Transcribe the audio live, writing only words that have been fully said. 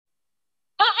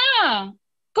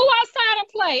Go outside and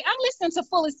play. I'm listening to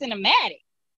Fully Cinematic.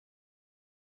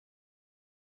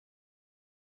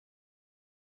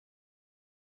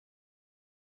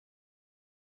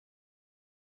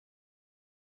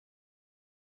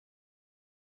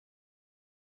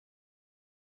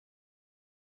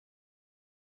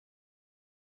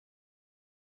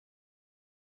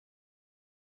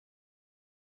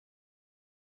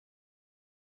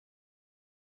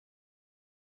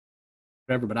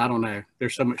 Whatever, but I don't know.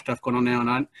 There's so much stuff going on now,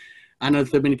 and I know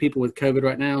so many people with COVID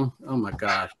right now. Oh my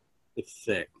gosh, it's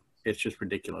sick. It's just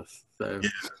ridiculous. So yeah,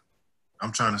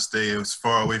 I'm trying to stay as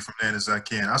far away from that as I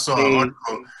can.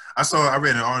 I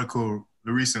read an article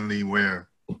recently where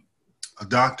a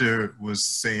doctor was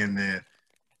saying that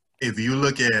if you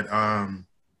look at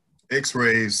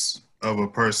X-rays of a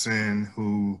person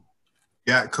who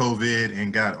got COVID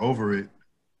and got over it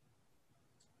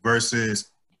versus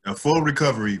a full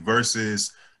recovery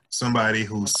versus somebody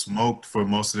who smoked for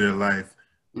most of their life,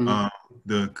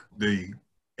 the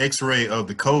X-ray of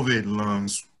the COVID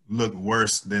lungs look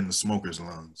worse than the smoker's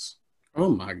lungs. Oh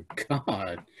my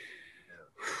God.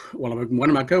 Well,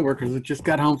 one of my coworkers just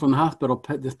got home from the hospital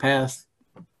this past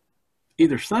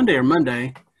either Sunday or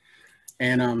Monday,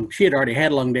 and she had already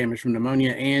had lung damage from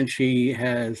pneumonia, and she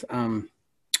has some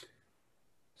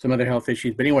other health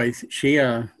issues. But anyways,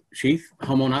 she's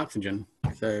home on oxygen.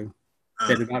 So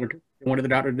the doctor went to the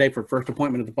doctor today for first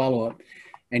appointment at the follow-up,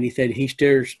 and he said he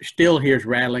still hears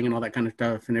rattling and all that kind of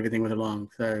stuff and everything with her lungs.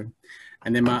 So,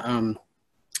 and then my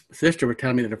sister was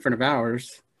telling me that a friend of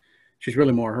ours, she's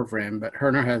really more her friend, but her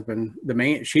and her husband,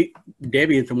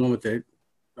 Debbie is the one with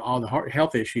all the heart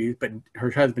health issues, but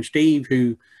her husband Steve,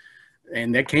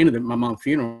 and that came to my mom's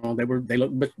funeral, they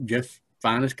looked just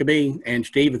fine as could be, and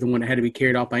Steve is the one that had to be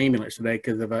carried off by ambulance today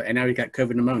because of and now he got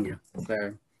COVID pneumonia.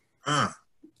 So,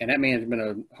 and that man's been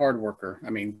a hard worker. I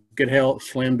mean, good health,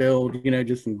 slim build,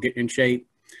 just in shape.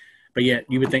 But yet,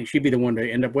 you would think she'd be the one to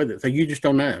end up with it. So you just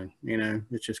don't know.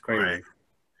 It's just crazy. Right.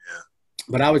 Yeah.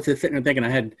 But I was just sitting there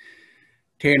thinking,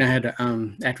 Terry and I had to,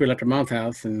 after we left her mom's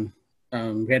house, and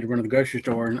we had to run to the grocery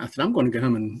store, and I said, I'm going to go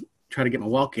home and try to get my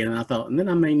walk in. And I thought, and then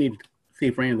I may need to see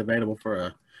if Rand's available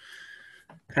for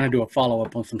kind of do a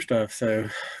follow-up on some stuff. So,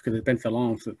 because it's been so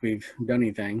long since we've done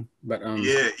anything. But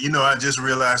yeah, I just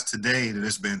realized today that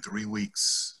it's been 3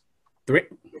 weeks.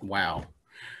 Wow.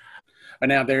 But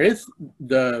now there is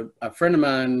a friend of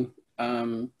mine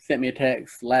sent me a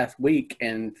text last week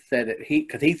and said that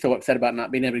because he's so upset about not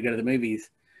being able to go to the movies,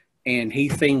 and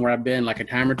he's seen where I've been like a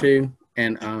time or two,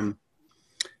 and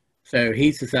so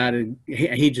he's decided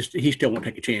he still won't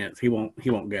take a chance. He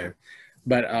won't go,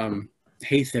 but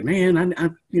he said, man, I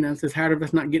it's just hard of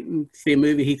us not getting to see a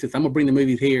movie. He says, I'm gonna bring the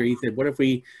movies here. He said, what if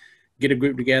we get a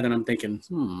group together? And I'm thinking,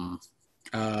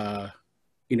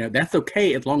 that's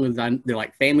okay as long as they're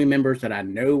like family members that I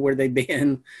know where they've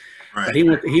been. Right.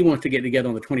 But he wants to get together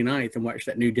on the 29th and watch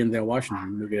that new Denzel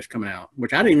Washington movie that's coming out,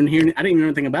 which I didn't even know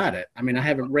anything about it. I mean, I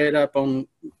haven't read up on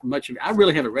much of it. I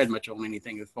really haven't read much on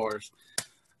anything as far as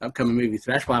upcoming movies.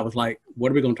 So that's why I was like,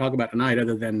 what are we going to talk about tonight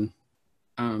other than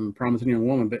Promising Young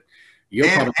Woman? But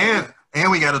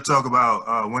and we got to talk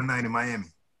about One Night in Miami.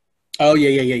 Oh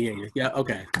yeah.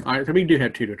 Okay, all right. So we do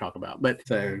have two to talk about, but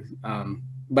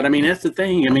but I mean that's the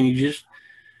thing. I mean,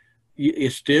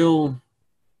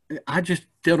 I just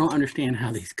still don't understand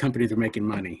how these companies are making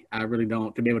money. I really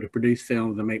don't, to be able to produce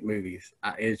films and make movies.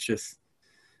 It's just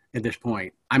at this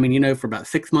point. I mean, for about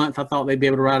 6 months I thought they'd be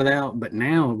able to ride it out, but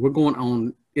now we're going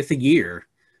on. It's a year.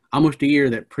 Almost a year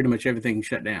that pretty much everything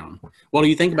shut down. Well,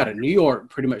 you think about it, New York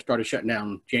pretty much started shutting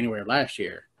down January of last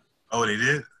year. Oh, they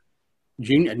did?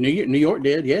 New York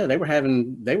did, yeah. They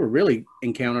were really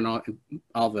encountering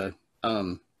all the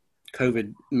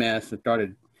COVID mess that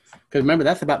started. Because remember,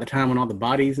 that's about the time when all the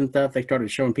bodies and stuff, they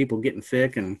started showing people getting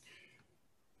sick. And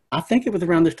I think it was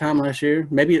around this time last year.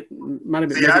 Maybe it might have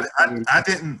been. Yeah,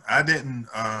 I didn't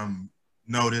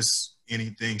notice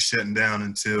anything shutting down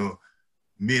until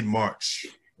mid-March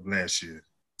last year.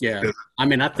 Yeah, I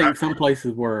mean, I think some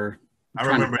places were. I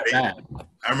remember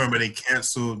they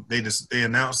canceled. They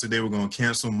announced that they were going to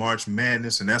cancel March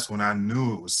Madness, and that's when I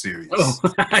knew it was serious.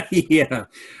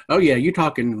 Oh yeah, You're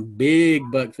talking big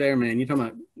bucks there, man. You're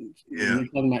talking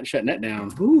about shutting that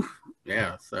down. Whew.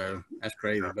 Yeah, so that's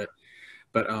crazy.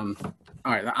 But all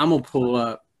right, I'm gonna pull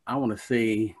up. I want to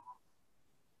see.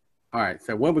 All right,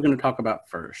 so what we're going to talk about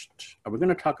first? Are we going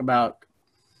to talk about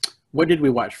what did we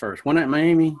watch first? One Night in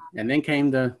Miami, and then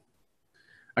came the.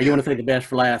 Or you want to say the best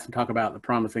for last and talk about the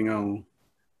Promising Young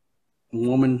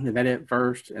Woman? Is that it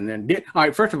first? And then, all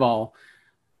right, first of all,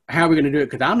 how are we going to do it?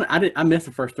 Because I missed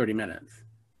the first 30 minutes.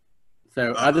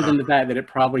 So other than the fact that it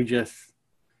probably just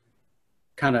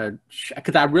kind of,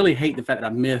 because I really hate the fact that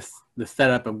I missed the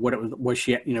setup of what it was. Was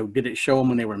she, did it show them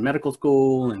when they were in medical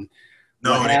school and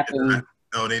what happened?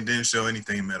 No, they didn't show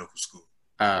anything in medical school.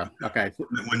 Okay.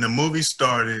 When the movie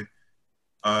started,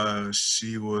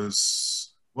 she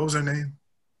was, what was her name?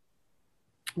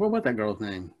 What was that girl's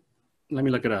name? Let me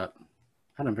look it up.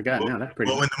 I don't forgot now. That's pretty.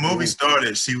 Well, when the movie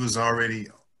started, she was already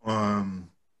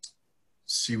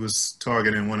she was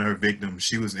targeting one of her victims.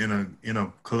 She was in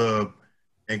a club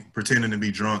and pretending to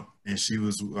be drunk, and she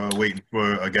was waiting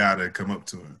for a guy to come up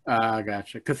to her.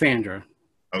 Gotcha. Cassandra.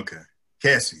 Okay.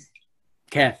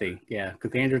 Kathy, yeah.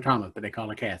 Cassandra Thomas, but they call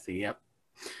her Cassie. Yep.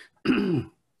 Who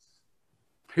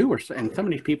were, and some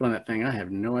of these people in that thing, I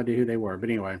have no idea who they were. But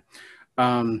anyway,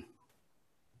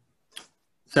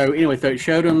 so it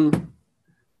showed them.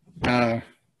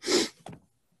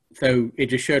 So it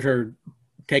just showed her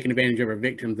taking advantage of her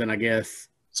victims, and I guess.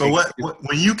 So what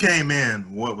when you came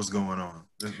in, what was going on?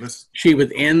 She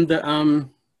was in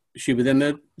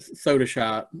the soda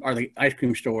shop or the ice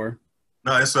cream store.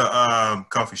 No, it's a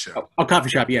coffee shop. Oh, coffee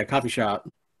shop, yeah, coffee shop.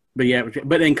 But yeah,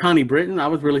 but then Connie Britton, I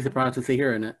was really surprised to see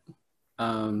her in it.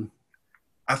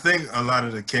 I think a lot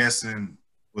of the casting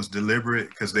was deliberate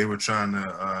because they were trying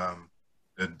to.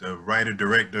 The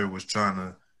writer-director was trying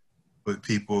to put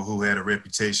people who had a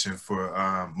reputation for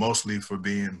mostly for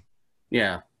being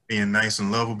nice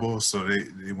and lovable. So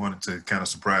they wanted to kind of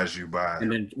surprise you by.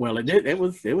 And then, well, it did. It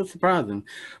was surprising,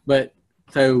 but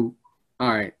so all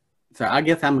right. So I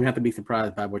guess I'm gonna have to be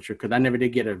surprised by because I never did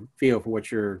get a feel for what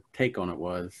your take on it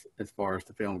was as far as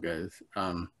the film goes.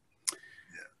 So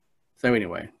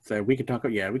anyway, so we could talk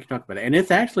about it, and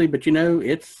it's actually, but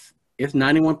it's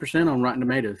 91% on Rotten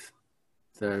Tomatoes.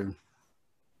 So,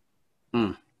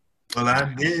 well,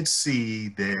 I did see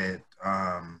that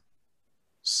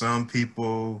some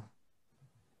people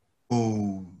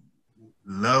who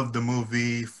loved the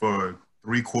movie for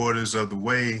 3/4 of the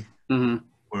way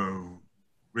were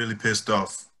really pissed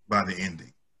off by the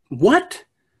ending. What?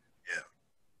 Yeah.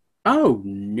 Oh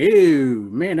no,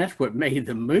 man! That's what made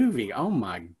the movie. Oh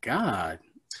my God.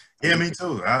 Yeah, me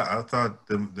too. I thought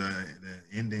the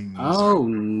ending was... Oh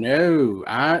no.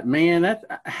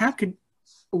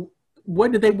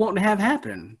 What did they want to have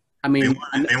happen? I mean,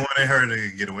 they wanted her to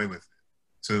get away with it,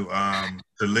 to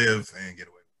live and get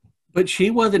away with it. But she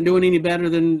wasn't doing any better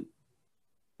than...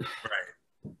 Right.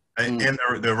 And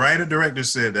the writer-director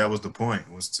said that was the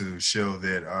point, was to show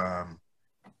that,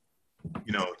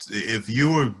 if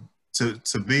you were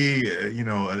to be,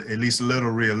 at least a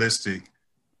little realistic,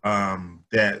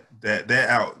 that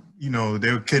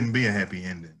there couldn't be a happy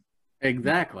ending.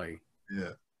 Exactly.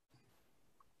 Yeah.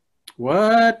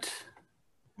 What?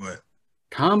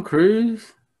 Tom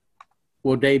Cruise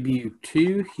will debut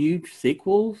 2 huge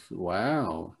sequels?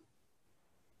 Wow.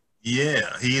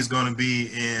 Yeah, he's going to be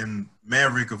in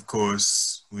Maverick, of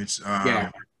course, which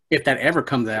if that ever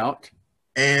comes out.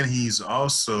 And he's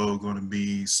also going to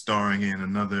be starring in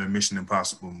another Mission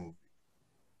Impossible movie.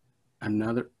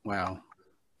 Wow.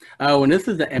 Oh, and this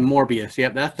is and Morbius.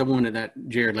 Yep, that's the one that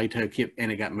Jared Leto kept,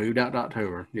 and it got moved out to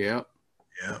October. Yep.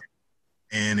 Yep.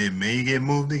 And it may get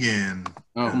moved again.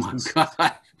 Oh my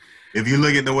God! If you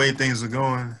look at the way things are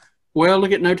going. Well,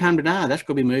 look at No Time to Die. That's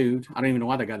gonna be moved. I don't even know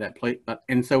why they got that plate,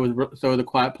 and so is The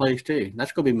Quiet Place too.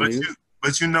 That's gonna be moved.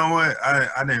 But you know what? I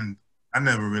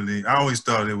always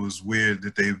thought it was weird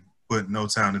that they put No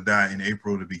Time to Die in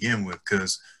April to begin with,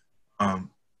 because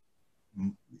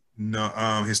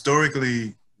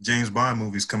historically James Bond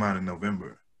movies come out in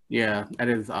November. Yeah, that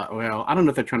is. Well, I don't know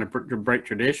if they're trying to break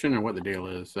tradition or what the deal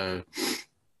is. So,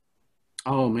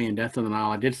 oh man, Death of the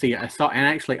Nile. I saw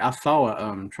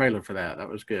a trailer for that. That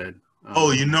was good.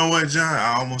 You know what, John?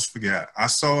 I almost forgot. I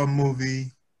saw a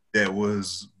movie that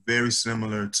was very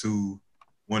similar to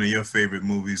one of your favorite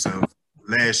movies of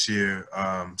last year,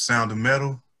 Sound of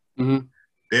Metal. Mm-hmm.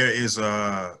 There is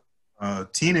a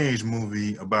teenage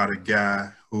movie about a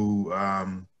guy who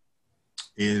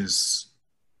he's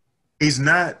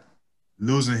not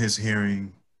losing his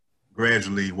hearing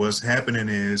gradually. What's happening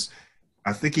is,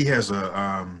 I think he has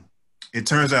it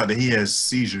turns out that he has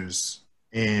seizures,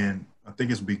 and I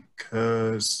think it's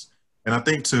I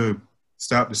think to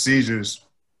stop the seizures,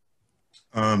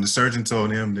 the surgeon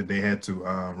told him that they had to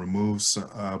remove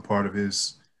part of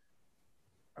his,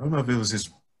 I don't know if it was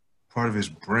part of his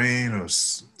brain or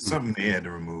something they had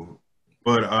to remove,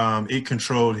 but it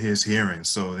controlled his hearing.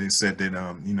 So they said that,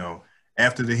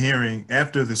 after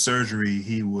the surgery,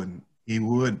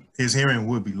 his hearing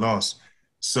would be lost.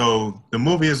 So the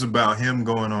movie is about him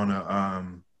going on a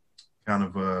kind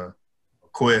of a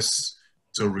quest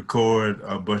to record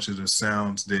a bunch of the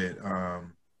sounds that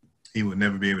he would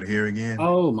never be able to hear again.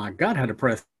 Oh my God, how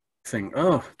depressing. Thing.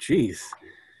 Oh, jeez.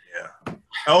 Yeah.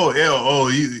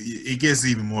 It gets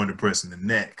even more depressing than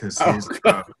that because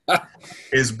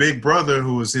his big brother,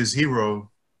 who was his hero,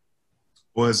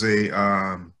 was he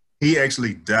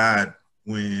actually died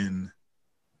when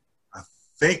I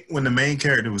think when the main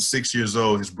character was 6 years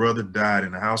old. His brother died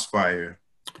in a house fire,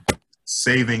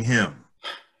 saving him.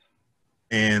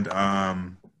 And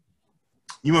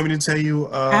you want me to tell you?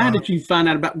 How did you find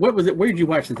out about what was it? Where did you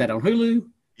watch this? That on Hulu?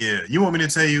 Yeah, you want me to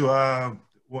tell you a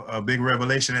big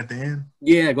revelation at the end?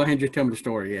 Yeah, go ahead and just tell me the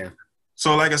story. Yeah.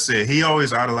 So, like I said, he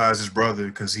always idolized his brother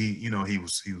because he thought he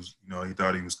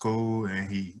was cool, and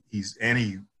he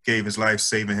gave his life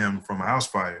saving him from a house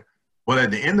fire. But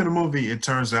at the end of the movie, it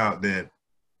turns out that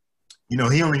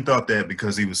he only thought that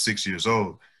because he was 6 years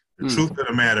old. The truth of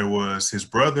the matter was his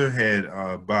brother had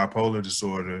bipolar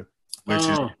disorder, which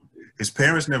his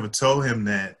parents never told him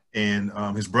that, and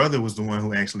his brother was the one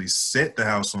who actually set the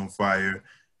house on fire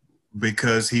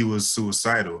because he was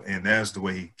suicidal, and that's the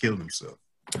way he killed himself.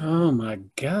 Oh my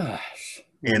gosh!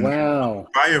 And wow!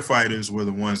 Firefighters were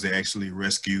the ones that actually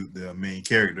rescued the main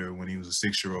character when he was a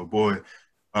 6-year-old boy,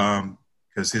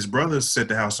 because his brother set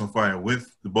the house on fire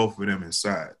with the both of them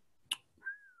inside.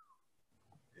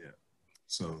 Yeah.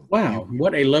 So wow,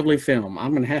 what a lovely film!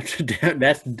 I'm gonna have to.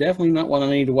 That's definitely not one I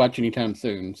need to watch anytime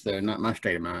soon. So not my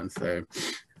state of mind. So,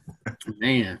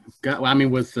 man,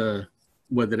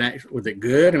 was it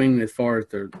good? I mean, as far as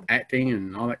the acting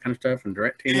and all that kind of stuff and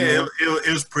directing. Yeah, it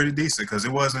was pretty decent because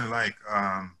it wasn't like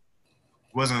a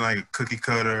cookie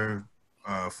cutter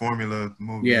formula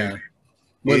movie. Yeah.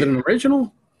 Was it an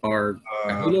original or a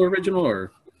Hulu original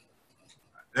or?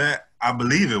 That I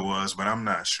believe it was, but I'm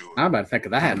not sure. I'm about to think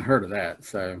because I hadn't heard of that.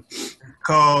 So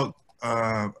called.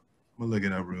 I'm gonna look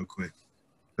it up real quick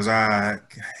because I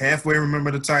halfway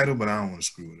remember the title, but I don't want to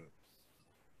screw it up.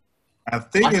 I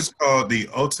think it's called The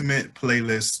Ultimate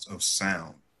Playlist of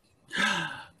Sound.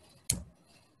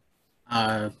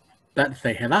 Have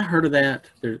I heard of that?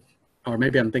 Or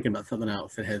maybe I'm thinking about something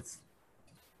else that has.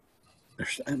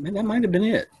 That might have been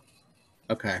it.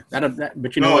 Okay,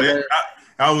 but you know what?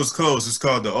 I was close. It's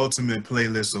called The Ultimate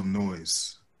Playlist of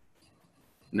Noise.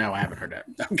 No, I haven't heard that.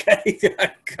 Okay,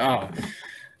 God.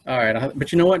 All right,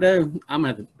 but you know what though?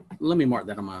 Let me mark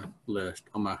that on my list,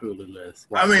 on my Hulu list.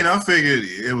 I mean, I figured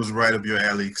it was right up your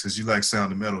alley because you like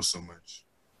Sound of Metal so much.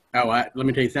 Oh, let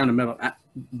me tell you, Sound of Metal.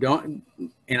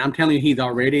 And I'm telling you,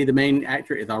 the main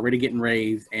actor is already getting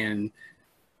raised, and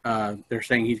they're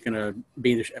saying he's going to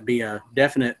be a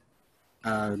definite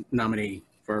nominee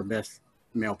for best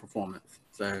male performance.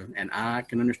 So, and I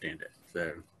can understand it.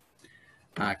 So,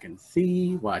 I can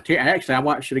see why. Actually, I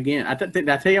watched it again. Did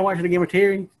I tell you I watched it again with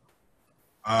Terry?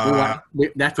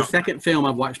 That's the second film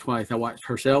I've watched twice. I watched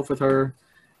Herself with her,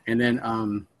 and then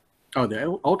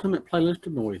the Ultimate Playlist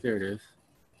of Noise. There it is.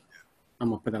 I'm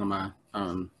gonna put that on my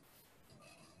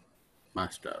my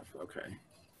stuff. Okay.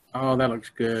 Oh, that looks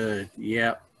good.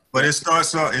 Yep. But it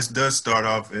does start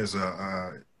off as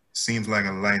seems like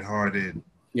a lighthearted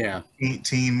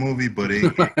teen movie, but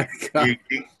it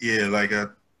like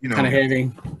a kind of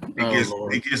heavy.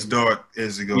 It gets dark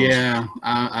as it goes. Yeah,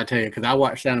 I tell you, because I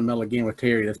watched Sound of Metal again with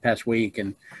Terry this past week,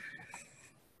 and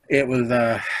it was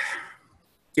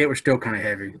still kind of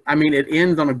heavy. I mean, it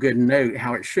ends on a good note,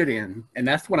 how it should end, and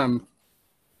that's what I'm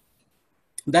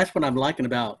liking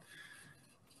about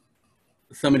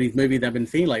some of these movies I've been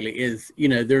seeing lately. Is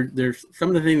there's some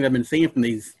of the things I've been seeing from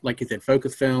these, like you said,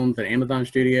 Focus Films and Amazon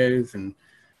Studios and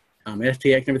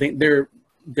STX and everything.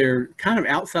 They're kind of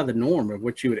outside the norm of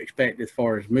what you would expect as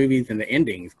far as movies and the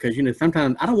endings. Because,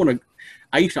 sometimes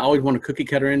I used to always want a cookie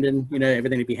cutter ending,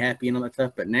 everything to be happy and all that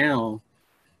stuff. But now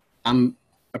I'm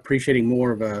appreciating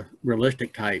more of a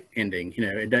realistic type ending.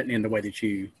 It doesn't end the way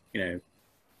that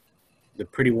the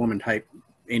Pretty Woman type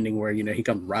ending where, he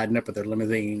comes riding up with a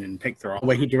limousine and takes her all the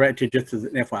way. He directed, just as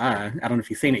an FYI, I don't know if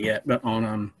you've seen it yet, but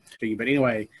but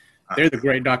anyway, there's a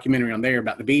great documentary on there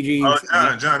about the Bee Gees.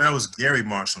 Oh, John, that was Gary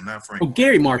Marshall, not Frank. Oh,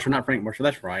 Gary Marshall, not Frank Marshall.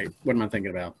 That's right. What am I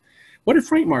thinking about? What did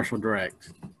Frank Marshall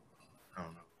direct? I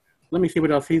don't know. Let me see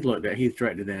what else he's looked at. He's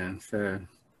directed in. So,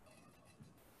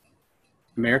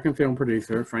 American film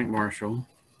producer, Frank Marshall.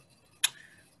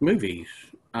 Movies.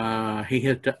 He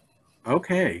has done,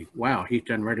 okay, wow. He's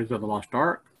done Raiders of the Lost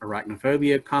Ark,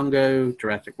 Arachnophobia, Congo,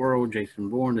 Jurassic World, Jason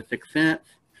Bourne, The Sixth Sense,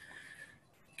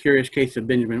 Curious Case of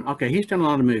Benjamin. Okay, he's done a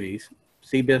lot of movies.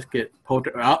 Seabiscuit,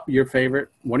 your favorite,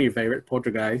 one of your favorite,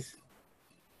 Poltergeist.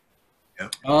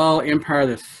 Yep. Oh, Empire of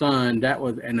the Sun. That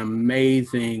was an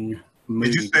amazing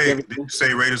movie. Did you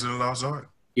say Raiders of the Lost Ark?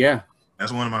 Yeah.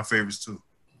 That's one of my favorites too.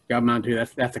 Got mine too.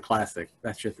 That's a classic.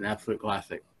 That's just an absolute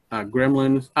classic.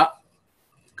 Gremlins.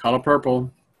 Color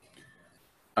Purple.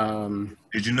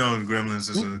 Did you know Gremlins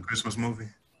is a Christmas movie?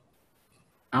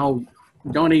 Oh,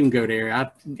 don't even go there.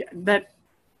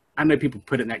 I know people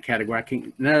put it in that category. I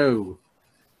can't. No.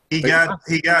 He got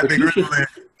the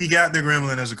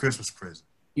Gremlin as a Christmas present.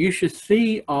 You should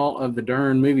see all of the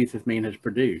darn movies this man has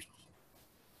produced.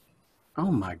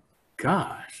 Oh my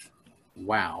gosh!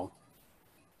 Wow.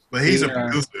 But he's a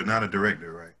producer, not a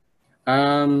director, right?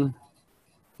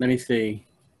 Let me see.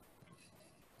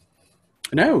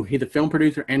 No, he's a film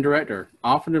producer and director.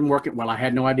 Often been working. Well, I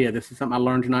had no idea. This is something I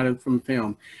learned tonight from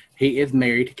film. He is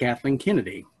married to Kathleen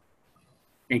Kennedy,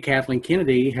 and Kathleen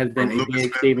Kennedy has been a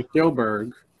big Steven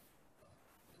Spielberg.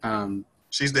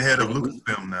 She's the head of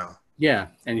Lucasfilm now. Yeah,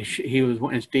 and he was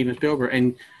and Steven Spielberg,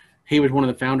 and he was one of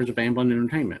the founders of Amblin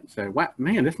Entertainment. So, wow,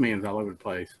 man, this man's all over the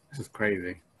place. This is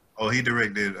crazy. Oh, he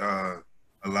directed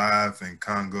Alive and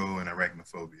Congo and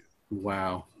Arachnophobia.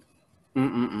 Wow.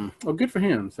 Well, good for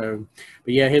him. So,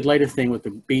 but yeah, his latest thing with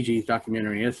the Bee Gees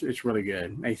documentary, it's really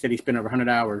good. He said he spent over 100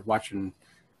 hours watching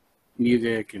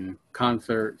music and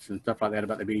concerts and stuff like that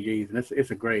about the Bee Gees, and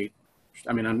it's a great.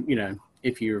 I mean,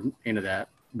 if you're into that,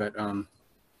 but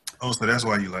Oh, so that's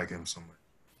why you like him so much.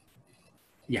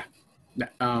 Yeah.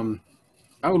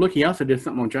 Oh, look, he also did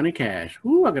something on Johnny Cash.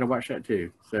 Ooh, I gotta watch that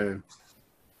too. So,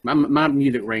 my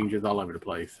music range is all over the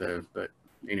place. So, but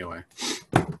anyway.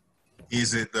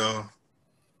 Is it though?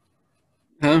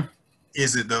 Huh?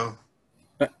 Is it though?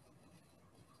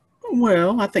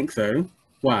 Well, I think so.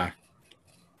 Why?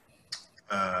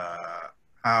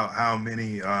 How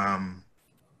many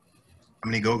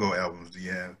Go-Go albums do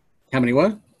you have? How many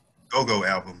what? Go-Go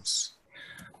albums.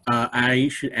 I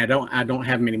don't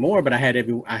have many more, but I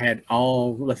had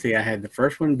all. Let's see, I had the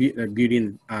first one, Beauty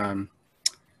and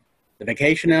the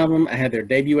Vacation album. I had their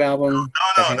debut album.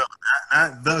 No,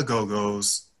 not the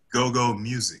Go-Go's. Go-Go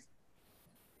Music.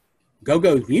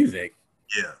 Go-Go's Music?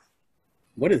 Yeah.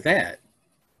 What is that?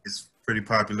 It's pretty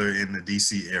popular in the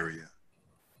D.C. area.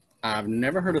 I've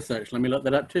never heard of such. Let me look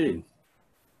that up too.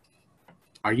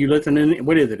 Are you listening?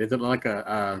 What is it? Is it like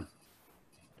a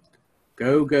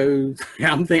Go-Go's?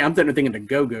 I'm thinking of the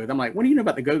Go-Go's. I'm like, what do you know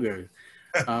about the Go-Go's?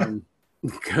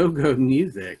 Go-Go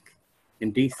Music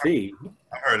in D.C.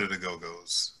 I heard of the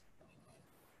Go-Go's.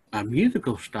 A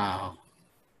musical style.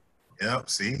 Yep,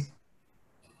 see?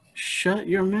 Shut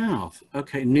your mouth.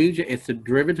 Okay, it's a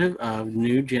derivative of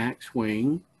New Jack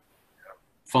Swing. Yep.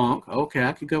 Funk. Okay,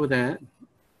 I could go with that.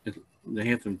 They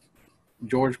have some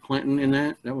George Clinton in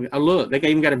that. Oh, look, they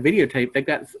even got a videotape.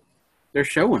 They're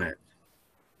showing it.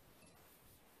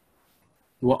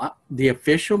 Well, the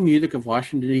official music of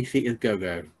Washington, D.C. is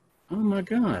Go-Go. Oh, my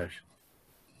gosh.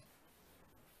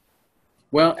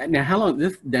 Well, now how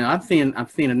long now I've seen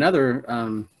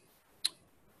another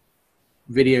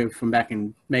video from back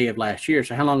in May of last year.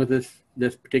 So how long has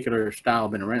this particular style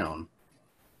been around?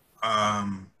 I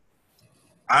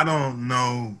don't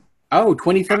know. Oh,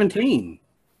 2017.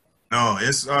 No,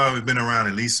 it's been around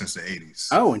at least since the 80s.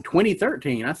 Oh, in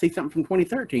 2013. I see something from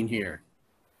 2013 here.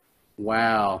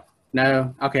 Wow.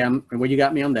 No. Okay, well, you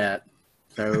got me on that.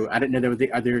 So I didn't know is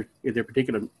there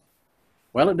particular.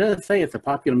 Well, it does say it's a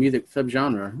popular music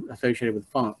subgenre associated with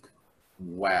funk.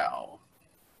 Wow.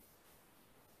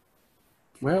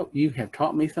 Well, you have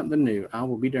taught me something new. I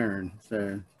will be darned.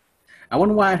 So, I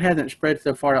wonder why it hasn't spread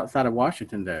so far outside of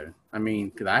Washington, though. I mean,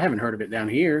 because I haven't heard of it down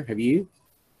here. Have you?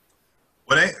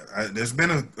 Well, there's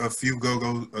been a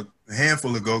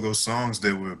handful of Go-Go songs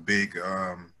that were big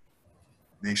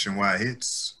nationwide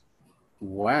hits.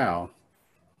 Wow.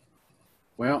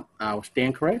 Well, I'll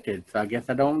stand corrected. So I guess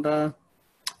I don't know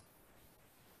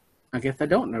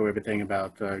everything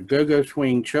about Go-Go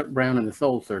Swing, Chuck Brown and the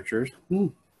Soul Searchers.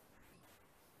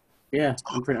 Yeah,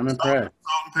 I'm impressed.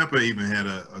 Salt-N-Pepa even had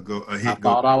a hit. I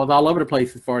thought I was all over the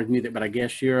place as far as music, but I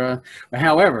guess you're.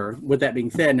 However, with that being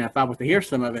said, now if I was to hear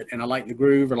some of it and I like the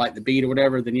groove or like the beat or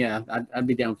whatever, then yeah, I'd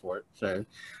be down for it. So,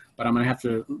 but I'm gonna have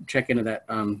to check into that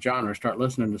genre, start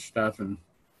listening to stuff, and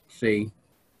see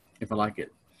if I like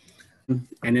it.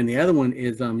 And then the other one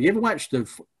is, have you ever watched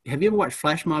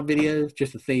flash mob videos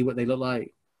just to see what they look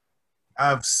like?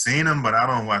 I've seen them, but I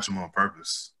don't watch them on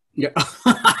purpose. Yeah,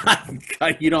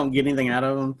 you don't get anything out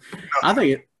of them.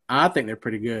 No. I think they're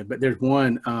pretty good, but there's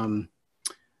one, and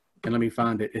let me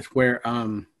find it. It's where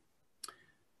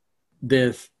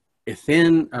it's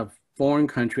in a foreign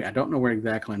country. I don't know where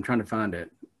exactly. I'm trying to find it,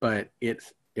 but it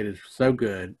is so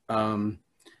good. There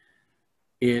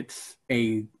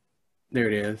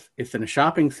it is. It's in a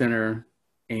shopping center,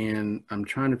 and I'm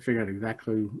trying to figure out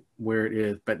exactly where it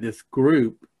is. But this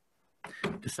group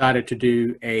decided to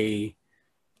do a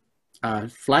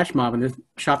flash mob in this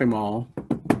shopping mall,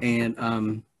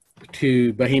 and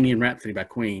to Bohemian Rhapsody by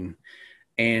Queen.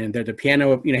 and there's a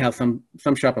piano. You know how some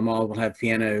shopping malls will have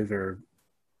pianos or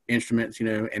instruments, you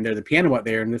know, and there's a piano up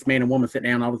there, and this man and woman sit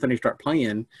down. All of a sudden, they start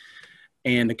playing,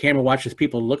 and the camera watches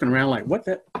people looking around like, "What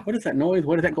is that noise?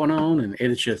 What is that going on?" And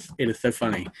it is so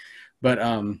funny. But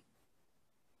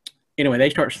anyway, they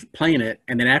start playing it,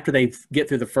 and then after they get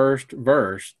through the first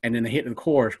verse, and then they hit the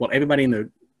chorus. Well,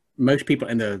 most people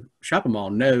in the shopping mall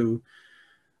know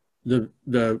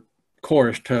the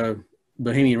chorus to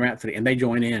Bohemian Rhapsody, and they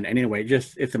join in. And anyway,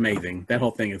 it's amazing. That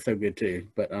whole thing is so good too.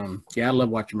 But yeah, I love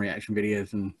watching reaction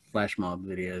videos and flash mob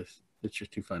videos. It's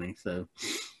just too funny. So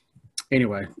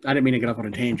anyway, I didn't mean to get off on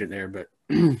a tangent there, but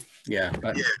yeah.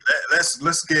 But, yeah,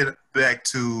 let's get back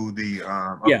to the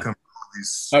upcoming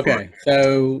movies. Okay,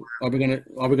 so are we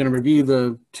gonna review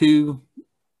the two?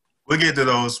 We'll get to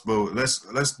those, but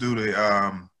let's do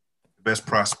the best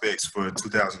prospects for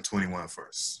 2021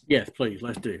 first. Yes, please.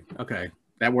 Let's do. Okay.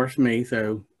 That works for me.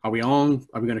 So are we on?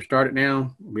 Are we going to start it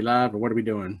now? Are we live or what are we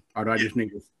doing? Or do I just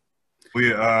need this?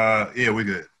 We're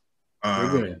good.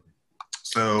 We're good.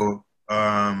 So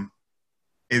if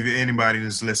anybody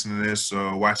that's listening to this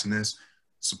or watching this,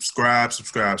 subscribe,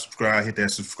 hit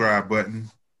that subscribe button.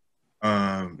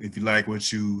 If you like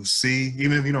what you see,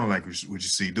 even if you don't like what you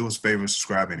see, do us a favor and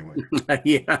subscribe anyway.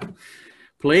 Yeah.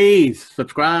 Please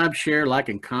subscribe, share, like,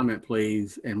 and comment,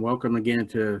 please. And welcome again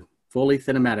to Fully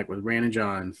Cinematic with Rand and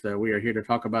John. So we are here to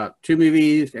talk about 2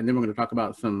 movies, and then we're going to talk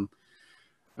about some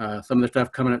of the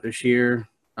stuff coming up this year.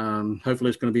 Hopefully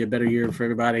it's going to be a better year for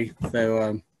everybody.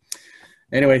 So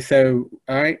anyway, all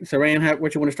right. So Rand,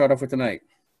 what you want to start off with tonight?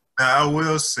 I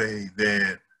will say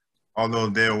that although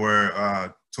there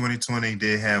were 2020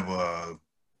 did have a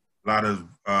lot of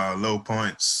low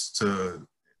points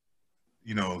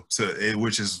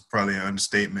which is probably an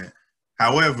understatement.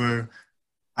 However,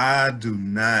 I do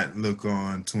not look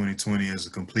on 2020 as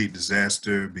a complete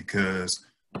disaster because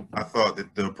I thought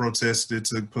that the protests that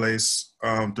took place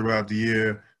throughout the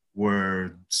year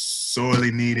were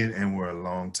sorely needed and were a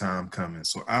long time coming.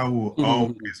 So I will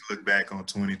always look back on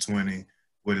 2020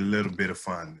 with a little bit of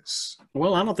fondness.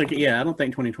 Well, I don't think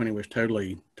 2020 was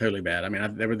totally bad. I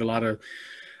mean, there was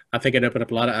I think it opened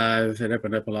up a lot of eyes. It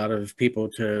opened up a lot of people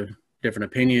to different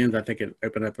opinions. I think it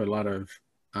opened up a lot of,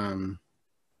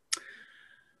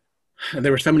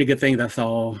 there were so many good things I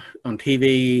saw on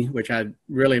TV, which I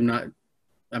really am not,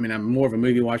 I mean, I'm more of a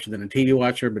movie watcher than a TV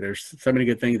watcher, but there's so many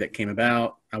good things that came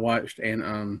about. I watched,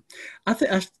 and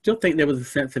I still think there was a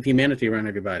sense of humanity around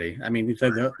everybody. I mean, so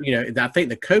I think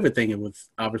the COVID thing was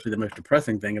obviously the most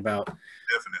depressing thing about,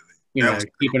 definitely,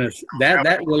 keeping us.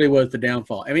 That really was the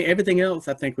downfall. I mean, everything else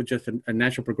I think was just a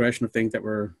natural progression of things that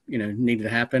were needed to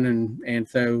happen, and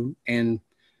so I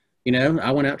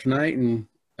went out tonight and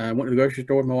went to the grocery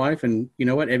store with my wife, and you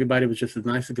know what, everybody was just as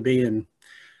nice as could be, and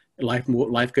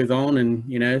life goes on,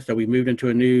 and so we moved into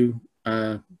a new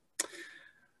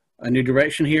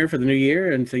direction here for the new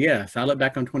year. And so so I look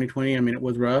back on 2020. I mean, it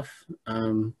was rough,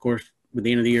 of course, with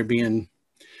the end of the year being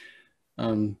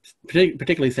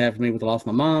particularly sad for me with the loss of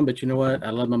my mom, but you know what,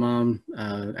 I love my mom.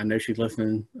 I know she's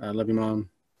listening. I love you, Mom.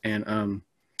 And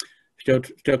still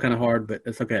kind of hard, but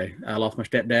it's okay. I lost my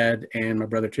stepdad and my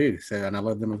brother too, and I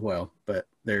love them as well, but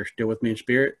they're still with me in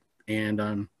spirit,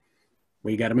 and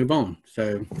we got to move on.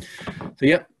 So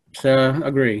yep. So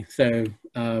agree. So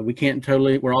we can't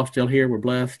we're all still here. We're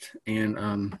blessed.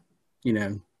 And,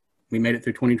 we made it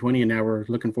through 2020 and now we're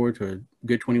looking forward to a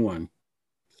good 21.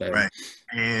 So. Right.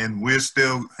 And we're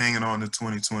still hanging on to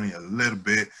 2020 a little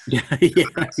bit.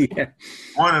 Yeah.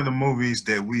 One of the movies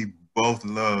that we both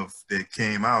love that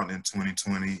came out in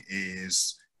 2020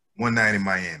 is One Night in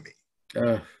Miami.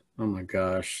 Oh my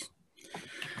gosh.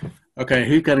 Okay,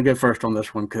 who's going to go first on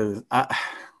this one? Because I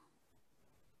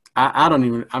don't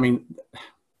even, I mean,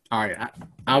 all right,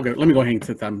 I'll go. Let me go ahead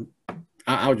since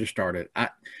I'll just start it.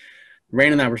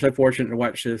 Rand and I were so fortunate to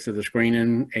watch this as a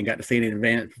screening and got to see it in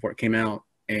advance before it came out.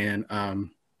 And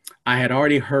I had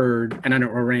already heard, and I know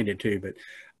Rand did too, but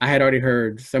I had already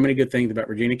heard so many good things about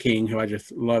Regina King, who I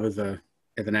just love as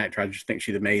an actor. I just think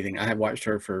she's amazing. I have watched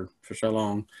her for so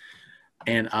long.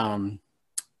 And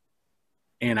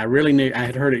I really knew, I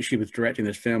had heard that she was directing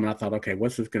this film, and I thought, okay,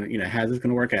 what's this going to, how's this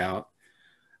going to work out?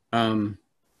 There's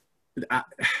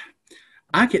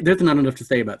not enough to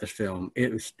say about this film.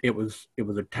 It was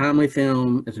a timely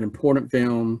film. It's an important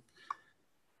film.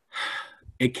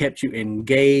 It kept you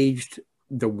engaged.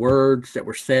 The words that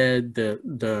were said,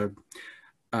 the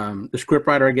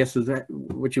scriptwriter, I guess is that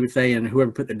what you would say, and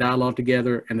whoever put the dialogue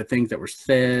together, and the things that were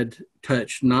said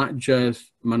touched not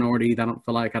just minorities. I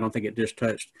don't think it just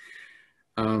touched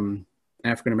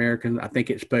African Americans. I think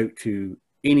it spoke to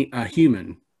a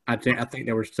human. I think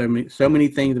there were so many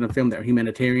things in the film that were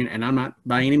humanitarian, and I'm not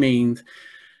by any means,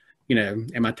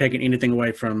 am I taking anything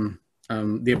away from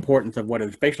the importance of what it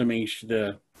especially means to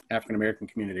the African American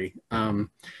community.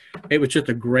 It was just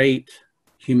a great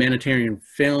humanitarian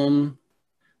film.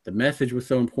 The message was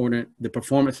so important. The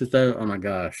performances, though, oh my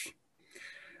gosh,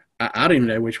 I don't even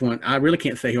know which one. I really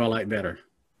can't say who I like better.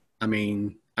 I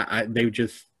mean, they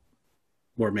just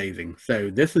were amazing. So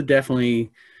this is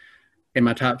definitely in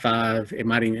my top 5. It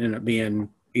might even end up being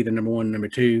either number 1, number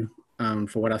 2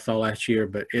 for what I saw last year.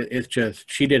 But it's just,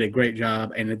 she did a great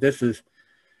job. And if this is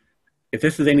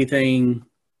anything,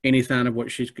 any sign of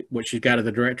what she's got as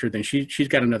a director, then she's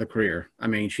got another career. I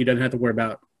mean, she doesn't have to worry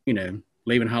about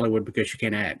leaving Hollywood because she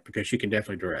can't act, because she can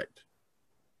definitely direct.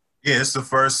 Yeah, it's the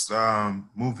first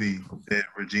movie that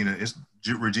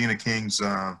Regina King's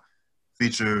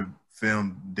feature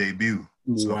film debut.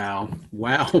 So.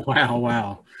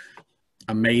 Wow.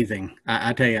 Amazing.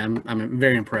 I tell you, I'm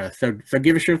very impressed. So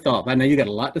give us your thoughts. I know you got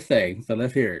a lot to say, so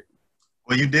let's hear it.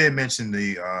 Well, you did mention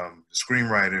the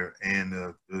screenwriter,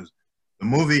 and the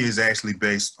movie is actually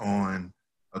based on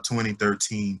a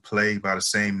 2013 play by the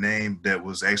same name that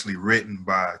was actually written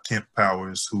by Kemp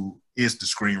Powers, who is the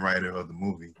screenwriter of the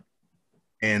movie.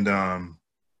 And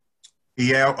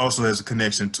he also has a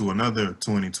connection to another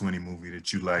 2020 movie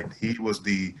that you liked. He was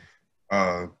the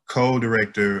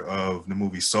co-director of the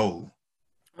movie Soul.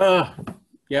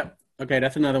 Yep. Okay,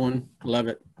 that's another one. Love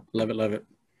it.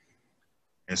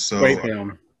 And so, great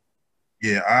film.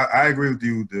 Yeah, I agree with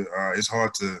you. It's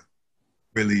hard to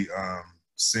really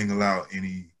single out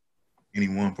any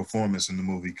one performance in the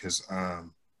movie, because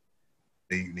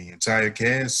the entire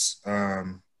cast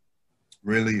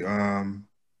really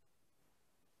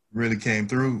came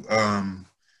through.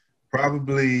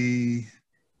 Probably,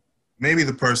 maybe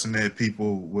the person that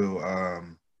people will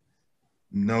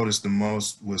notice the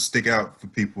most, will stick out for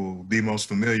people, be most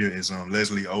familiar, is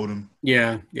Leslie Odom.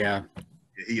 Yeah.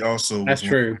 He also That's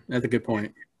true. That's a good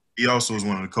point. He also was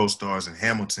one of the co-stars in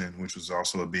Hamilton, which was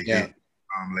also a big hit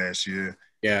last year.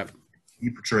 Yeah. He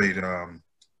portrayed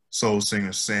soul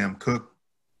singer Sam Cooke.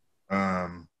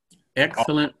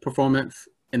 Excellent performance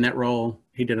in that role.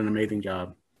 He did an amazing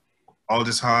job.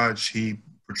 Aldis Hodge, he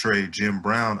portrayed Jim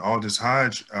Brown. Aldis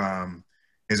Hodge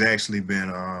has actually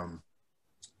been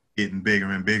getting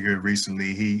bigger and bigger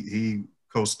recently. He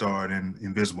co-starred in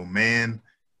Invisible Man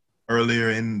earlier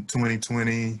in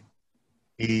 2020.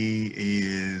 He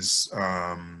is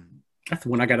that's the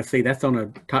one I got to see. That's on a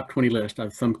top 20 list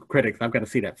of some critics. I've got to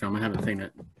see that film. I haven't seen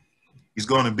it. He's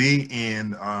going to be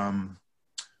in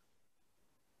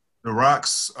The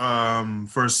Rock's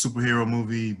first superhero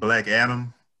movie, Black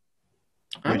Adam.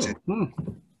 Okay.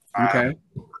 I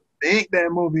think that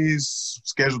movie is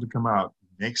scheduled to come out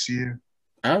next year.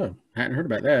 Oh, hadn't heard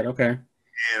about that. Okay.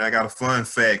 And I got a fun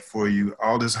fact for you.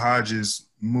 Aldis Hodge's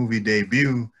movie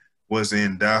debut was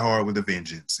in Die Hard with a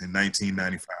Vengeance in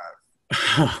 1995.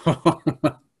 Oh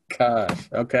my gosh.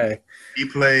 Okay. He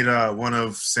played one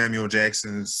of Samuel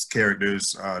Jackson's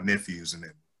character's nephews in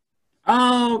it.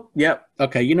 Oh, yep.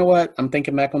 Okay. You know what? I'm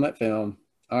thinking back on that film.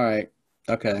 All right.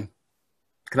 Okay.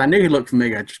 Because I knew he looked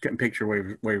familiar. I just couldn't picture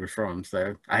where he was from.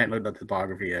 So I hadn't looked up the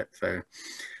biography yet. So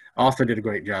also did a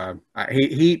great job.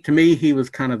 He to me, he was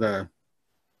kind of the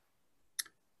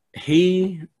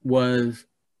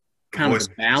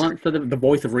balance of the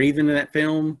voice of reason in that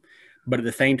film. But at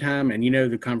the same time, and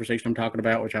the conversation I'm talking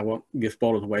about, which I won't give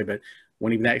spoilers away, but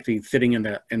when he was actually sitting in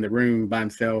the room by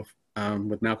himself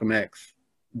with Malcolm X,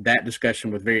 that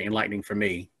discussion was very enlightening for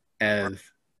me as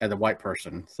a white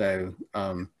person. So,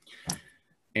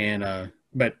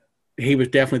 but he was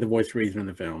definitely the voice of reason in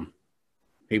the film.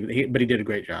 But he did a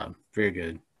great job. Very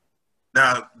good.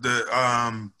 Now,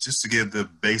 just to give the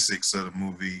basics of the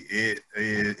movie, it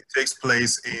takes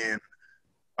place in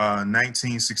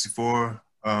 1964.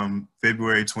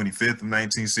 February 25th of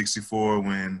 1964,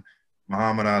 when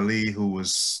Muhammad Ali, who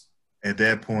was at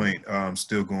that point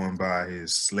still going by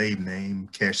his slave name,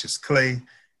 Cassius Clay,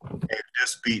 had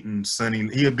just beaten Sonny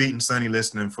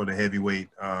Liston for the heavyweight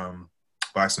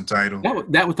boxing title.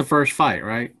 That was the first fight,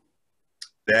 right?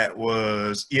 That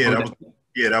was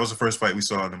that was the first fight we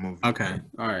saw in the movie. Okay,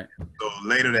 all right. So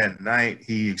later that night,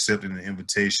 he accepted an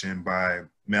invitation by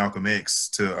Malcolm X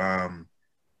to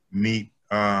meet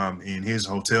in his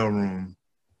hotel room.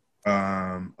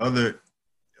 Other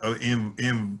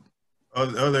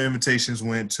invitations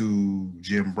went to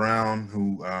Jim Brown,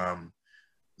 who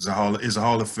is a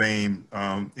Hall of Fame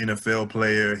NFL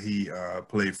player. He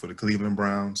played for the Cleveland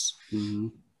Browns. Mm-hmm.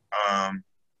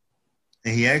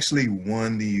 And he actually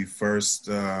won the first,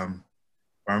 if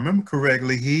I remember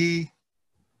correctly,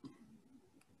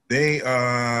 They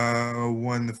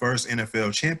won the first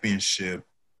NFL championship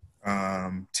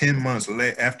 10 months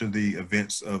after the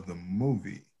events of the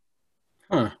movie.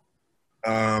 Huh.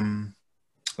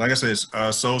 Like I said,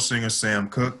 soul singer Sam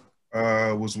Cooke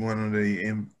was one of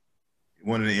the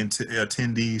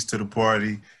attendees to the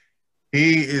party.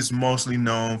 He is mostly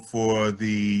known for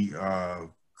the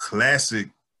classic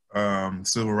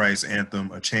civil rights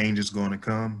anthem, "A Change Is Going to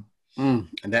Come." And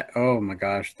that, oh my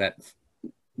gosh, that's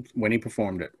when he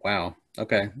performed it. Wow.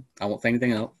 Okay. I won't say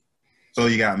anything else. So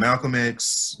you got Malcolm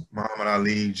X, Muhammad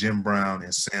Ali, Jim Brown,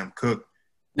 and Sam Cooke.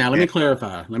 Now, let me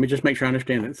clarify. Let me just make sure I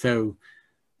understand it. So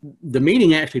the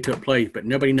meeting actually took place, but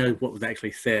nobody knows what was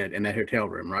actually said in that hotel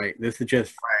room, right? This is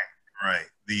just right.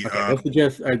 This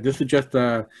is just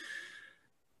I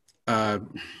don't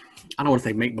want to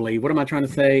say make believe. What am I trying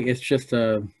to say? It's just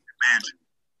Imagine.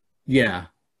 Yeah.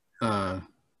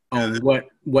 On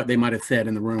what they might have said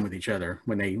in the room with each other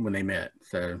when they met.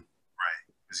 So right,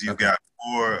 because you've got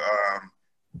four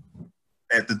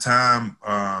at the time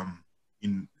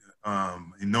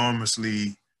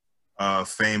enormously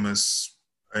famous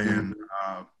and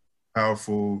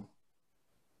powerful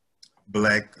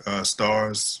black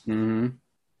stars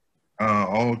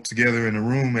all together in the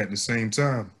room at the same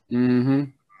time.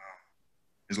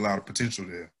 There's a lot of potential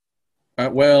there.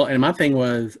 Well, and my thing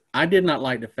was, I did not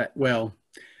like the fact. Well,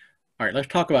 all right, let's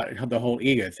talk about the whole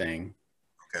ego thing.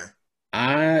 Okay.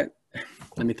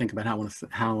 Let me think about how I want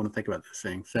to think about this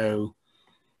thing. So,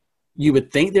 you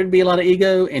would think there'd be a lot of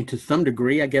ego, and to some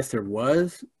degree, I guess there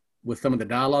was with some of the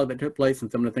dialogue that took place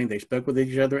and some of the things they spoke with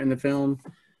each other in the film.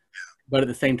 But at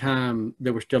the same time,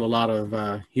 there was still a lot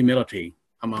of humility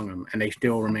among them, and they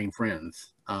still remain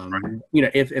friends. You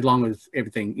know, as long as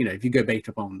everything, you know, if you go based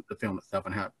upon the film itself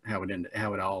and how it ended,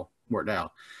 how it all worked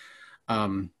out.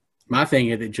 My thing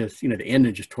is, it just, you know, the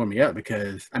ending just tore me up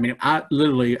because I mean,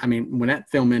 when that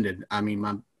film ended, I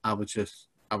mean, I was just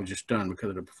stunned because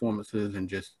of the performances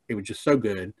and it was just so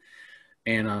good,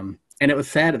 and it was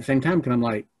sad at the same time because I'm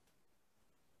like,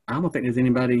 I don't think there's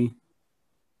anybody.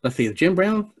 Let's see, is Jim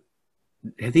Brown,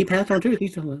 has he passed on too? Is he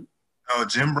still alive? No,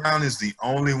 Jim Brown is the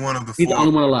only one of the He's four. the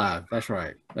only one alive. That's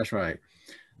right.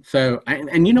 So,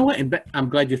 and you know what? And I'm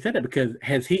glad you said it because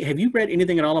have you read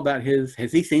anything at all about has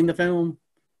he seen the film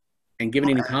and given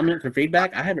any comments or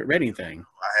feedback? I haven't read anything.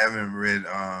 I haven't read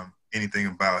anything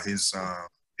about his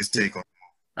take on.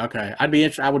 Okay, I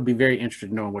would be very interested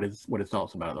in knowing what his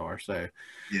thoughts about it are. So,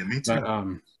 yeah, me too.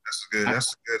 But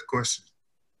that's a good question.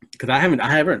 Because I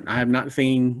have not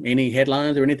seen any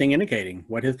headlines or anything indicating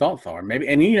what his thoughts are. Maybe,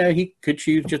 and you know, he could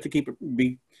choose just to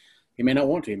he may not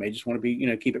want to. He may just want to be, you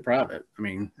know, keep it private. I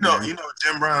mean, no, you know,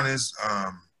 Jim Brown is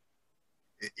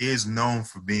known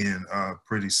for being a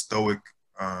pretty stoic,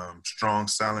 strong,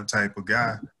 silent type of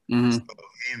guy. So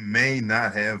he may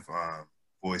not have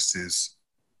voiced his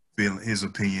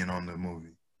opinion on the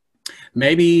movie.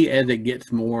 Maybe as it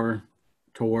gets more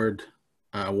toward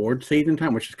award season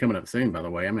time, which is coming up soon, by the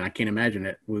way. I mean, I can't imagine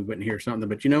that we wouldn't hear something,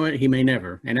 but you know what? He may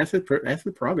never, and that's his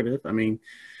prerogative. I mean,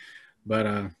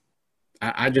 but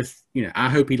I just, you know, I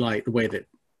hope he liked the way that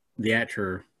the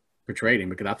actor portrayed him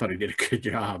because I thought he did a good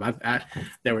job.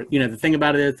 There were, you know, the thing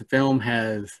about it is the film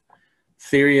has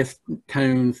serious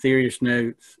tone, serious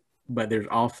notes, but there's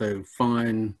also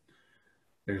fun.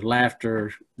 There's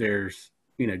laughter. There's,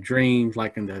 you know, dreams.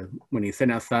 Like when he's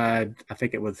sitting outside, I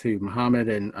think it was Muhammad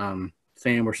and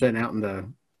Sam were sitting out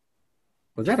in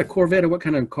was that a Corvette or what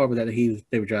kind of car was that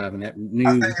they were driving? That new.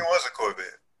 I think it was a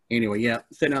Corvette. Anyway, yeah,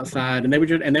 sitting outside, and they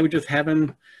were just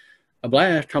having a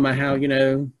blast, talking about how, you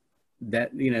know,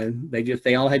 that, you know,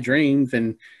 they all had dreams,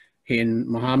 and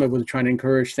Muhammad was trying to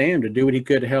encourage Sam to do what he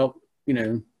could to help, you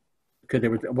know, because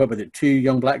there was two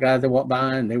young black guys that walked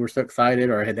by, and they were so excited,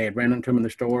 or they had ran into him in the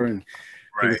store, and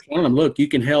he was telling them, look, you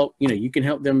can help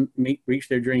them reach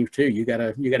their dreams too. You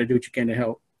gotta do what you can to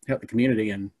help the community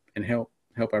and help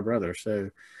our brothers.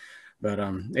 So, but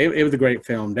it was a great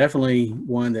film. Definitely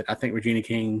one that I think Regina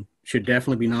King should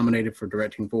definitely be nominated for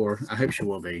directing for. I hope she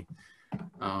will be.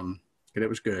 But it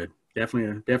was good.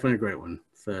 Definitely a great one.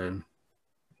 So,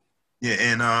 yeah,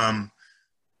 and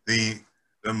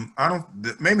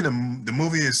maybe the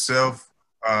movie itself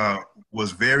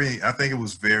was I think it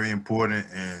was very important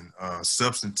and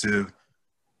substantive.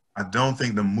 I don't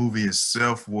think the movie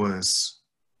itself was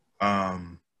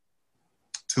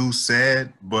too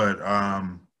sad, but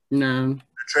no. The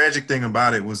tragic thing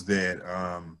about it was that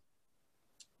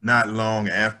not long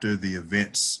after the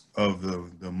events of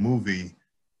the movie,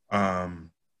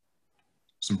 some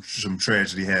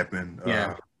tragedy happened.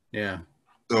 Yeah.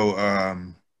 So,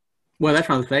 well, that's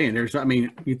what I'm saying. You have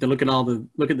to look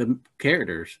at the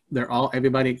characters.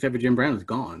 Everybody except for Jim Brown is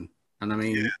gone. And I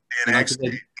mean, and like I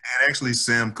said, actually,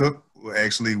 Sam Cooke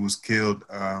actually was killed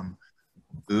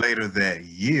later that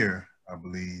year, I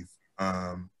believe,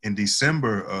 in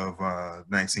December of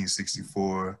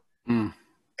 1964. mm,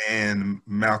 And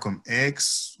Malcolm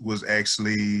X was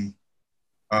actually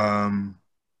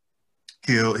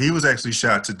killed. He was actually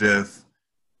shot to death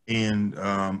in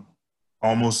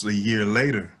almost a year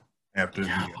later after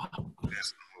the.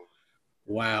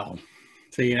 wow.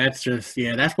 See, that's just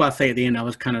that's why I say at the end I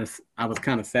was kind of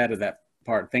sad at that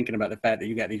part, thinking about the fact that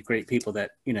you got these great people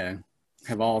that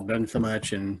have all done so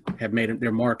much and have made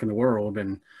their mark in the world,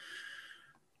 and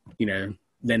then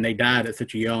they died at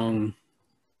such a young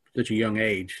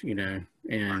age,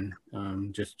 and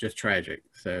just tragic.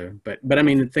 So, but I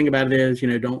mean, the thing about it is,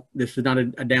 this is not a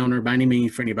downer by any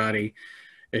means for anybody.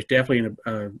 It's definitely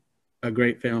a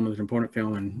great film. It's an important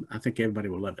film, and I think everybody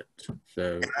will love it.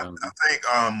 So, I think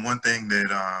one thing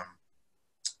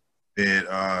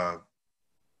that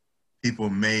people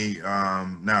may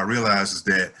not realize is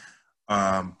that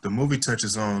the movie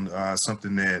touches on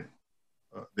something that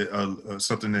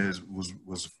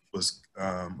was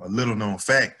a little known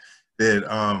fact, that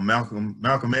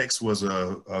Malcolm X was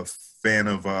a fan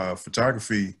of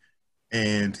photography,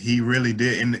 and he really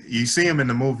did. And you see him in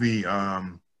the movie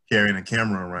carrying a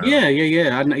camera around.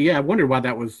 Yeah. I wondered why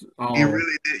that was all. He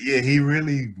really did. Yeah, he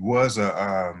really was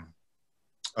a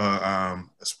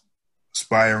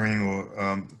aspiring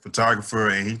or photographer,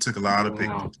 and he took a lot of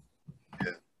pictures.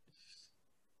 Yeah.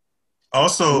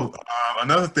 Also,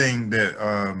 another thing that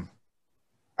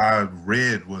I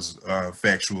read was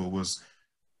factual was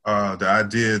the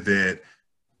idea that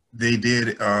they did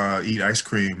eat ice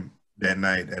cream that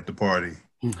night at the party.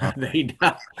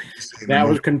 That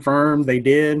was confirmed. They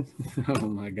did. Oh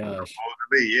my gosh.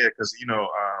 Yeah, because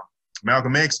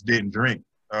Malcolm X didn't drink.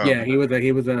 Yeah, he was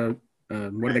a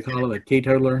what do they call it? A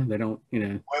teetotaler. They don't,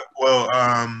 Well,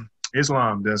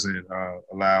 Islam doesn't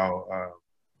allow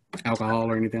alcohol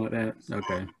or anything like that.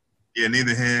 Okay. Yeah,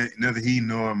 neither he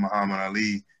nor Muhammad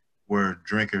Ali were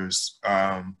drinkers.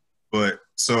 But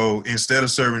so instead of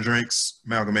serving drinks,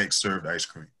 Malcolm X served ice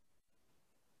cream.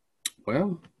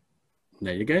 Well,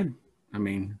 there you go. I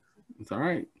mean, it's all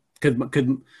right. Because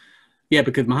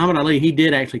Muhammad Ali, he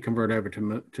did actually convert over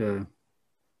to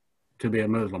be a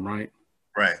Muslim, right?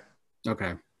 Right.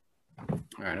 Okay. All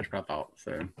right, that's what I thought.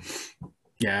 So,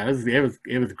 yeah,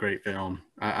 it was a great film.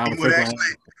 I was so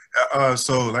glad.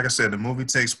 So, like I said, the movie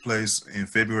takes place in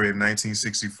February of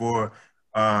 1964.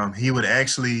 He would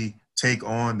actually take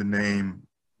on the name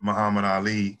Muhammad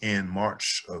Ali in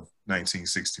March of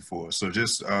 1964. So,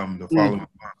 just the following month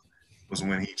was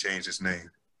when he changed his name.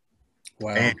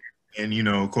 Wow. And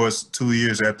of course, 2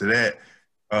 years after that,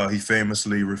 he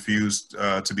famously refused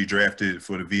to be drafted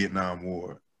for the Vietnam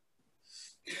War.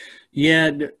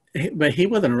 Yeah, but he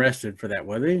wasn't arrested for that,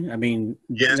 was he? I mean,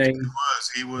 yes, he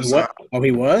was. He was.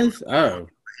 He was. Oh,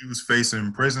 he was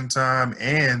facing prison time,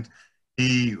 and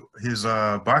his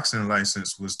boxing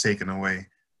license was taken away,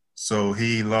 so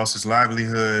he lost his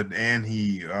livelihood, and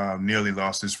he nearly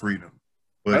lost his freedom.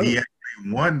 But he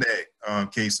actually won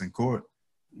that case in court.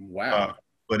 Wow.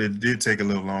 But it did take a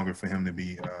little longer for him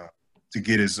to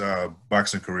get his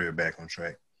boxing career back on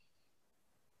track.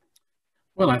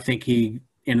 Well, I think he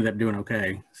ended up doing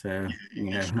okay. So, I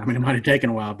mean, it might have taken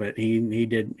a while, but he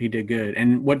did good.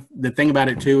 And what the thing about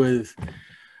it too is,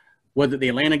 was it the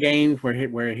Atlanta games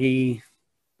where he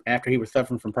after he was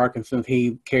suffering from Parkinson's,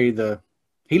 he lit the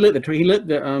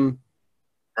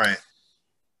right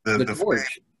the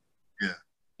torch.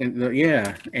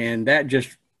 Yeah. And that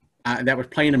just that was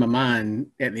playing in my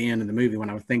mind at the end of the movie when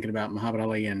I was thinking about Muhammad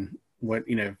Ali and what,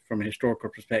 from a historical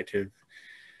perspective,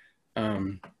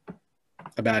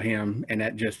 about him. And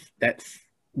that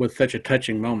was such a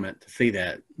touching moment to see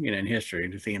that, in history,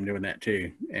 to see him doing that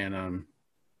too. And,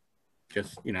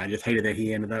 I just hated that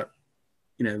he ended up,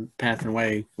 passing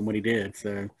away from what he did.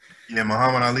 So, yeah,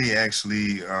 Muhammad Ali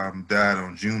actually died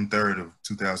on June 3rd of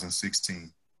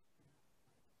 2016.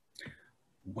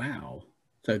 Wow.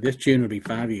 So this June will be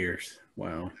 5 years.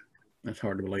 Wow. That's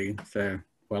hard to believe. So,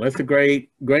 well, it's a great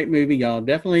movie. Y'all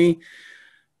definitely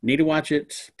need to watch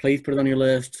it. Please put it on your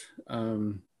list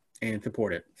and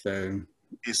support it. So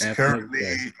it's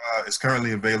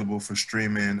currently available for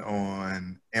streaming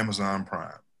on Amazon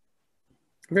Prime.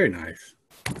 Very nice.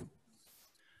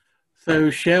 So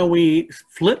shall we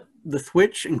flip the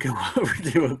switch and go over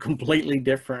to a completely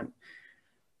different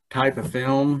type of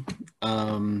film?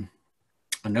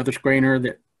 Another screener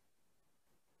that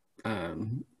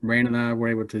Brandon and I were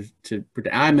able to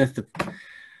I missed the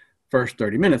first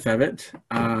 30 minutes of it,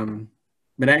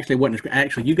 but actually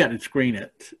you got to screen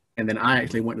it And then I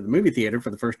actually went to the movie theater for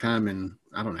the first time in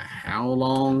I don't know how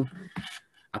long.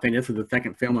 I think this was the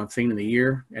second film I've seen in the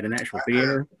year at an actual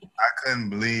theater. I couldn't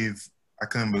believe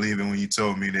it when you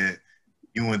told me that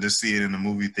you went to see it in the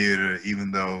movie theater,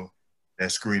 even though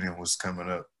that screening was coming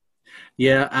up.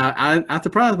 Yeah, I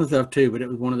surprised myself too, but it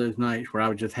was one of those nights where I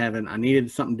was just I needed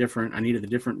something different. I needed a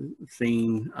different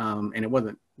scene, and it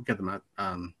wasn't because of my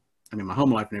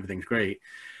home life and everything's great.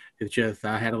 It's just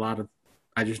I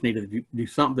just needed to do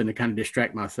something to kind of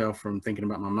distract myself from thinking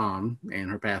about my mom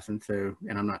and her passing. So,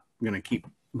 and I'm not going to keep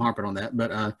harping on that,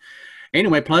 but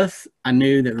anyway, plus I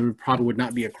knew that there probably would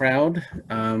not be a crowd,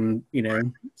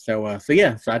 so I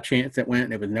chanced it, went,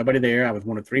 there was nobody there. I was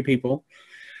one of 3 people,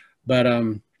 but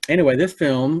anyway, this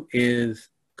film is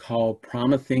called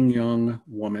Promising Young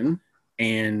Woman,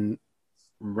 and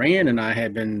Rand and I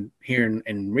had been hearing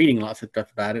and reading lots of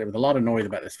stuff about it. There was a lot of noise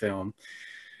about this film.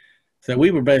 So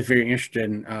we were both very interested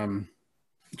in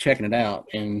checking it out.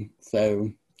 And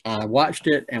so I watched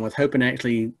it and was hoping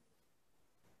actually,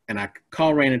 and I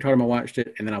called Rand and told him I watched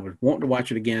it, and then I was wanting to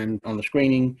watch it again on the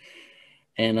screening,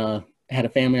 and had a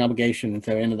family obligation, and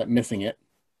so I ended up missing it.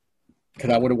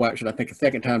 Because I would have watched it, I think, a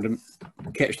second time to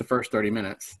catch the first 30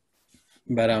 minutes.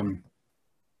 But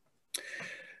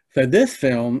so this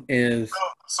film is.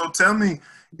 So tell me,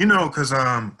 because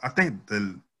I think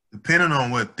depending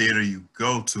on what theater you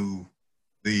go to,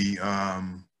 the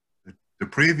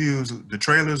previews, the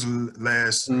trailers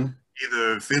last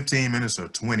either 15 minutes or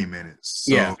 20 minutes.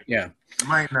 So yeah. You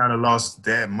might not have lost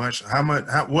that much.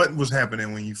 What was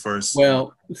happening when you first?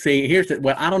 Well, see,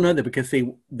 I don't know that because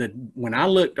when I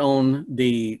looked on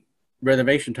the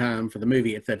reservation time for the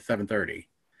movie, it said 7:30.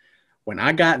 When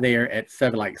I got there at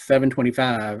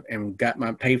 7:25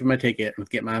 and paid for my ticket and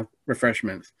get my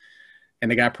refreshments, and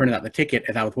the guy printed out the ticket,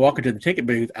 as I was walking to the ticket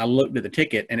booth, I looked at the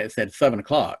ticket and it said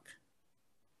 7:00.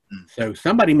 So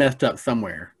somebody messed up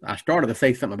somewhere. I started to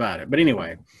say something about it, but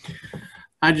anyway.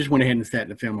 I just went ahead and sat in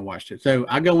the film and watched it. So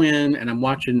I go in and I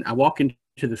walk into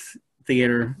the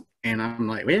theater and I'm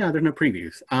like, well, yeah, there's no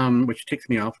previews, which ticks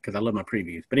me off because I love my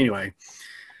previews. But anyway,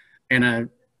 and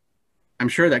I'm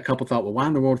sure that couple thought, well, why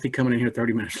in the world is he coming in here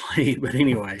 30 minutes late? But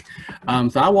anyway,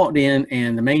 so I walked in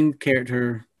and the main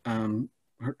character,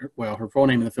 her full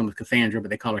name in the film is Cassandra, but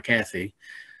they call her Cassie.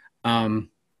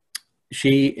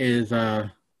 She is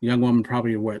a young woman,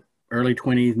 probably early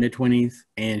 20s, mid 20s,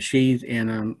 and she's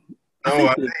in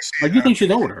you think she's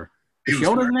older? Is she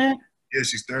older than that? Yeah,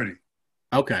 she's 30.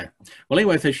 Okay. Well,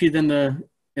 anyway, so she's in the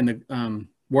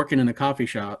working in the coffee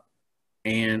shop,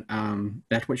 and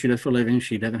that's what she does for a living.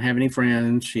 She doesn't have any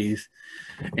friends.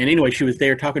 And anyway, she was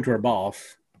there talking to her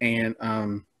boss, and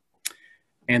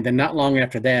then not long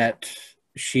after that,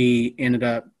 she ended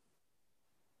up.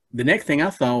 The next thing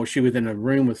I saw was she was in a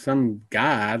room with some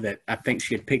guy that I think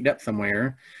she had picked up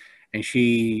somewhere, and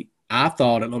I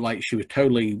thought it looked like she was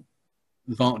totally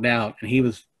zonked out, and he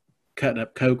was cutting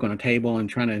up coke on a table and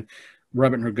trying to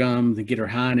rub it in her gums and get her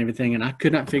high and everything, and I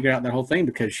could not figure out that whole thing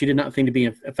because she did not seem to be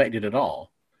affected at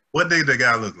all. What did the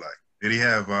guy look like? Did he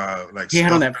have he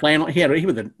had on that flannel, he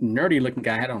was a nerdy looking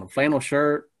guy, had on a flannel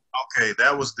shirt. Okay,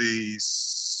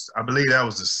 I believe that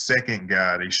was the second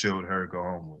guy they showed her go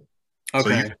home with.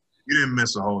 Okay. So you didn't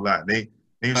miss a whole lot. They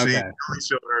only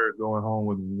showed her going home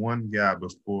with one guy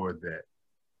before that.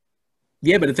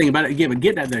 Yeah, but the thing about it, but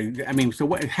get that though. I mean,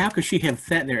 so how could she have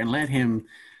sat there and let him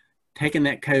taking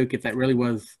that coke if that really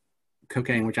was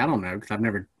cocaine, which I don't know because I've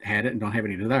never had it and don't have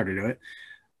any desire to do it.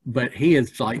 But he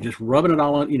is like just rubbing it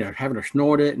all on, having her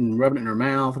snort it and rubbing it in her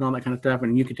mouth and all that kind of stuff.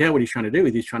 And you can tell what he's trying to do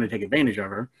is he's trying to take advantage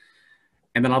of her.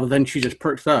 And then all of a sudden she just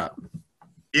perks up.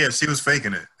 Yeah, she was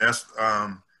faking it. That's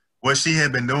what she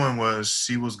had been doing was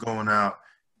she was going out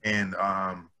and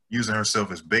using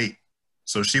herself as bait.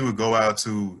 So she would go out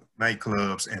to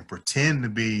nightclubs and pretend to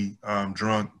be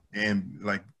drunk and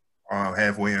like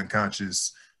halfway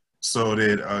unconscious, so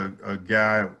that a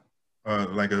guy,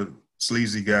 like a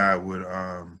sleazy guy, would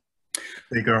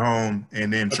take her home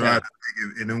and then try to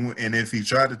take it. And if he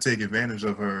tried to take advantage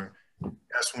of her,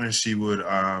 that's when she would,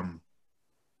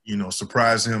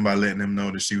 surprise him by letting him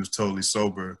know that she was totally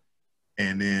sober.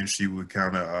 And then she would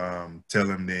kind of tell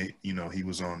him that, he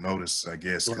was on notice, I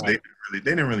guess, because they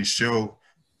didn't really show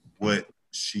what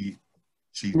she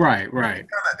right.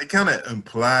 They kind of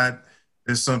implied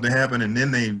that something happened, and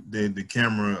then the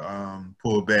camera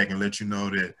pulled back and let you know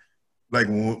that, like,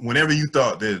 whenever you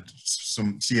thought that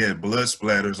she had blood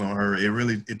splatters on her,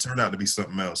 it turned out to be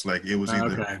something else. Like it was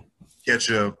either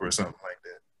ketchup or something like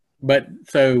that. But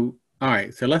so. All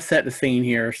right, so let's set the scene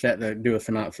here, do a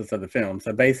synopsis of the film.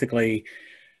 So basically,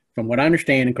 from what I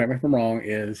understand, and correct me if I'm wrong,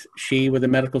 is she was in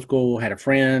medical school, had a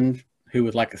friend who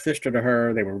was like a sister to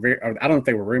her. They were very, I don't know if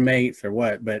they were roommates or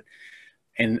what, but,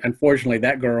 and unfortunately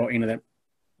that girl ended up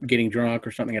getting drunk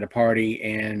or something at a party.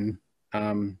 And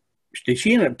did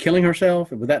she end up killing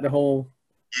herself? Was that the whole?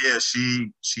 Yeah,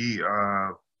 she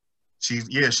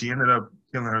ended up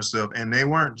killing herself, and they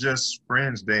weren't just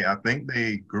friends. I think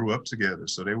they grew up together,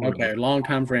 so they were Okay,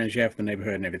 longtime friends, yeah, from the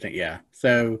neighborhood and everything, yeah.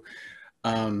 So,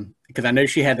 because I know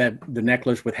she had the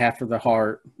necklace with half of the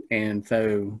heart, and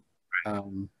so,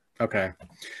 okay.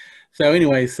 So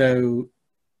anyway, all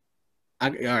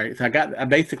right. So I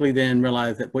basically then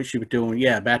realized that what she was doing,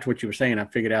 yeah, back to what you were saying. I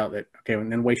figured out that okay,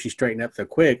 and then the way she straightened up so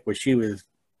quick was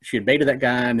she had baited that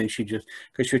guy, and then because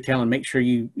she was telling, make sure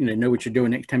you know what you're doing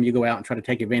next time you go out and try to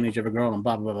take advantage of a girl and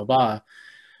blah blah blah blah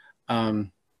blah.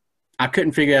 I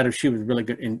couldn't figure out if she was really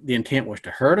good, and the intent was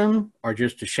to hurt him or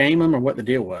just to shame him or what the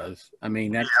deal was. I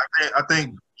mean, I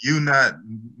think you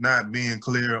not being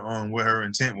clear on what her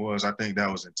intent was. I think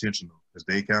that was intentional because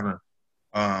they kind of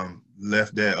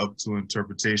left that up to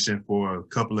interpretation for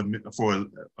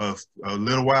a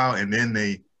little while, and then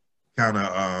they kind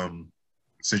of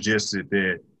suggested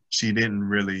that she didn't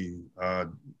really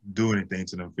do anything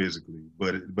to them physically,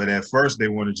 but at first they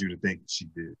wanted you to think she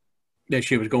did. That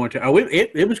she was going to. Oh,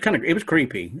 it was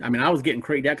creepy. I mean, I was getting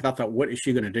creeped out because I thought, what is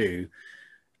she going to do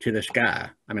to this guy?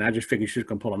 I mean, I just figured she was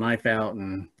going to pull a knife out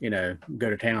and go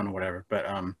to town or whatever. But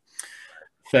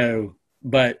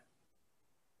but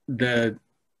the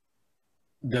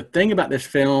thing about this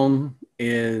film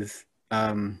is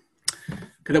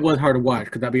because it was hard to watch.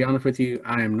 Because I'll be honest with you,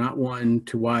 I am not one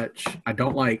to watch. I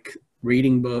don't like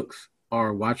reading books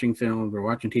or watching films or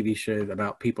watching TV shows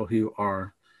about people who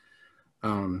are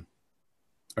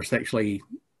sexually,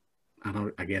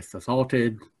 I guess,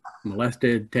 assaulted,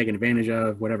 molested, taken advantage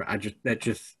of, whatever. It's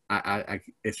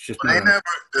just not.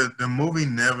 The movie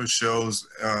never shows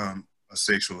a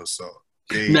sexual assault.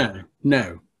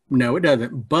 No, it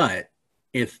doesn't. But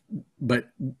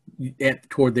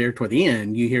toward the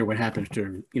end, you hear what happens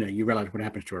to you realize what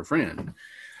happens to her friend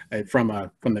remember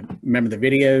the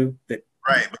video that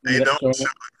right, but they don't show it.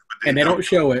 And they don't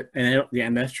show it,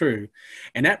 and that's true,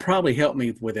 and that probably helped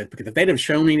me with it because if they'd have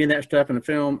shown any of that stuff in the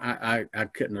film, I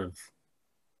couldn't have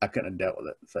dealt with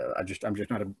it. So I just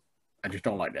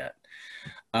don't like that.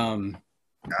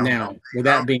 Now, with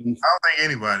that being, I don't think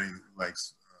anybody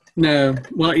likes. No,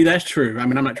 well, that's true. I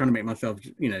mean, I'm not trying to make myself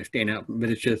stand out,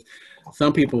 but it's just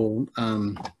some people. I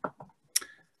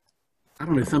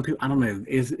don't know. Some people, I don't know.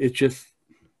 It's just.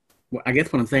 Well, I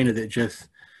guess what I'm saying is it just.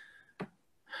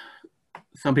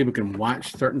 Some people can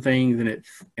watch certain things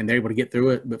and they're able to get through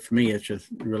it, but for me, it's just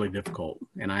really difficult,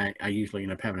 and I usually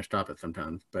end up having to stop it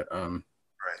sometimes. But right.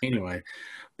 Anyway,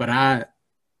 but I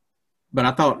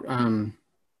thought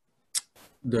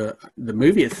the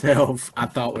movie itself I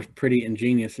thought was pretty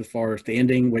ingenious as far as the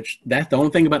ending, which that's the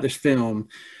only thing about this film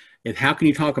is how can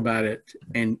you talk about it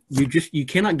and you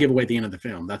cannot give away the end of the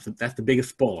film. That's the biggest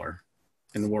spoiler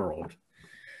in the world.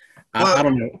 I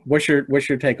don't know. What's your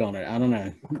take on it? I don't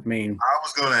know. I mean, I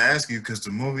was going to ask you because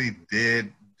the movie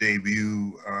did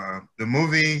debut. The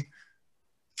movie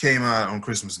came out on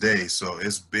Christmas Day, so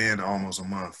it's been almost a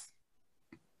month.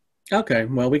 Okay,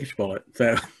 well, we can spoil it.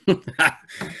 So,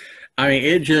 I mean,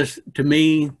 it just to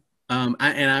me,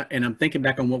 I'm thinking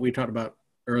back on what we talked about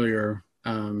earlier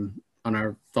on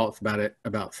our thoughts about it,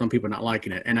 about some people not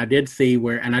liking it, and I did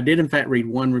in fact read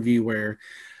one review where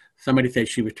somebody said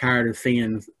she was tired of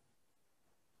seeing.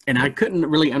 And I couldn't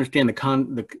really understand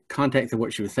the context of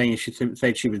what she was saying. She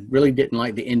said she really didn't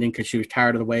like the ending because she was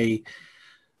tired of the way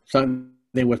something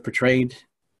was portrayed.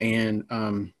 And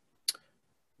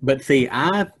but see,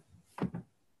 I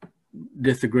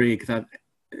disagree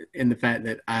in the fact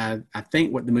that I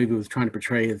think what the movie was trying to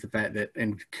portray is the fact that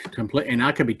and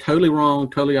I could be totally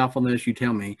wrong, totally off on this. You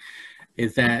tell me,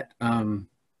 is that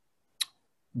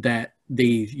that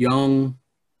these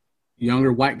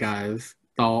younger white guys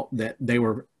thought that they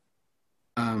were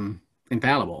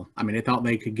infallible. I mean, they thought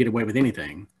they could get away with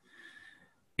anything.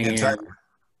 And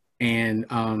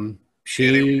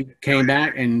she came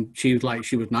back and she was like,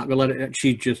 she was not going to let it.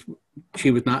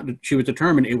 She was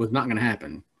determined it was not going to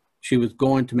happen. She was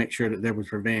going to make sure that there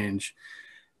was revenge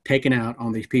taken out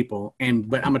on these people.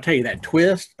 But I'm gonna tell you that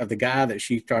twist of the guy that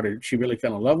she really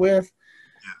fell in love with,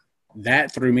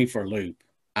 that threw me for a loop.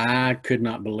 I could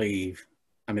not believe.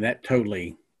 I mean, that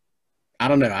totally. I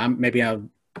don't know.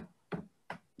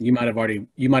 You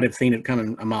might have seen it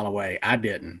coming a mile away. I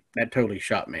didn't. That totally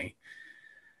shocked me.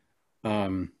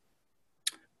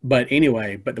 But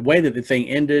anyway, the way that the thing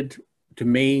ended, to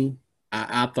me,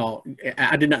 I thought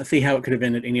I did not see how it could have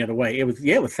ended any other way. It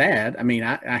was sad. I mean,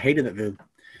 I hated that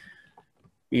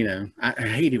you know, I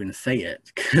hate even to say it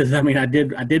because I mean, I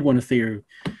did want to see her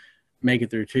make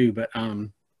it through too, but I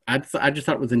just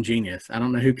thought it was ingenious. I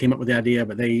don't know who came up with the idea,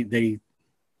 but they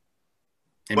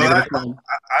and maybe Well, that's wrong.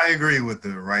 I agree with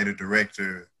the writer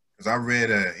director because I read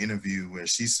an interview where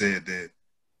she said that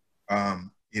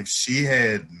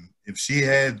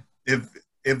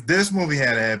if this movie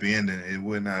had a happy ending, it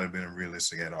would not have been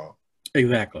realistic at all.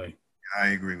 Exactly. I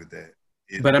agree with that.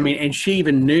 But I mean, and she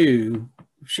even knew.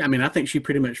 I mean, I think she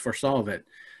pretty much foresaw that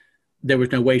there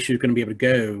was no way she was going to be able to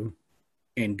go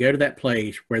to that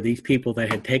place where these people that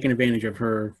had taken advantage of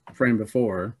her friend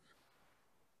before,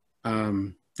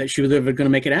 that she was ever going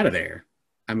to make it out of there.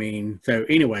 I mean, so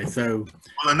anyway, well,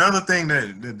 another thing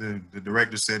that the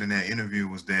director said in that interview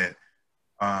was that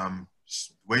the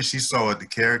way she saw it, the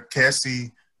character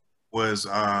Cassie was,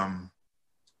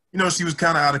 she was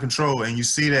kind of out of control, and you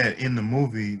see that in the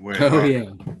movie where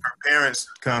her parents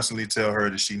constantly tell her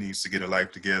that she needs to get her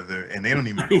life together, and they don't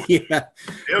even know. They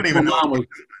don't even know.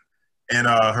 And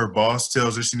her boss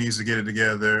tells her she needs to get it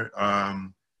together.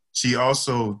 She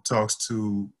also talks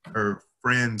to her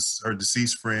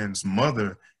deceased friend's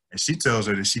mother, and she tells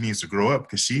her that she needs to grow up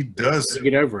because she does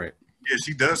get over it. Yeah,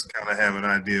 she does kind of have an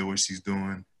idea what she's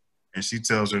doing, and she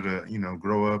tells her to,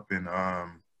 grow up and,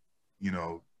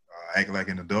 act like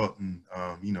an adult and,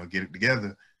 get it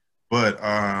together. But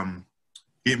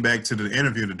getting back to the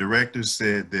interview, the director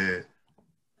said that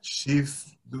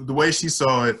the way she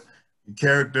saw it, the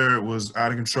character was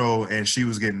out of control, and she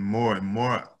was getting more and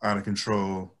more out of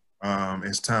control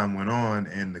as time went on.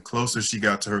 And the closer she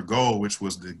got to her goal, which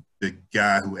was the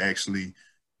guy who actually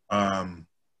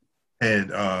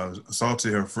had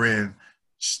assaulted her friend,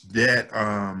 that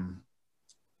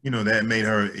that made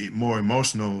her more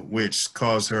emotional, which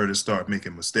caused her to start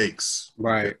making mistakes.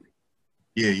 Right.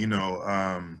 Yeah,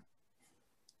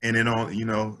 and it all,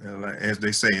 as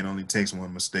they say, it only takes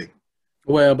one mistake.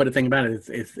 Well, but the thing about it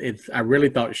is, it's. I really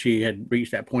thought she had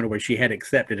reached that point where she had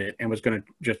accepted it and was going to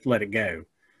just let it go.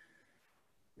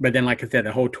 But then, like I said,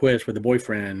 the whole twist with the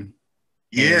boyfriend.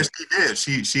 Yeah, she did.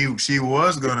 She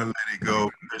was going to let it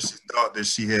go because she thought that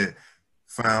she had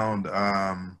found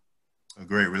a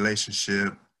great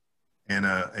relationship,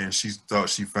 and she thought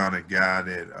she found a guy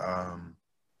that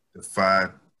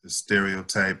defied the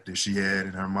stereotype that she had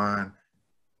in her mind.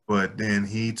 But then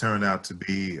he turned out to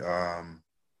be.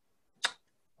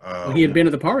 He had been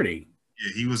at the party.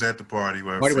 Yeah, he was at the party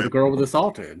where yeah, so that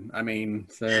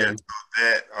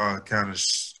kind of,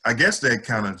 I guess that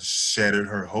kind of shattered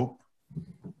her hope.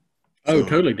 Oh,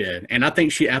 totally did. And I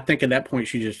think at that point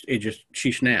she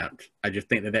snapped. I just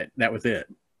think that was it.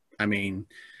 I mean,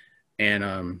 and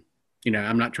I'm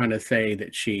not trying to say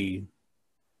that she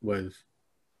was,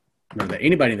 that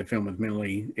anybody in the film was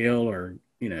mentally ill or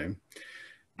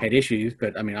had issues,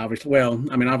 but I mean,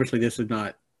 obviously this is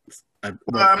not. I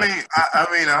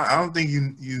don't think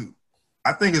you.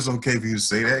 I think it's okay for you to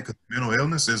say that because mental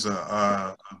illness is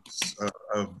a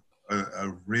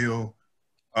real.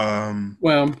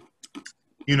 Well,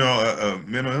 mental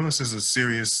illness is a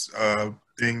serious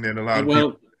thing that a lot of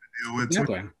people deal with too.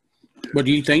 Okay. But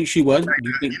do you think she was?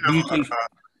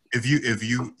 If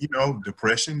you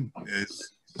depression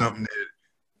is something that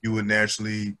you would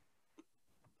naturally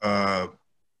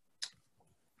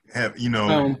have,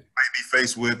 might be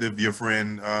faced with if your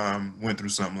friend went through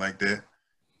something like that.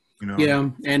 Yeah,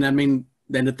 and I mean,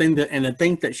 then the thing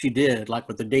that she did, like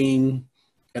with the dean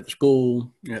at the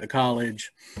school, at the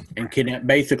college, and kidnapped.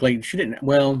 Basically, she didn't.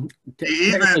 Well,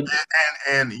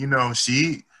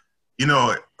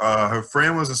 her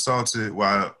friend was assaulted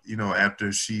while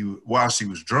she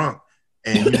was drunk,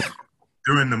 and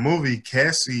during the movie,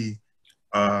 Cassie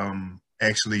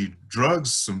actually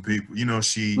drugs some people.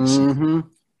 She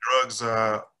drugs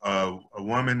a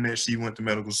woman that she went to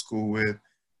medical school with,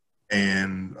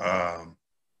 and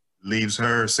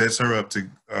sets her up to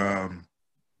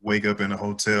wake up in a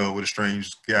hotel with a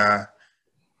strange guy.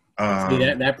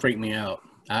 That freaked me out.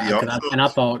 I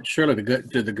thought surely the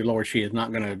good Lord, she is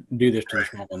not going to do this to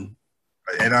this woman.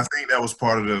 And I think that was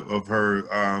part of her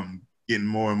getting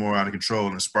more and more out of control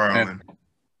and spiraling.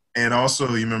 And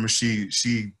also, you remember she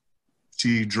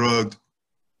drugged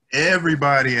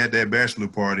everybody at that bachelor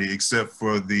party except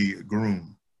for the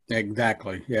groom.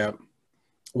 Exactly. Yeah.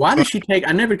 Why did she take?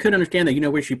 I never could understand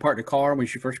that. Where she parked the car when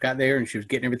she first got there and she was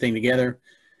getting everything together.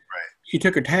 Right. She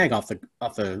took her tag off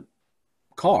the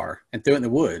car and threw it in the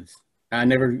woods. I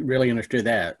never really understood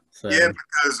that. So. Yeah,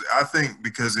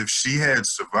 because if she had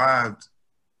survived,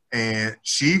 and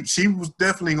she was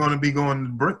definitely going to be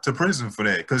going to prison for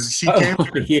that because she came.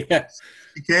 Yeah.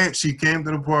 She came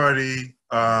to the party.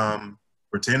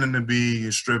 pretending to be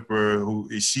a stripper.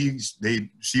 She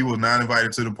was not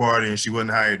invited to the party, and she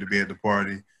wasn't hired to be at the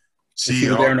party. She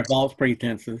was there under false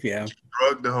pretenses. Yeah, she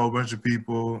drugged a whole bunch of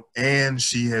people, and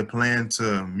she had planned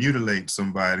to mutilate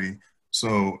somebody.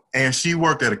 So, and she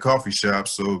worked at a coffee shop,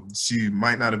 so she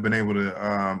might not have been able to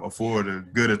afford a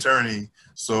good attorney.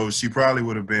 So she probably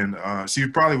would have been. She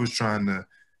probably was trying to,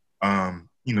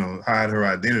 hide her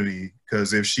identity,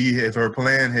 because if her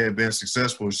plan had been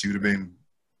successful, she would have been.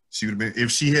 If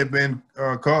she had been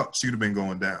caught, she would have been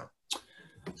going down.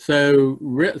 So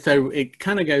it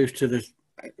kind of goes to this.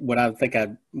 What I think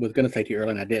I was going to say to you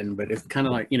earlier, and I didn't, but it's kind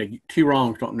of like, two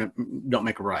wrongs don't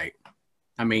make a right.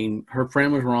 I mean, her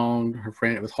friend was wronged.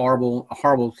 It was horrible, a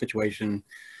horrible situation.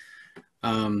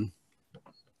 And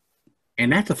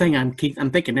that's the thing I'm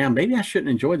thinking now, maybe I shouldn't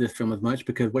enjoy this film as much,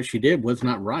 because what she did was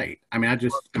not right.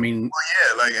 Because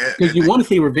you want to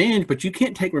see revenge, but you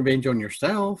can't take revenge on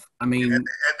yourself. I mean, at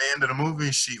the end of the movie,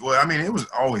 it was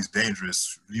always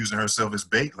dangerous using herself as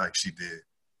bait like she did.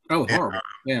 Oh, horrible.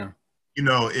 Yeah. When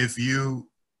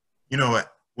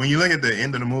you look at the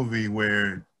end of the movie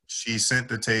where she sent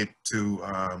the tape to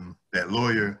that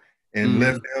lawyer and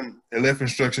left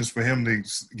instructions for him to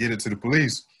get it to the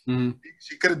police,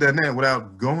 she could have done that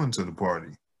without going to the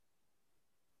party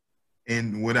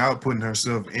and without putting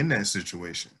herself in that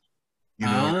situation.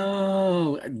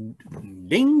 Oh,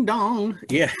 ding dong.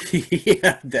 Yeah,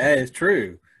 yeah, that is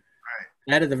true. Right.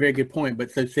 That is a very good point.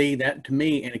 But so see, that to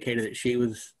me indicated that she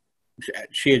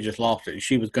had just lost it.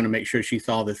 She was going to make sure she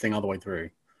saw this thing all the way through.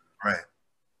 Right.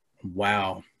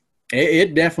 Wow.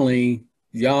 It definitely,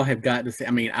 y'all have got to see.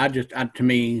 I mean, to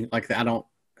me, like that,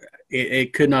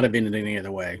 it could not have ended any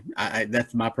other way.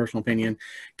 That's my personal opinion.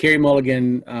 Carey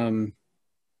Mulligan,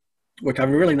 which I've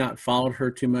really not followed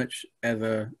her too much as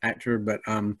an actor, but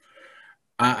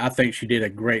I think she did a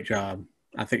great job.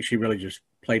 I think she really just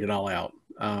played it all out,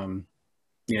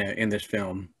 in this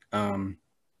film.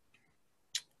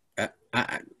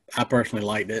 I personally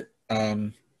liked it.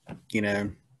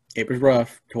 It was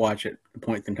rough to watch at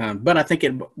points in time, but I think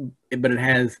it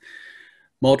has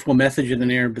multiple messages in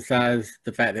there besides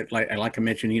the fact that, like I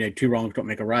mentioned, two wrongs don't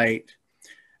make a right.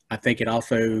 I think it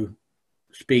also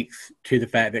speaks to the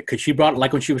fact that, because she brought,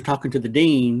 like when she was talking to the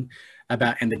dean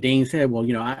about, and the dean said, well,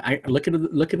 I look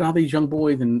at all these young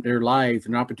boys and their lives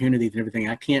and opportunities and everything.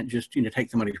 I can't just, take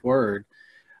somebody's word.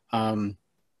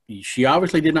 She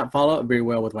obviously did not follow up very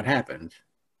well with what happened.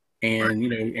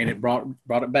 And, and it brought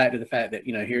it back to the fact that,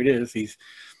 here it is. These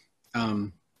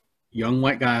young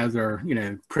white guys are,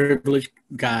 privileged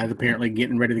guys apparently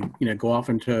getting ready to, go off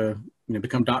into,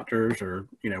 become doctors or,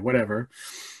 whatever.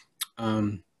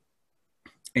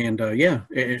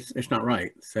 It's not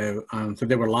right. So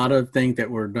there were a lot of things that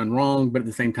were done wrong, but at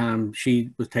the same time, she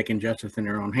was taking justice in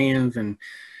her own hands, and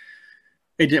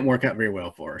it didn't work out very well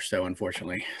for her. So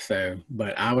unfortunately,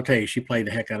 but I will tell you, she played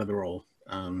the heck out of the role.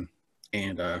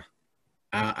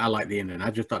 I like the ending. I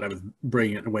just thought that was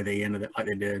brilliant the way they ended it like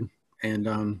they did.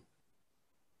 And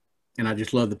I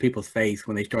just love the people's face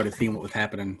when they started seeing what was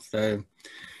happening. So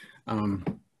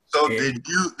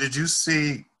did you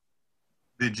see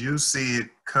it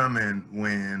coming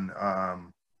when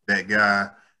that guy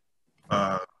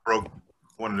broke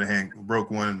one of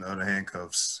the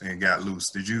handcuffs and got loose?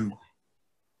 Did you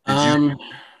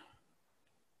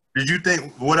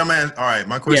think what I'm at? All right,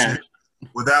 my question is,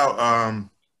 without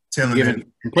telling it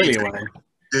completely away.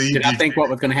 Did I think what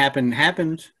was going to happen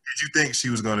happened? Did you think she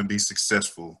was going to be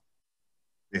successful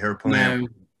in her plan? No.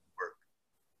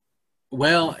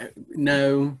 Well,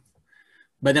 no,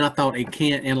 but then I thought it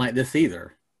can't end like this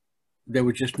either. There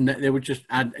had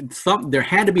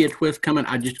to be a twist coming.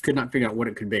 I just could not figure out what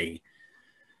it could be,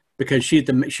 because she is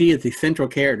the central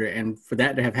character, and for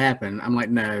that to have happened, I'm like,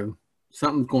 no,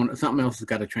 something else has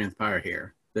got to transpire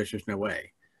here. There's just no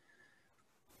way.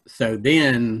 So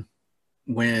then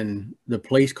when the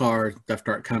police cars stuff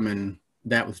start coming,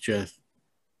 that was just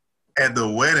at the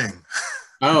wedding.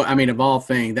 Oh, I mean, of all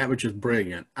things, that was just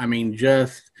brilliant. I mean,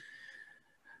 just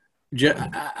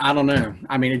I don't know.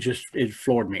 I mean, it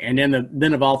floored me. And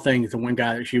then of all things, the one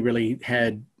guy that she really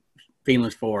had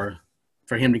feelings for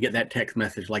him to get that text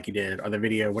message like he did, or the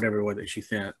video, whatever it was that she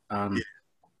sent,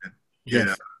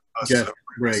 just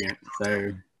brilliant.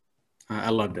 So I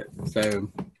loved it.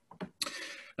 So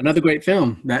another great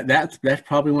film. That's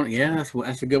probably one. Yeah,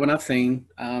 that's a good one I've seen.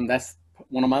 That's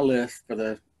one on my list for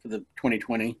the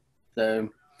 2020. So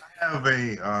I have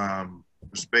a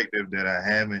perspective that I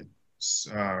haven't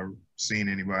seen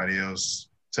anybody else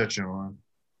touch on,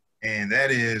 and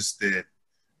that is that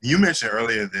you mentioned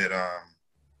earlier that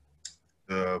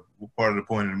the part of the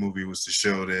point of the movie was to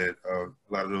show that a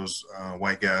lot of those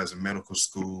white guys in medical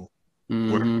school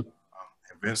Mm-hmm.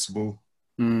 Invincible.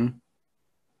 Mm-hmm.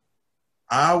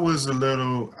 What was a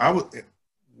little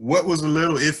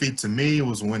iffy to me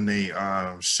was when they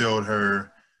showed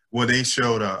her, well, they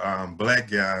showed a black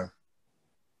guy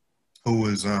who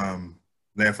was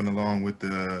laughing along with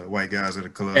the white guys at the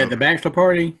club. At the bachelor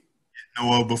party? No,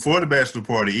 well, before the bachelor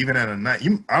party, even at a night,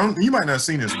 you might not have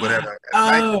seen this, but at a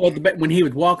night, when he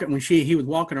was walking, he was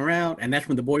walking around, and that's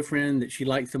when the boyfriend that she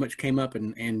liked so much came up,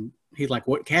 and he's like,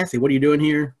 "What, Cassie? What are you doing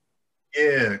here?"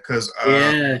 yeah, because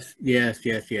Yes.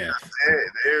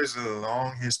 there's a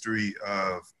long history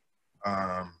of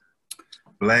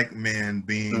black men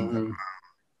being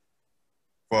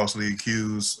falsely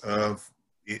accused of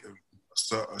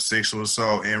sexual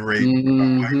assault and rape by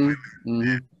white women.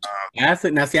 Mm-hmm. I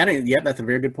think now. See, I didn't. Yep, that's a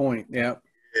very good point. Yep.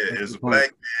 Yeah, as a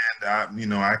black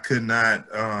man, I could not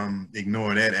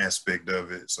ignore that aspect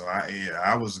of it. So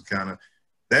I was kind of,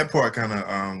 that part kind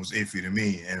of was iffy to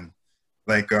me. And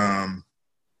like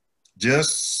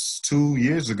just 2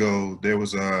 years ago, there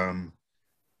was a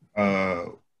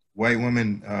white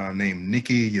woman named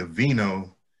Nikki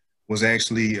Yavino was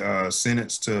actually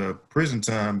sentenced to prison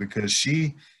time because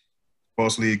she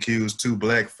falsely accused 2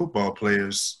 black football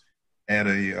players at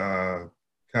a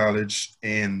college,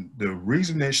 and the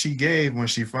reason that she gave when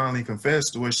she finally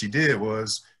confessed to what she did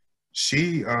was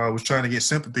she was trying to get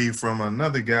sympathy from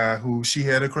another guy who she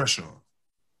had a crush on.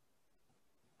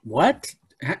 What?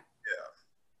 Yeah.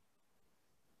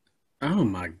 Oh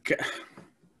my God.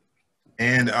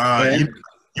 And you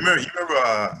remember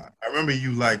I remember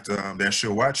you liked that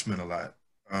show Watchmen a lot.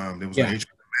 There was an HBO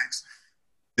Max.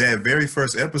 That very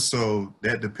first episode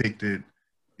that depicted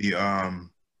the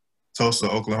Tulsa,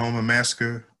 Oklahoma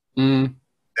massacre.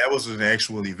 That was an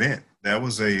actual event. That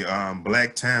was a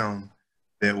black town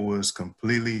that was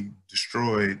completely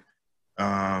destroyed.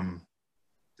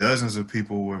 Dozens of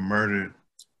people were murdered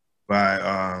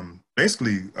by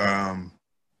basically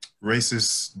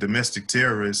racist domestic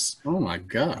terrorists. Oh my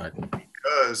God.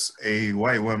 Because a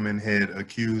white woman had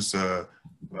accused a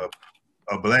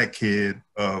black kid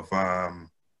of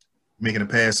making a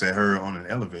pass at her on an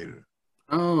elevator.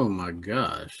 Oh my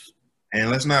gosh. And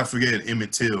let's not forget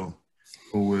Emmett Till,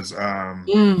 who was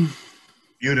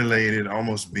mutilated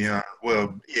almost beyond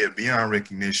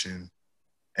recognition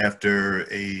after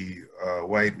a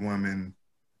white woman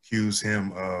accused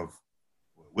him of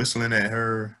whistling at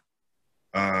her.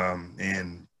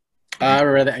 And I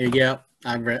read that. Yeah,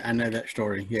 I know that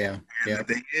story. Yeah. And the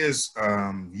thing is,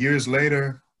 years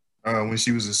later, when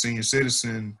she was a senior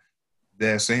citizen,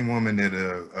 that same woman that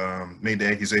made the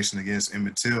accusation against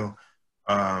Emmett Till,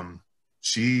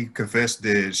 she confessed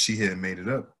that she had made it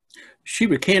up. She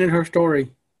recanted her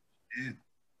story. Yeah.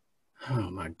 Oh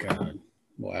my God!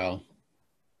 Wow.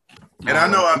 And I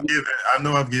know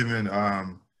I've given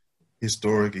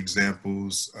historic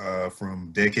examples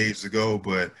from decades ago,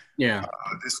 but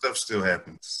this stuff still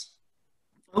happens.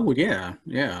 Oh yeah.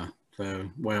 So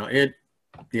I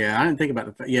didn't think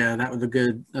about the. Yeah,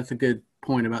 that's a good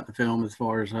point about the film as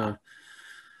far as about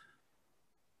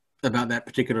that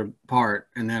particular part,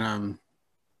 and then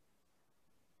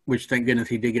which thank goodness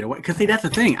he did get away. Because see, that's the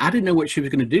thing. I didn't know what she was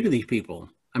going to do to these people.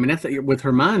 I mean, that's with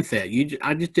her mindset.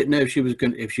 I just didn't know if she was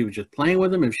just playing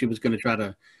with them, if she was going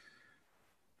to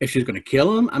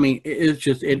kill them. I mean,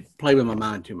 it played with my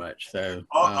mind too much. So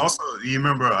also, you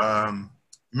remember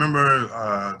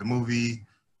the movie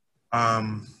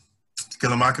To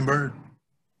Kill a Mockingbird?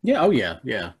 Yeah. Oh yeah.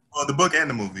 Yeah. Well, the book and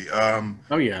the movie.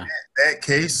 Oh yeah. That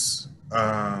case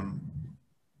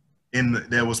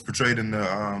that was portrayed in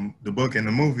the book and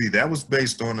the movie, that was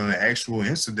based on an actual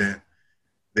incident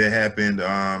that happened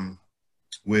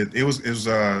it was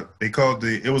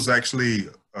actually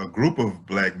a group of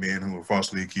black men who were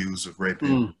falsely accused of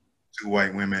raping 2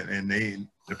 white women, and the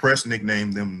press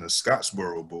nicknamed them the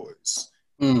Scottsboro Boys.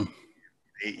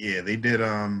 They did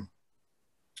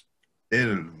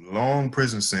long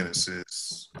prison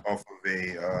sentences off of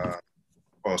a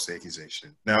false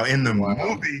accusation. Now in the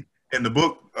movie, in the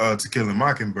book To Kill a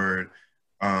Mockingbird,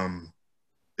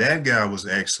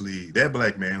 that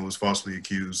black man was falsely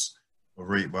accused of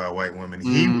rape by a white woman.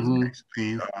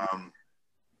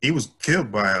 He was killed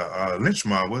by a lynch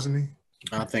mob, wasn't he?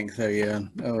 I think so, yeah.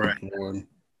 Oh, right. Lord.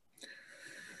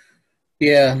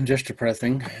 Yeah, just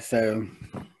depressing. So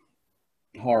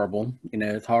horrible.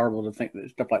 It's horrible to think that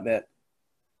stuff like that.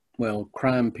 Well,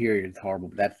 crime period is horrible,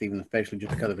 but that's even especially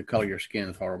just because of the color of your skin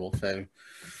is horrible. So,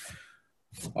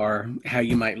 or how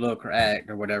you might look or act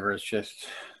or whatever, it's just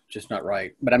not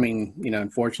right. But I mean,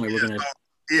 unfortunately, we're gonna.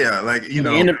 Yeah, like at the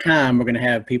end of time, we're gonna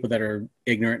have people that are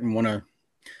ignorant and want to.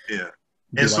 Yeah.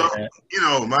 And so, like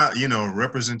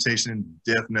representation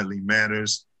definitely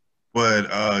matters. But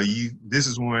this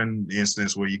is one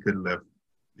instance where you could have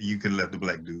left the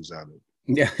black dudes out of it.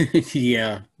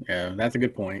 Yeah, yeah. That's a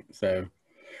good point. So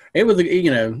it was,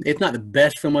 it's not the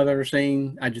best film I've ever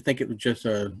seen. I just think it was just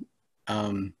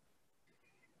um,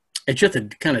 it's just a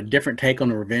kind of different take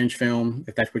on a revenge film,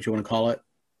 if that's what you want to call it.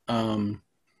 Um,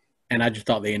 and I just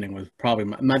thought the ending was probably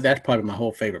that's probably my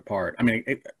whole favorite part. I mean,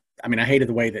 I hated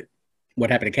the way that what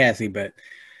happened to Cassie, but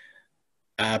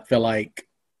I feel like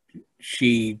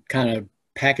she kind of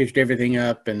packaged everything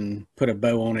up and put a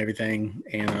bow on everything.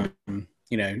 And, and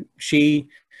the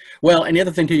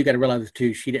other thing too, you got to realize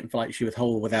too, she didn't feel like she was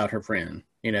whole without her friend,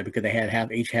 because they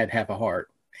each had half a heart.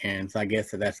 And so I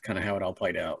guess that's kind of how it all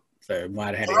played out. So why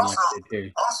it had to end like it did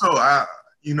too. Also,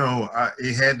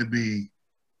 it had to be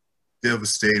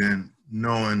devastating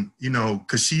knowing,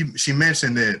 because she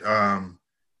mentioned that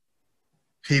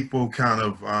people kind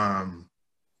of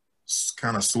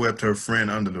swept her friend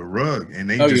under the rug, and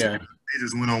they just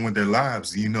went on with their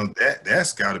lives.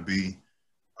 That's got to be.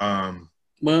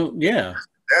 Well, yeah,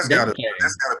 that's got to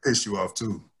piss you off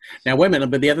too. Now wait a minute,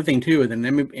 but the other thing too is,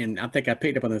 and I think I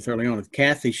picked up on this early on, is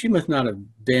Cassie. She must not have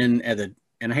been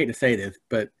and I hate to say this,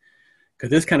 but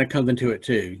because this kind of comes into it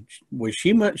too.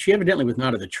 She evidently was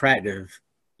not as attractive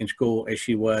in school as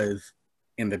she was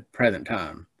in the present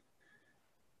time.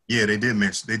 Yeah, they did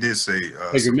say.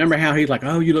 Because you remember how he's like,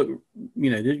 oh, you look,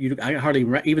 I hardly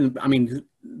even. I mean,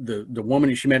 the woman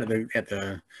that she met at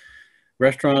the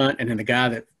restaurant, and then the guy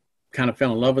that kind of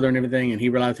fell in love with her and everything, and he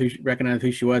recognized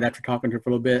who she was after talking to her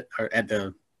for a little bit or at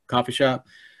the coffee shop.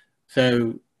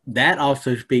 So that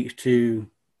also speaks to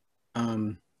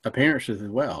appearances as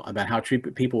well, about how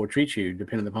people will treat you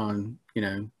depending upon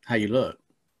how you look.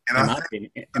 In my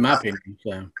opinion.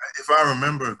 So if I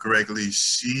remember correctly,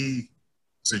 she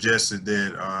suggested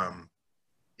that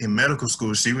in medical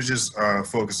school she was just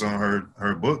focused on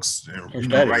her books and her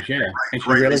studies. Like, you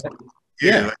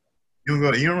don't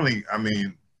really. I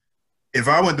mean, if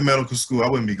I went to medical school, I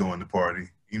wouldn't be going to party.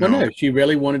 Well, no, she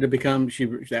really wanted to become.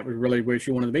 That was really where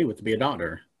she wanted to be, was to be a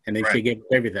doctor, and then she gave up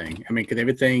everything. I mean, because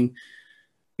everything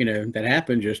that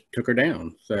happened just took her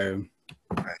down. So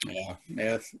yeah,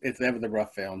 that was a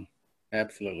rough film,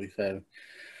 absolutely. So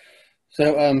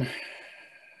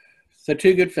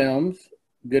two good films,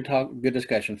 good talk, good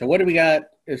discussion. So what do we got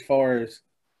as far as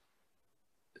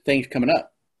things coming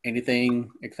up?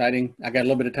 Anything exciting? I got a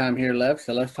little bit of time here left,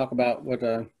 so let's talk about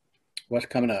what's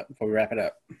coming up before we wrap it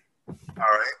up. All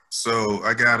right. So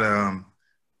I got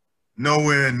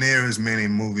nowhere near as many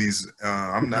movies.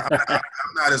 I'm not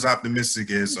as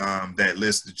optimistic as that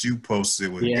list that you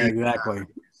posted with. Yeah, exactly.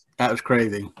 That was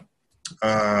crazy.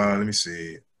 Let me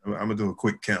see. I'm gonna do a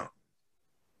quick count.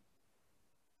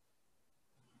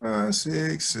 5,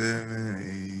 6,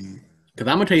 7, 8.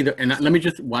 Because I'm gonna tell you, and let me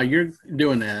just, while you're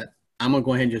doing that, I'm gonna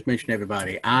go ahead and just mention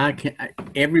everybody.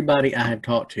 Everybody I have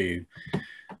talked to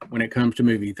when it comes to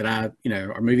movies that are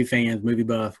movie fans, movie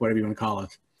buffs, whatever you want to call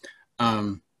us.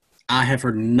 I have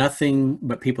heard nothing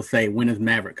but people say, "When is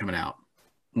Maverick coming out?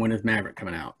 When is Maverick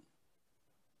coming out?"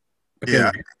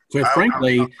 Because,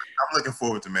 frankly, I'm looking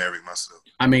forward to Maverick myself.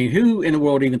 I mean, who in the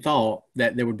world even thought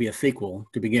that there would be a sequel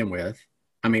to begin with?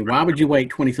 I mean, why would you wait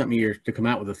 20-something years to come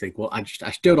out with a sequel? I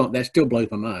still don't. That still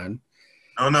blows my mind.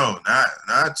 Oh no,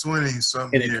 not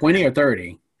 20-something. Is it 20 or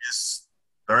 30? It's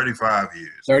 35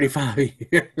 years. 35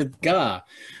 years. God.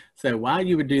 So why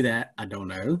you would do that, I don't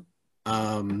know. I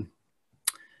don't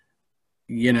know.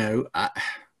 But you know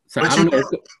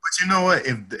what?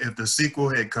 If the sequel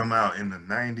had come out in the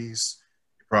 90s,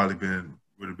 it probably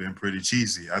would have been pretty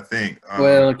cheesy, I think.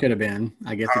 Well, it could have been.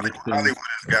 I guess Hollywood have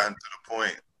gotten to the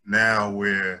point now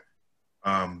where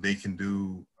they can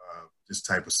do this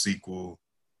type of sequel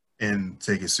and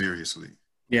take it seriously.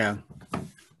 Yeah,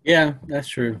 that's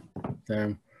true.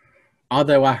 So,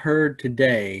 although I heard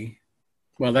today,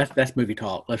 well, that's movie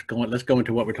talk. Let's go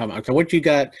into what we're talking about. So, what you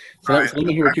got? So, let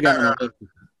me hear what you got on the list.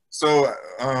 So,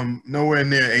 nowhere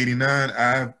near 89.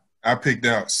 I picked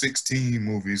out 16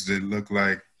 movies that look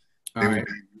like they would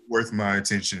be worth my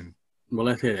attention. Well,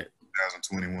 let's hit it.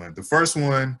 2021. The first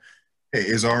one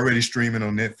is already streaming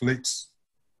on Netflix.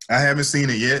 I haven't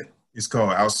seen it yet. It's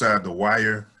called Outside the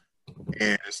Wire,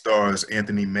 and it stars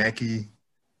Anthony Mackie.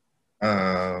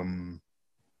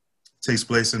 Takes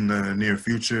place in the near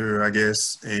future, I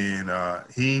guess. And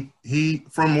he,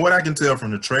 from what I can tell from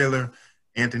the trailer,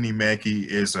 Anthony Mackie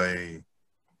is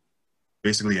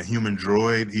basically a human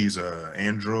droid. He's a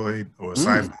android or a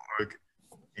cyborg,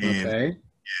 and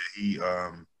he,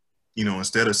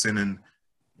 instead of sending,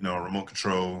 remote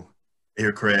control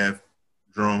aircraft,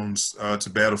 drones to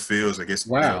battlefields, I guess.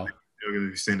 Wow. They're going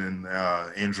to be sending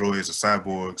androids or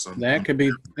cyborgs. That could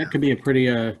be a pretty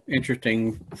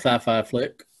interesting sci-fi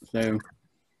flick. So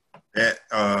that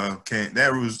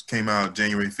came out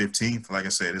January 15th. Like I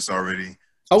said, it's already.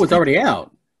 Oh, it's already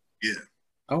out. Yeah.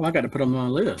 Oh, I got to put them on my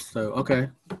list. So okay.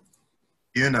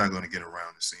 You're not going to get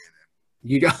around to seeing that.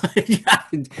 You got.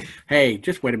 Hey,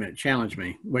 just wait a minute. Challenge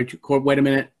me. Wait a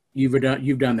minute. You've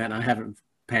done that, and I haven't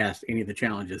passed any of the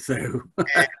challenges. So.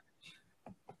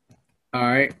 All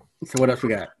right. So what else we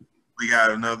got? We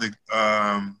got another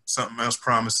something else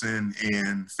promising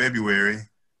in February.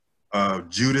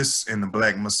 Judas and the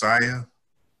Black Messiah.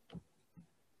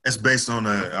 It's based on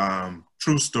a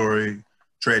true story,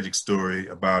 tragic story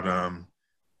about.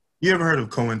 You ever heard of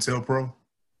COINTELPRO?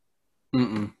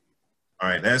 Mm-mm. All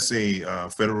right, that's a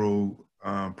federal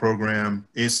program.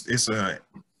 It's a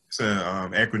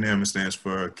acronym. It stands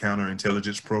for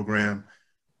Counterintelligence Program.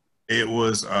 It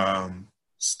was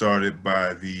started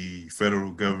by the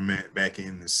federal government back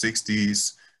in the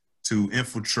 60s to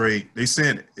infiltrate. They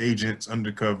sent agents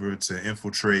undercover to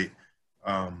infiltrate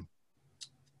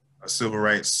civil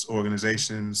rights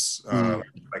organizations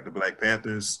like the Black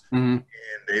Panthers, and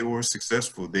they were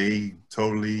successful. They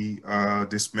totally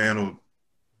dismantled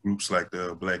groups like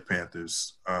the Black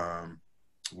Panthers.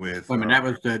 Wait a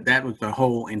minute, that was the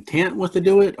whole intent was to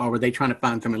do it, or were they trying to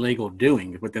find some illegal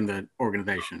doing within the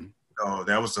organization? No,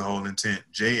 that was the whole intent.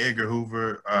 J. Edgar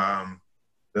Hoover,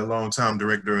 the longtime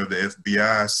director of the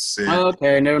FBI, said. Oh,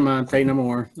 okay, never mind. Say no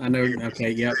more. I know.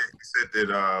 Okay, yep. He said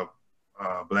that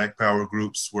Black Power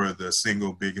groups were the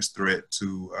single biggest threat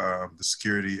to the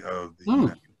security of the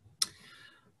United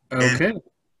States. Okay.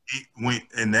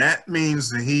 And that means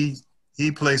that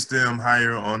he placed them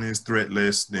higher on his threat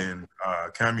list than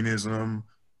communism,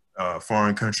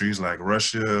 foreign countries like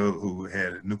Russia, who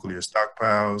had nuclear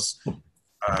stockpiles.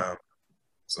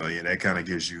 So yeah, that kind of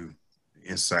gives you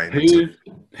insight.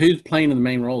 Who's playing in the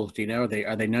main roles? Do you know?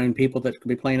 Are they known people that could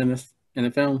be playing in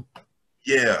the film?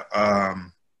 Yeah.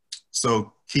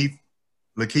 So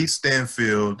Lakeith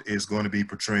Stanfield is going to be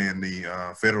portraying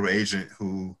the federal agent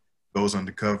who goes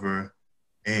undercover,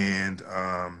 and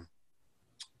I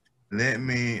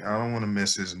don't want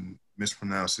to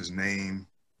mispronounce his name.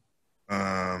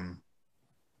 The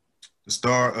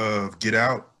star of Get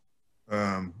Out.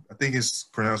 I think it's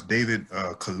pronounced David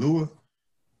Kalua.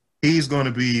 He's going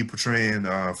to be portraying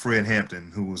Fred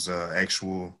Hampton, who was an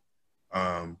actual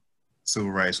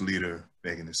civil rights leader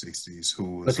back in the 60s.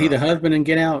 Was he the husband in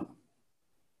Get Out?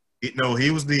 No,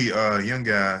 he was the young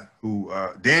guy who,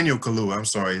 Daniel Kalua, I'm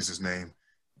sorry, is his name.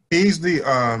 He's the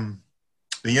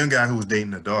young guy who was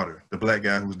dating the daughter, the black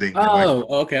guy who was dating the white.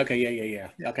 Okay, yeah.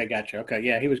 Okay, gotcha. Okay,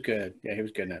 yeah, he was good. Yeah, he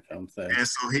was good in that film. So. And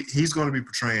so he's going to be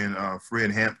portraying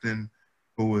Fred Hampton,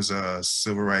 who was a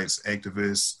civil rights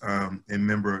activist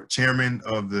and chairman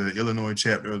of the Illinois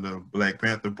chapter of the Black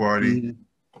Panther Party,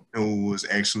 who was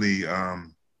actually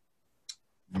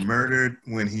murdered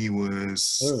when he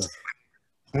was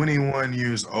 21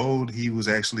 years old. He was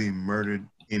actually murdered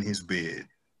in his bed.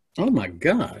 Oh my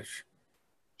gosh.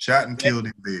 Shot and killed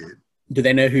in bed. Do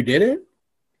they know who did it?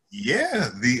 Yeah,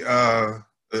 the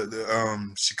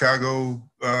Chicago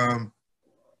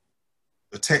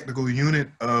the technical unit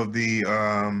of the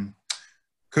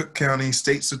Cook County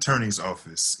State's Attorney's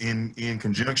Office in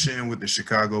conjunction with the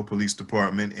Chicago Police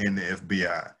Department and the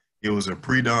FBI. It was a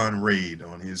pre-dawn raid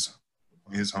on his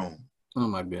home. Oh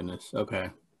my goodness. Okay.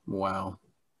 Wow.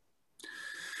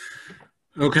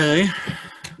 Okay.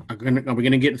 Are we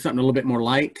gonna get something a little bit more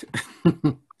light?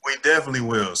 We definitely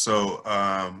will. So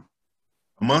a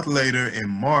month later in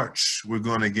March, we're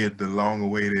gonna get the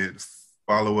long-awaited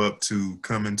follow-up to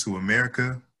Coming to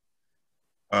America.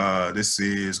 This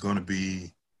is going to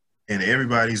be, and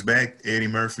everybody's back. Eddie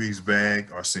Murphy's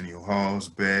back. Arsenio Hall's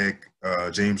back.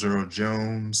 James Earl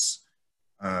Jones.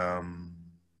 Who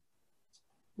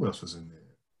else was in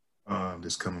there?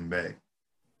 That's coming back.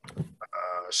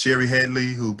 Sherry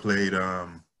Hadley, who played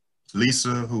Lisa,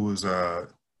 who was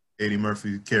Eddie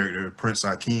Murphy's character, Prince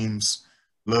Akeem's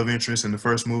love interest in the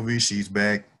first movie. She's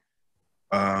back.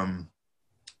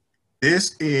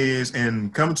 This is,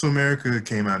 and Coming to America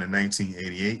came out in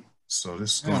 1988, so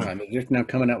this is going to just now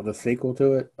coming out with a sequel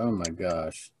to it. Oh my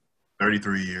gosh!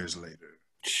 33 years later.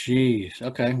 Jeez.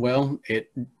 Okay. Well,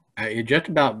 it just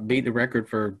about beat the record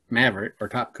for Maverick or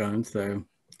Top Gun. So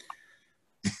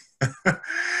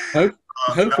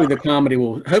hopefully the comedy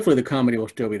will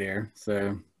still be there.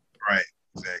 So right,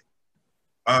 exactly.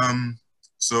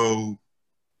 So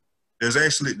there's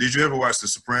actually. Did you ever watch The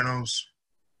Sopranos?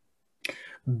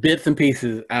 Bits and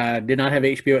pieces. I did not have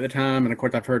HBO at the time, and of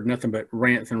course I've heard nothing but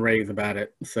rants and raves about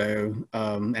it. So,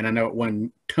 and I know it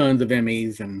won tons of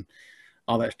Emmys, and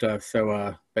all that stuff.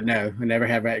 So, but no, I never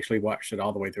have actually watched it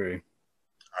all the way through.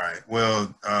 All right.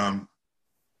 Well,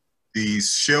 the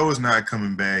show is not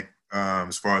coming back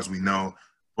as far as we know,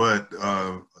 but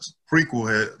a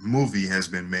movie has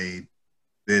been made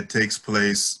that takes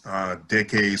place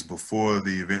decades before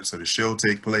the events of the show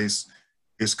take place.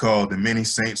 It's called The Many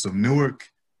Saints of Newark.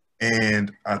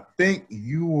 And I think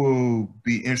you will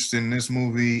be interested in this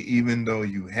movie, even though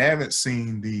you haven't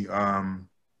seen the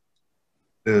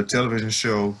television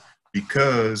show,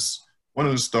 because one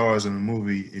of the stars in the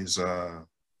movie is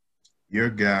your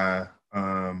guy,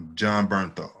 John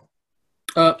Bernthal.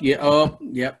 Yeah. Oh,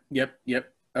 yep.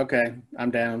 Okay,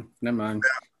 I'm down. Never mind.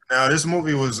 Now this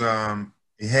movie was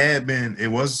it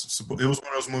was one of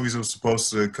those movies that was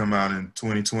supposed to come out in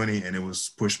 2020, and it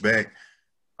was pushed back.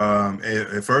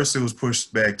 At first, it was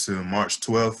pushed back to March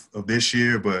 12th of this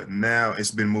year, but now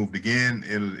it's been moved again.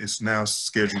 It's now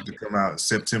scheduled to come out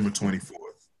September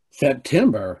 24th.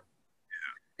 September.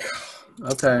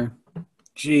 Okay.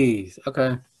 Jeez.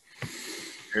 Okay.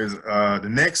 There's the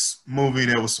next movie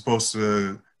that was supposed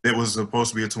to be a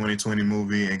 2020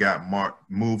 movie and got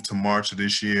moved to March of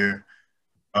this year.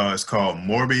 It's called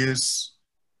Morbius.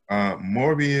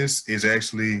 Morbius is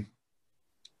actually,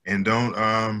 and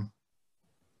don't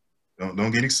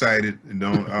get excited and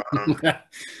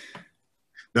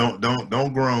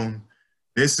don't groan.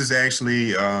 This is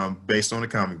actually based on a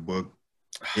comic book.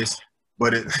 I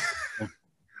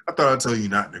thought I'd tell you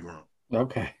not to groan.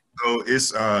 Okay. So it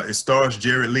stars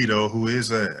Jared Leto, who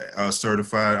is a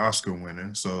certified Oscar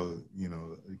winner. So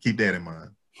keep that in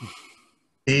mind.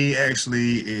 He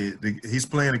actually he's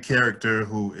playing a character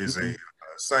who is a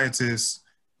scientist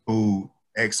who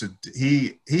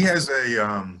he has a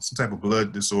some type of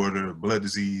blood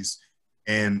disease,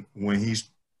 and while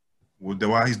he's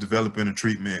developing a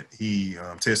treatment, he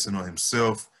testing on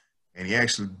himself, and he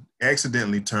actually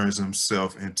accidentally turns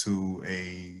himself into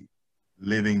a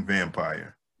living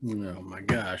vampire. Oh my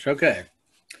gosh. Okay.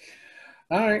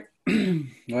 All right.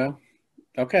 Well,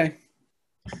 okay.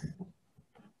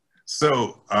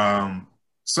 So,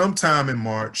 sometime in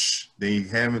March, they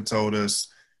haven't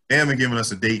given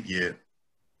us a date yet.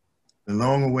 The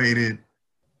long-awaited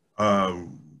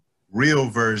real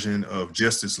version of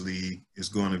Justice League is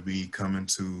going to be coming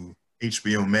to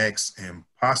HBO Max and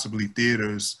possibly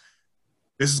theaters.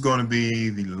 This is going to be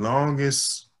the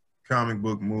longest comic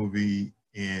book movie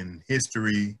in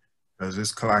history because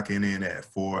it's clocking in at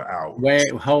 4 hours.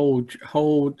 Wait, hold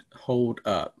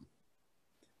up.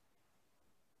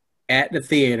 At the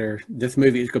theater, this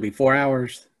movie is going to be 4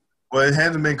 hours? Well, it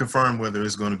hasn't been confirmed whether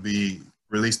it's going to be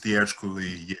released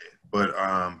theatrically yet, but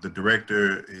the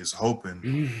director is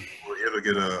hoping it'll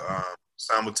get a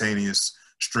simultaneous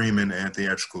streaming and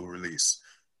theatrical release.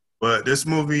 But this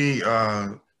movie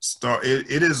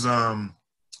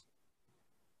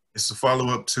it's a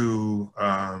follow-up to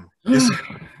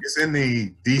it's in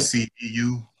the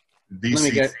DCEU.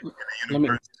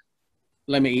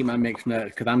 Let me eat my mixed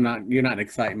nuts because you're not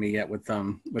exciting me yet with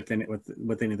any of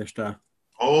the stuff.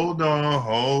 Hold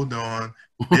on.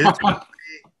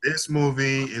 This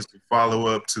movie is the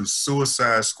follow-up to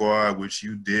Suicide Squad, which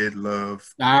you did love.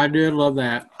 I did love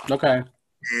that. Okay.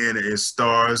 And it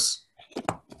stars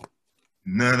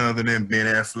none other than Ben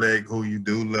Affleck, who you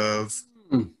do love.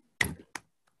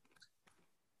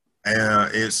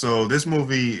 So this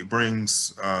movie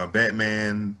brings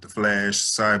Batman, The Flash,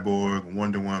 Cyborg,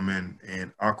 Wonder Woman,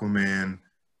 and Aquaman,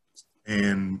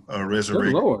 and a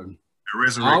resurrected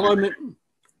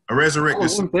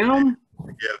film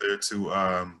together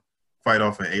to fight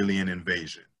off an alien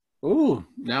invasion. Ooh,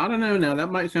 now I don't know. Now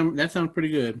that sounds pretty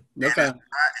good. Okay,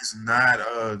 it's not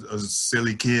a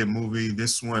silly kid movie.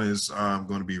 This one is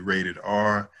going to be rated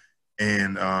R.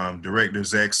 And director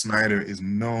Zack Snyder is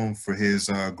known for his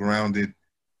grounded,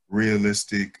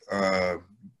 realistic,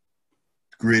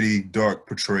 gritty, dark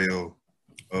portrayal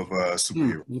of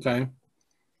superhero. Okay.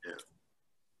 Yeah.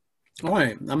 All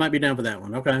right. I might be down for that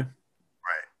one. Okay.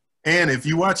 Right. And if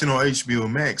you're watching on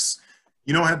HBO Max,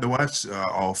 you don't have to watch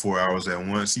all 4 hours at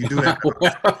once. You do have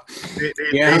to.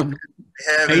 They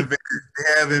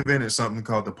have invented something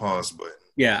called the pause button.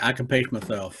 Yeah, I can pace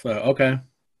myself. So, okay.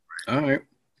 All right.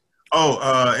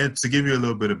 Oh, and to give you a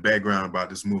little bit of background about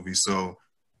this movie, so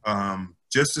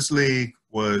Justice League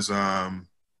was Zack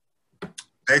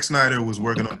Snyder was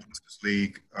working on Justice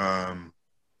League, and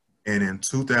in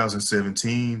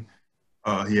 2017,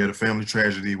 he had a family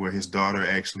tragedy where his daughter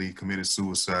actually committed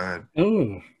suicide.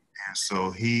 Oh. And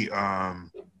so he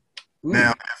now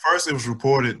at first it was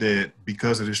reported that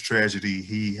because of this tragedy,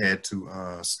 he had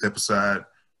to step aside.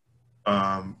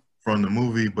 from the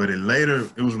movie, but it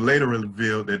was later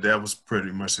revealed that that was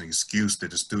pretty much an excuse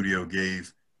that the studio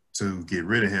gave to get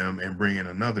rid of him and bring in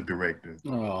another director.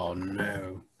 Oh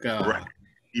no, God. Right.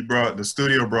 The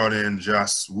studio brought in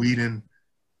Joss Whedon,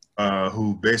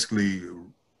 who basically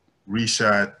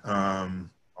reshot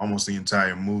almost the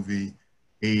entire movie.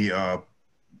 He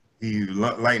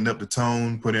lightened up the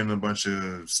tone, put in a bunch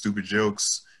of stupid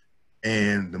jokes,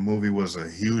 and the movie was a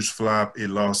huge flop. It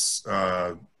lost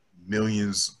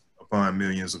millions upon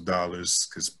millions of dollars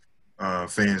because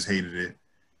fans hated it.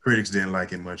 Critics didn't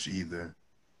like it much either.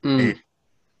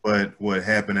 But what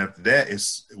happened after that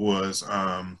was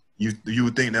you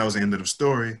would think that was the end of the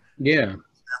story. Yeah.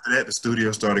 After that, the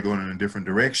studio started going in a different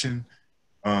direction.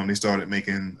 They started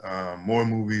making more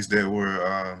movies that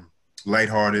were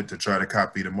lighthearted to try to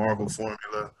copy the Marvel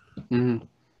formula. Not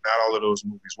all of those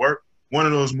movies worked. One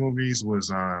of those movies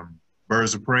was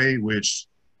Birds of Prey, which,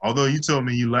 although you told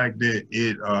me you liked it,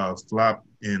 it flopped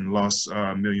and lost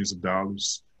millions of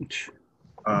dollars.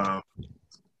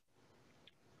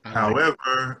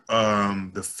 However,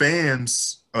 the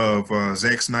fans of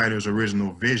Zack Snyder's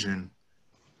original vision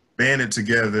banded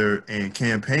together and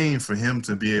campaigned for him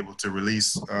to be able to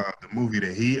release the movie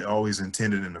that he always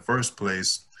intended in the first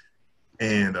place.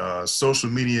 And a social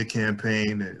media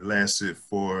campaign that lasted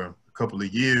for a couple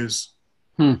of years.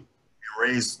 It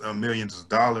raised millions of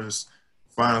dollars.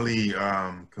 Finally,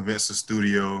 convinced the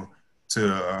studio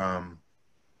to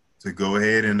go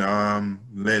ahead and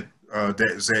let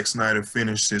Zack Snyder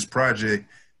finish his project,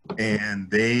 and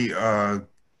they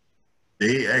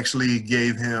actually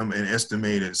gave him an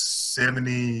estimated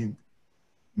 $70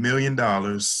 million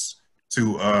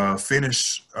to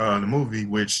finish the movie,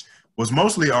 which was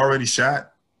mostly already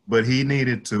shot, but he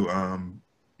needed to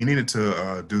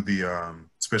do the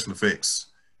special effects.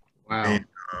 Wow. And,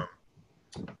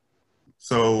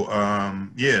 so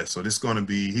this is going to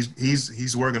be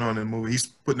he's working on the movie. He's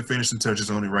putting the finishing touches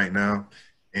on it right now,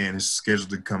 and it's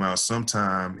scheduled to come out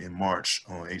sometime in March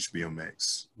on HBO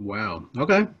Max. Wow.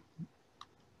 Okay.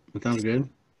 That sounds good.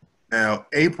 Now,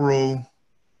 April,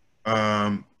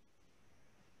 the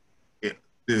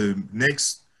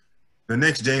next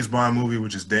James Bond movie,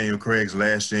 which is Daniel Craig's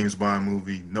last James Bond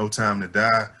movie, No Time to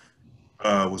Die,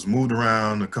 was moved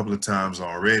around a couple of times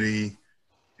already,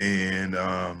 and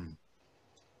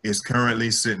it's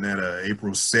currently sitting at a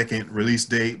April 2nd release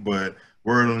date, but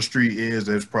word on the street is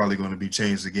that it's probably going to be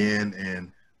changed again,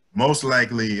 and most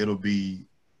likely it'll be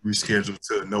rescheduled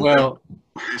to November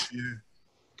this year.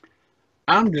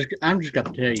 I'm just got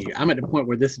to tell you, I'm at the point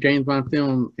where this James Bond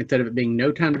film, instead of it being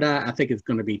No Time to Die, I think it's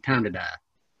going to be Time to Die.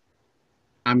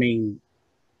 I mean,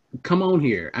 come on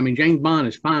here. I mean, James Bond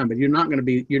is fine, but you're not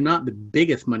the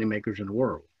biggest money makers in the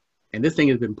world. And this thing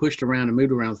has been pushed around and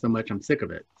moved around so much, I'm sick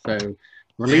of it. So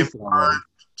release it already.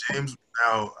 James,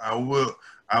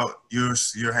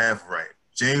 you're half right.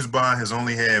 James Bond has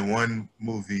only had one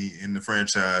movie in the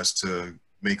franchise to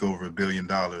make over $1 billion.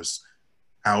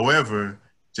 However,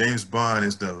 James Bond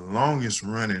is the longest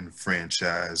running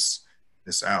franchise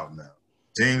that's out now.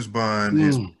 James Bond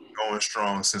is going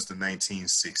strong since the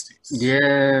 1960s.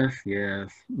 Yes.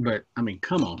 But, I mean,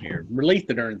 come on here. Release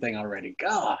the darn thing already.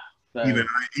 God. So.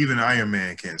 Even Iron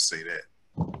Man can't say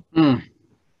that.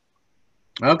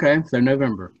 Okay, so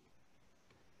November.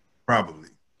 Probably.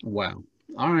 Wow.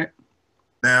 All right.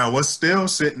 Now, what's still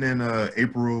sitting in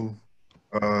April,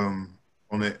 on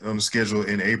the schedule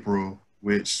in April,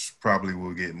 which probably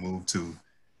will get moved to,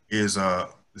 is the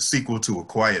sequel to A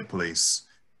Quiet Place.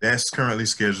 That's currently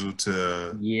scheduled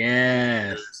to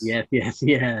yes.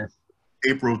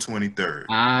 April 23rd.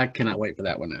 I cannot wait for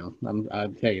that one now. I'll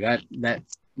tell you that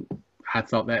I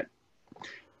thought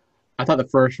the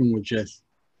first one was just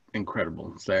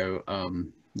incredible. So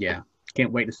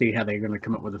can't wait to see how they're going to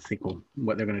come up with a sequel,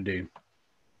 what they're going to do.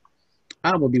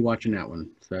 I will be watching that one.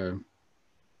 So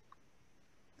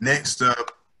next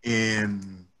up,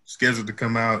 scheduled to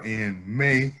come out in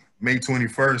May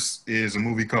 21st, is a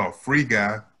movie called Free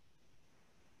Guy.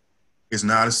 It's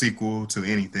not a sequel to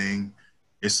anything.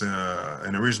 It's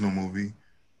an original movie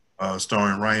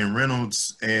starring Ryan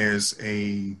Reynolds as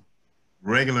a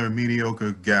regular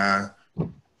mediocre guy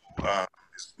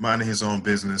minding his own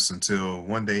business until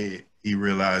one day he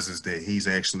realizes that he's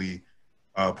actually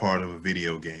part of a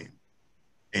video game.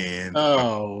 And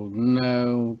oh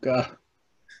no, God.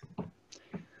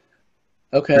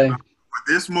 Okay. With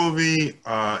this movie,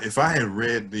 if I had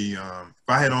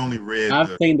only read,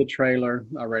 I've seen the trailer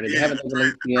already. Yeah,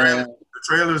 the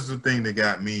trailer's the thing that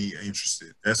got me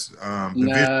interested. That's the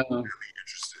visual got me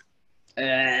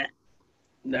interested.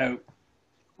 No.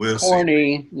 We'll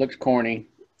corny. See. Looks corny.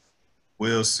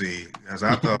 We'll see. As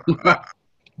I thought,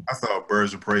 I thought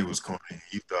Birds of Prey was corny.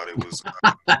 You thought it was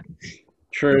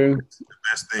True. the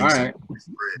best thing All since right. sliced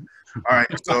bread. All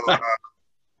right, so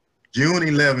June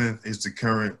 11th is the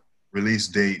current release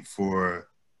date for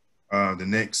the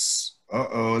next.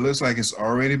 It looks like it's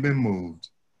already been moved.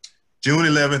 June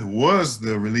 11th was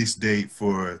the release date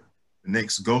for the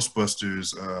next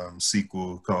Ghostbusters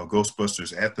sequel called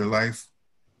Ghostbusters Afterlife.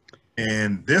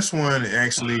 And this one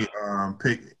actually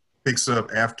picks up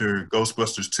after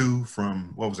Ghostbusters 2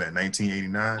 from, what was that,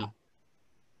 1989?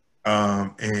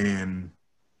 And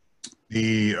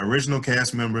the original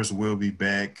cast members will be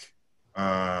back.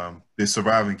 The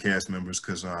surviving cast members,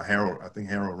 because I think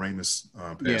Harold Ramis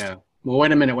passed. Yeah. Well,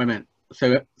 wait a minute.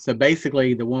 So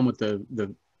basically, the one with the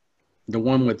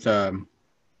one with the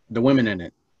women in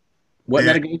it.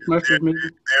 Wasn't that a Ghostbusters movie?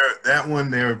 That one,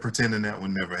 they're pretending that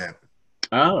one never happened.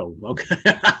 Oh, okay.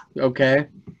 Okay.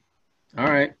 All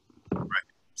right.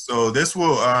 So this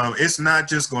will, it's not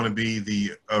just going to be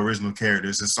the original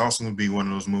characters. It's also going to be one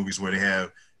of those movies where they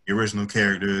have the original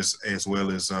characters as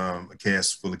well as a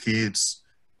cast full of kids.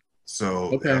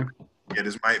 So Okay. yeah,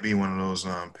 this might be one of those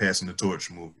passing the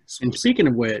torch movies. And speaking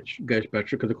of which,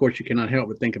 Ghostbusters, because of course you cannot help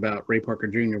but think about Ray Parker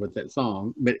Jr. with that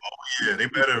song. But yeah, they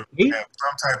better have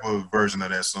some type of version of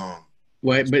that song.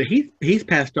 wait, but he's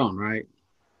passed on, right?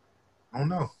 I don't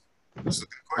know. This is a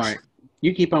good All question. right.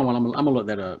 You keep on while I'm gonna look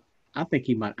that up. I think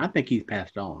he's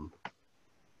passed on.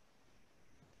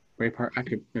 Ray Parker. I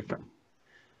could.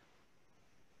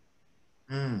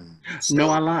 No,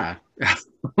 I lie.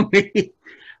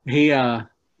 he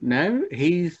no,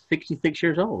 he's 66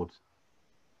 years old.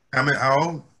 How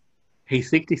old? He's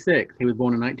 66. He was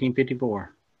born in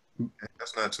 1954.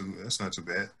 That's not too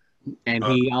bad. And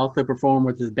he also performed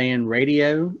with his band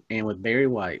Radio and with Barry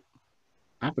White.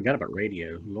 I forgot about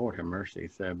Radio. Lord have mercy.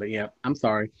 So, but yeah, I'm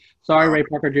sorry. Sorry, Ray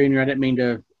Parker Jr. I didn't mean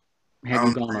to have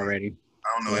you gone already.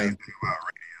 I don't know anything about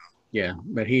Radio. Yeah,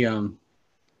 but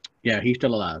he's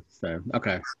still alive. So,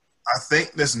 okay. I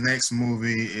think this next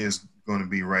movie is going to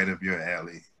be right up your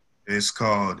alley. It's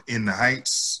called In the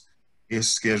Heights. It's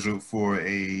scheduled for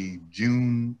a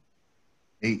June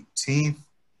 18th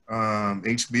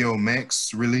HBO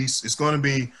Max release. It's going to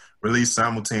be released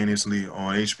simultaneously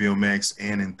on HBO Max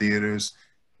and in theaters.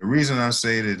 The reason I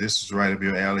say that this is right up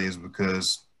your alley is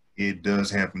because it does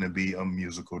happen to be a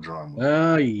musical drama.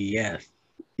 Oh, yes.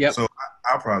 Yep. So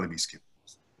I'll probably be skipping.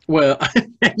 Well,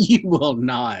 you will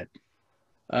not.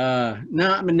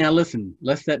 No, I mean, now listen,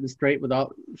 let's set this straight with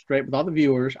all the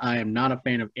viewers. I am not a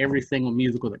fan of every single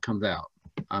musical that comes out.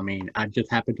 I mean, I just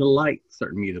happen to like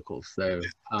certain musicals. So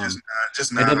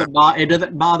it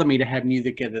doesn't bother me to have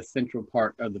music as a central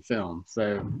part of the film.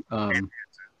 So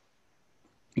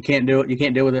you can't do it. You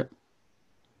can't deal with it.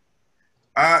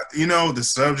 The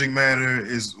subject matter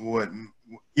is what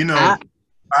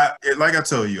like I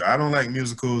told you, I don't like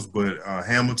musicals, but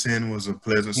Hamilton was a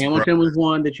pleasant surprise. Hamilton was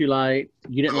one that you liked.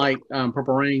 You didn't like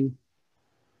Purple Rain?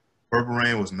 Purple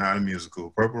Rain was not a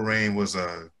musical. Purple Rain was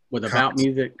about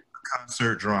music.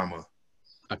 Concert drama.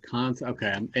 A concert.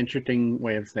 Okay, interesting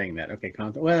way of saying that. Okay,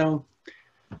 concert. Well,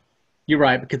 you're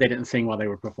right, because they didn't sing while they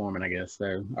were performing, I guess,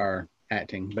 so, or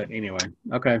acting. But anyway,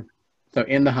 okay. So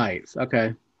In the Heights. Okay.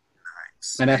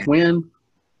 Nice. And that's when?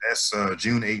 That's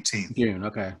June 18th. June.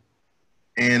 Okay.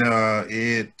 And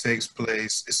it takes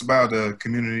place. It's about a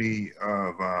community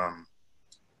of,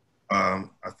 I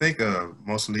think, a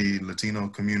mostly Latino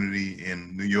community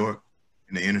in New York,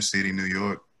 in the inner city, New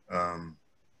York.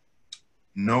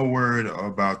 No word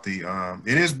about the.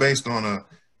 It is based on a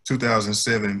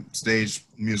 2007 stage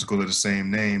musical of the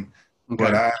same name, okay.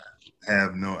 But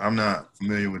I'm not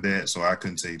familiar with that, so I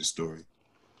couldn't tell you the story.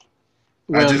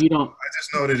 Well, I just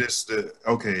know that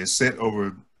it's set over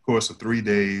the course of 3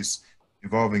 days,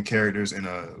 involving characters in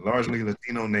a largely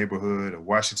Latino neighborhood of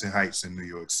Washington Heights in New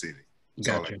York City.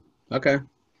 Gotcha. Okay.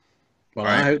 Well,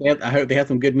 right. I hope they have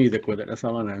some good music with it. That's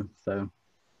all I know. So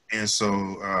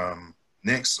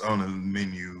next on the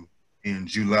menu on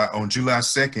July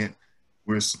 2nd,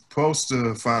 we're supposed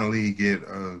to finally get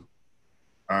a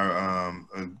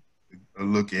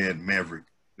look at Maverick,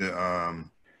 the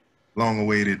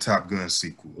long-awaited Top Gun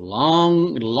sequel.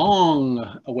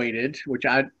 Long awaited, which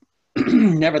I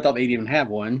never thought they'd even have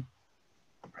one.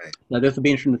 Right. Now this will be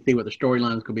interesting to see what the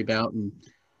storyline could be about and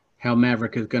how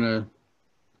Maverick is going to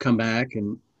come back,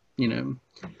 and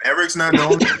Maverick's not the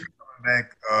only one coming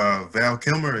back. Val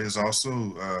Kilmer is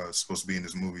also supposed to be in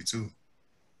this movie too.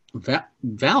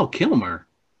 Val Kilmer.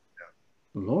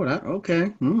 Yeah. Lord,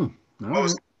 okay. What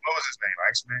was his name?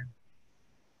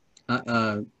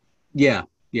 Iceman. Yeah,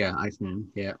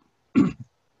 Iceman. Yeah.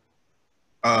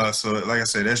 So like I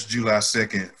said, that's July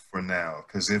 2nd for now.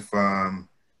 Because if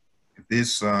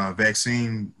this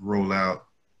vaccine rollout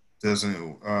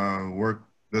doesn't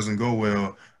go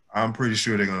well, I'm pretty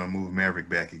sure they're gonna move Maverick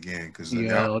back again because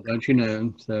Yeah, don't you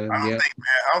know? So yeah.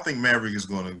 I don't think Maverick is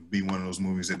gonna be one of those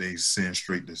movies that they send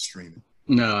straight to streaming.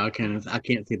 No, I can't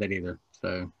see that either.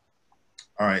 So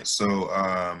All right, so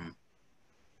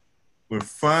we're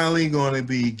finally going to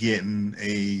be getting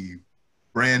a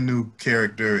brand new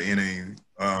character in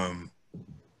a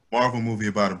Marvel movie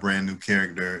about a brand new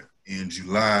character in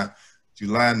July.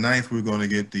 July 9th, we're going to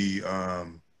get the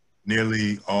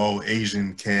nearly all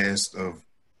Asian cast of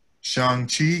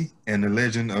Shang-Chi and the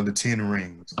Legend of the Ten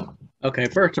Rings. okay,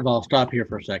 first of all, stop here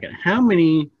for a second. How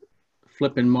many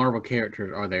flipping Marvel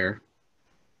characters are there?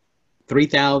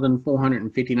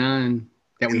 3,459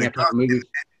 that we have to have movies.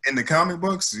 In the comic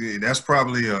books, that's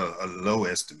probably a low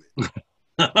estimate.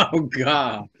 Oh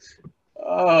God.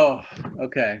 Oh,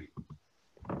 okay.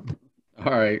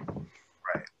 All right.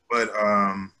 Right. But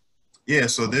yeah,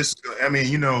 so this, I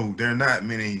mean, you know, there are not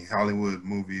many Hollywood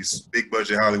movies, big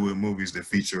budget Hollywood movies that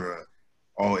feature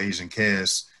all Asian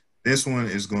cast. This one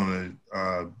is going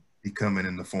to be coming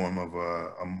in the form of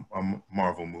a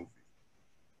Marvel movie.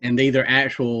 And these are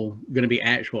going to be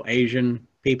actual Asian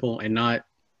people and not.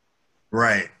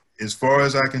 Right. As far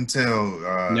as I can tell,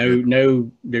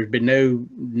 there's been no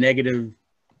negative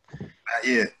not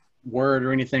yet. word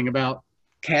or anything about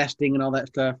casting and all that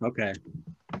stuff. Okay.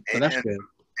 So that's good.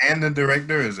 And the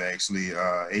director is actually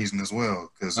Asian as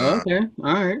well. Cause, okay.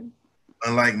 All right.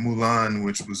 Unlike Mulan,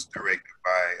 which was directed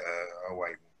by a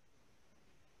white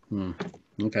woman.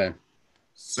 Okay.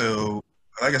 So,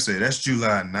 like I said, that's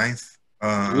July 9th.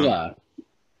 July.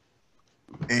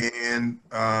 And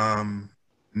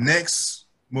next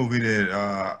movie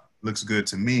that looks good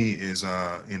to me is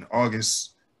in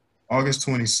August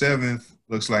 27th.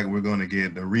 Looks like we're going to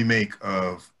get the remake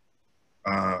of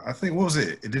I think, what was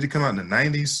it? Did it come out in the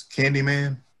 90s?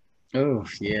 Candyman? Oh,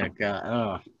 yeah, God.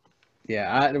 Oh,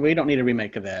 yeah. We don't need a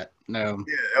remake of that. No.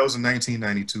 Yeah, that was a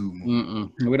 1992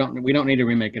 movie. We don't need a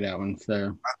remake of that one.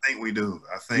 So I think we do.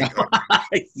 I think.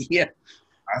 Yeah.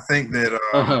 I think that.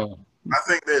 I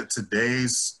think that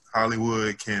today's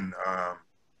Hollywood can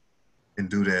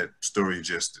do that story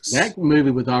justice. That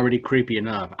movie was already creepy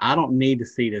enough. I don't need to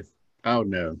see this. Oh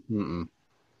no. Mm-mm.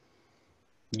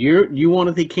 You want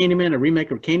to see Candyman, a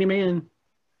remake of Candyman?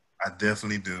 I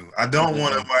definitely do. I don't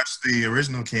want to watch the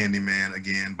original Candyman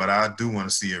again, but I do want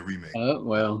to see a remake. Oh,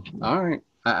 well, all right.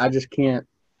 I just can't.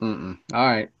 All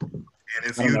right. And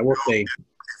if you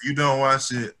don't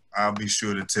watch it, I'll be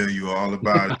sure to tell you all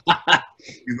about it.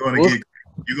 You're gonna get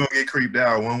creeped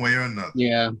out one way or another.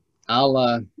 Yeah,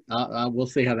 we'll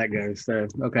see how that goes. So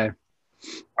okay.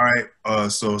 All right.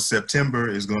 So September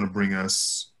is going to bring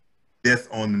us Death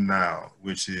on the Nile,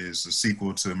 which is a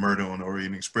sequel to Murder on the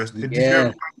Orient Express. Did you hear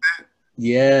about that?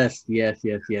 Yes. That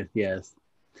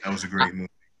was a great movie.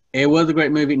 It was a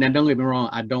great movie. Now, don't get me wrong.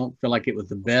 I don't feel like it was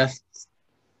the best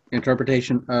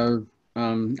interpretation of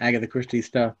Agatha Christie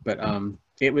stuff, but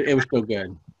it was still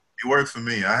good. It worked for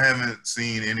me. I haven't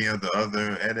seen any of the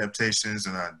other adaptations,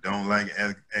 and I don't like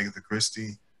Agatha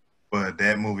Christie, but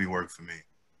that movie worked for me.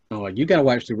 Oh, you got to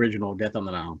watch the original Death on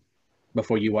the Nile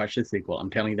before you watch the sequel. I'm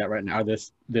telling you that right now.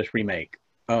 This remake.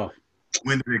 Oh.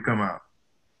 When did it come out?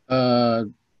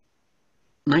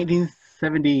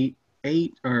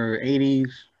 1978 or 80s.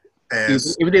 Pass. It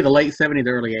was either the late 70s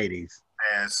or early 80s.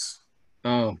 Pass.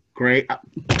 Oh, great. I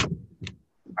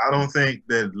don't think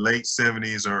that late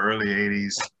 70s or early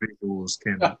 80s sequels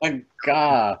can. Oh my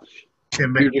God.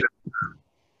 Can make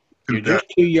You're just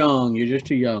too young. You're just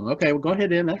too young. Okay, well, go ahead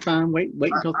then. That's fine. Wait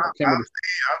until September.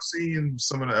 I've seen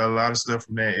a lot of stuff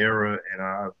from that era, and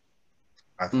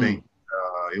I think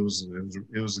it was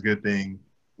a good thing.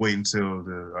 Wait until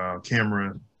the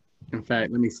camera. In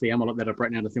fact, let me see. I'm gonna look that up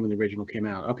right now to see when the original came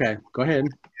out. Okay, go ahead.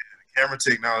 Yeah, the camera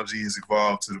technology has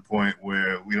evolved to the point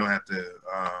where we don't have to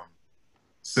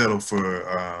settle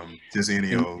for just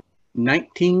any old.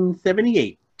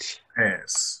 1978.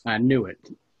 Yes. I knew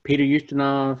it. Peter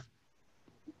Ustinov.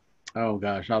 Oh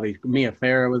gosh, all these. Mia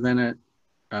Farrow was in it.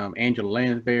 Angela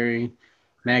Lansbury,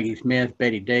 Maggie Smith,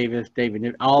 Betty Davis, David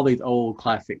Newton, all these old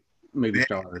classic movie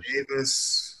stars.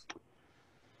 Davis.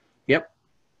 Yep.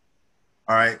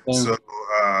 All right. So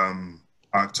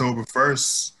October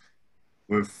 1st,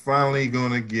 we're finally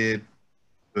gonna get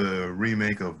the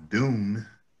remake of Dune.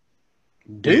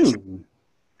 Dune.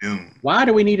 Dune. Why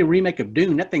do we need a remake of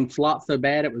Dune? That thing flopped so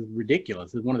bad it was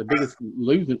ridiculous. It's one of the biggest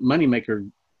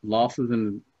moneymaker losses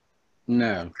in.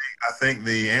 No. I think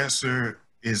the answer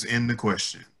is in the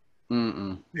question.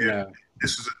 No.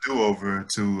 This is a do-over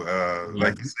to,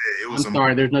 like you said, it was. I'm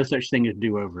sorry, there's no such thing as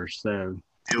do-overs. So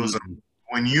it was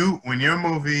when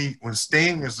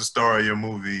Sting is the star of your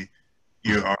movie,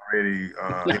 you're already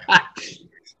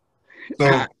so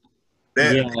Yeah.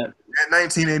 that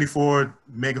 1984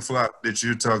 mega flop that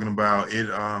you're talking about, it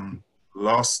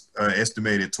lost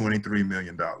estimated $23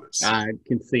 million. I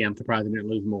can see. I'm surprised I didn't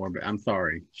lose more, but I'm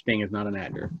sorry. Sting is not an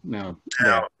actor. No.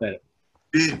 Now,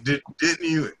 Yeah, didn't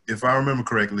you, if I remember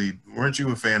correctly, weren't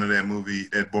you a fan of that movie,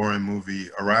 that boring movie,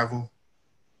 Arrival?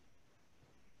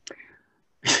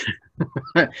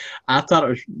 I thought it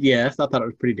was. Yes, I thought it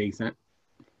was pretty decent.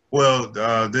 Well,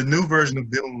 the new version of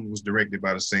Dune was directed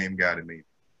by the same guy to me.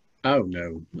 Oh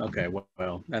no. Okay.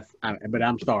 Well, that's. But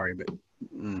I'm sorry, but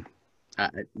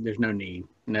there's no need.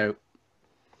 No.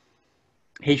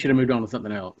 He should have moved on to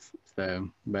something else. So,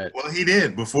 but Well, he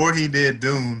did. Before he did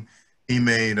Dune, he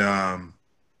made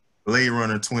Blade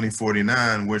Runner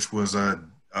 2049, which was a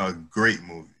great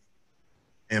movie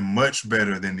and much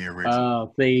better than the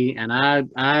original. see, and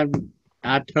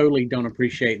I totally don't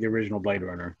appreciate the original Blade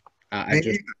Runner. I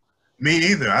just Me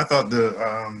either. I thought the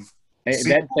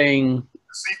that thing.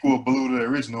 sequel blew the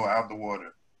original out the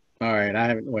water. All right, I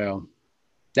haven't. Well,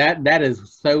 that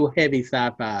is so heavy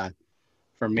sci-fi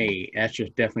for me. That's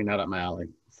just definitely not up my alley.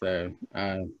 So,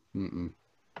 mm-mm.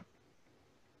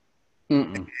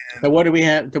 Mm-mm. So, what do we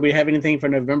have? Do we have anything for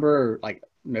November, or like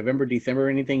November, December,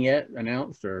 anything yet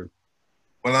announced? Or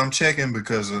Well, I'm checking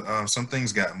because some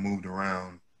things got moved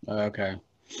around. okay,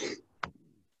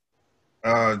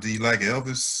 Do you like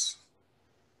Elvis?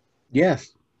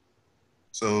 yes.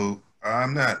 So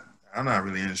I'm not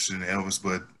really interested in Elvis,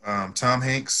 but Tom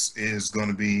Hanks is going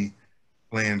to be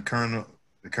playing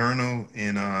the Colonel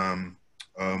in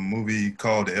a movie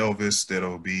called Elvis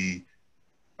that'll be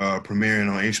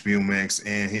premiering on HBO Max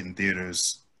and hitting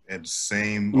theaters at the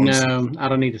same No, I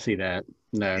don't need to see that.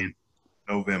 No.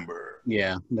 November.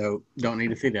 Yeah, no, don't need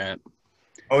to see that.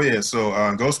 Oh yeah, so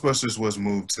Ghostbusters was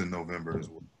moved to November as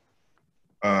well.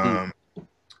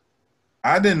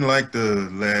 I didn't like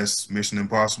the last Mission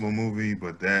Impossible movie,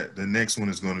 but the next one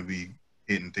is going to be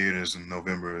hitting theaters in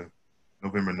November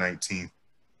 19th.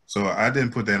 So I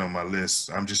didn't put that on my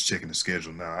list. I'm just checking the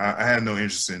schedule now. I had no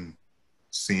interest in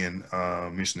seeing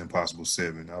Mission Impossible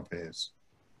 7. I'll pass.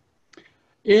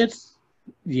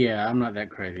 Yeah, I'm not that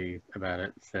crazy about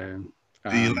it. So,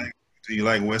 Do you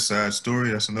like West Side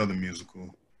Story? That's another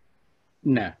musical.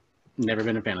 no, never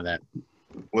been a fan of that.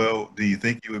 Well, do you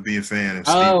think you would be a fan if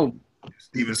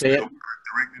Steven Spielberg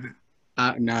directed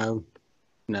it? No.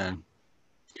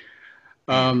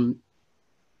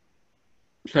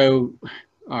 So,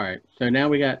 all right. So now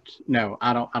we got no.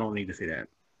 I don't need to see that.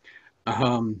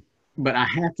 But I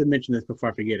have to mention this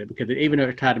before I forget it because even though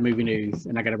it's tied to movie news,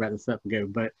 and I got to wrap this up and go.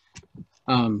 But,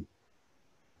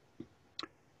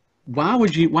 why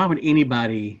would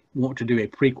anybody want to do a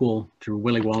prequel to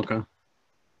Willy Wonka?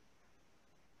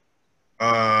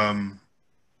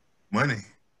 Money.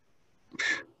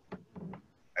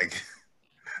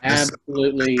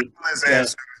 Absolutely.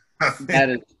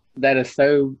 That is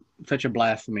such a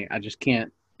blasphemy. I just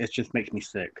can't. It just makes me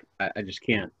sick. I just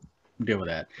can't deal with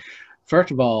that.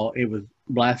 First of all, it was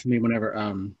blasphemy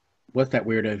whenever what's that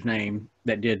weirdo's name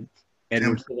that did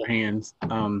Edward Scissorhands?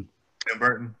 Tim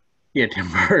Burton. Yeah, Tim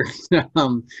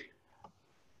Burton.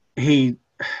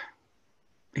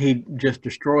 He just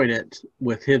destroyed it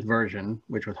with his version,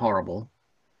 which was horrible.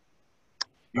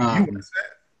 You watched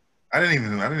that? I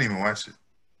didn't even watch it.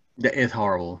 It's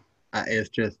horrible. It's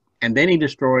just, and then he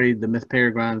destroyed the Miss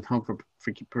Peregrine's Home for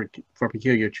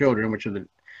Peculiar Children, which is an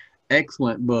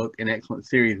excellent book, an excellent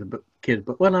series of kids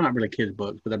books. Well, not really kids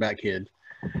books, but about kids.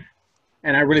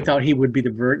 And I really thought he would be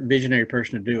the visionary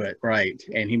person to do it right,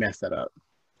 and he messed that up.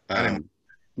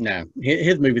 No,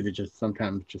 his movies are just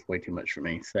sometimes just way too much for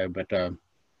me. So, but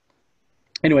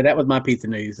anyway, that was my piece of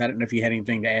news. I don't know if you had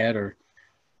anything to add or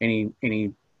any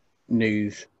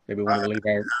news that we want to leave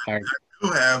our. I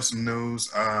do have some news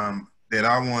that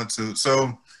I want to.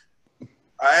 So,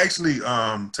 I actually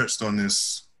touched on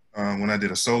this when I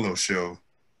did a solo show.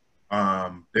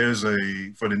 There's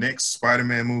for the next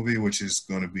Spider-Man movie, which is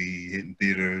going to be hitting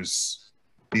theaters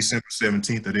December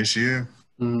 17th of this year.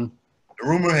 Mm-hmm. The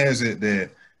rumor has it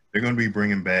that they're going to be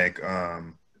bringing back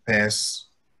past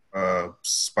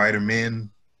Spider-Man.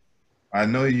 I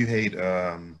know you hate.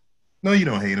 No, you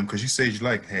don't hate him because you said you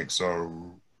like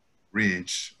Hacksaw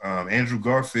Ridge. Andrew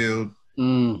Garfield,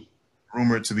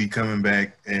 rumored to be coming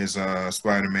back as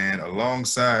Spider-Man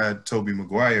alongside Tobey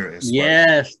Maguire as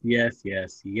Spider-Man.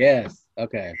 Yes.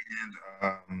 Okay.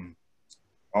 And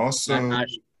also,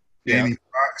 Jamie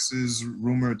Foxx is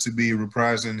rumored to be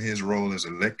reprising his role as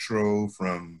Electro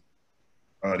from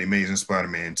The Amazing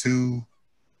Spider-Man 2.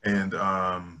 And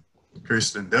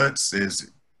Kirsten Dunst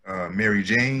is Mary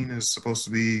Jane is supposed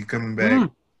to be coming back.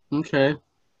 Mm, okay.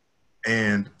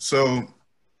 And so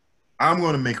I'm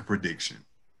going to make a prediction.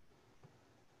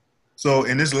 So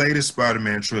in this latest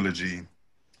Spider-Man trilogy,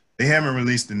 they haven't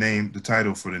released the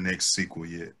title for the next sequel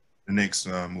yet, the next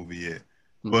movie yet.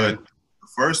 But Okay. the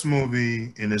first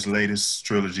movie in this latest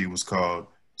trilogy was called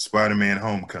Spider-Man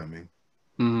Homecoming.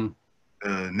 Mm,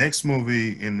 The next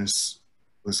movie in this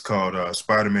was called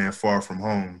Spider-Man Far From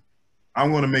Home.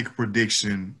 I'm going to make a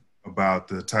prediction about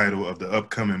the title of the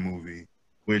upcoming movie,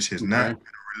 which has not okay.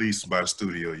 been released by the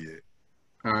studio yet.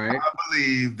 All right. I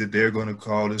believe that they're going to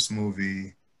call this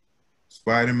movie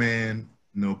Spider-Man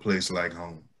No Place Like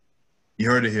Home. You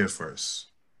heard it here first.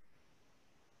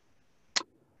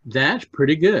 That's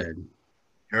pretty good.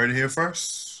 You heard it here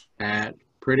first. That's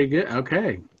pretty good.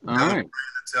 Okay. All Tell a right. friend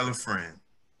to tell a friend.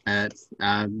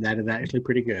 That is actually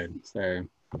pretty good. So,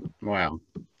 wow.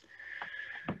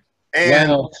 And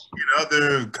Well, in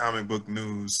other comic book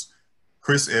news,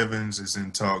 Chris Evans is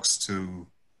in talks to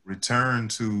return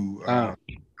to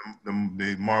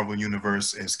the Marvel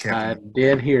Universe as I Captain.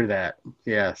 did hear that.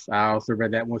 Yes, I also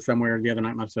read that one somewhere the other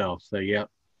night myself. So, yep,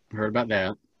 heard about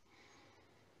that.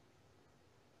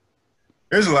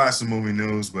 There's lots of movie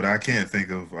news, but I can't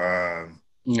think of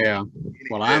Yeah.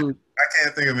 Well, I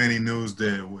can't think of any news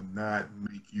that would not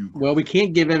make you. well, we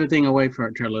can't give everything away to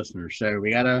our listeners. So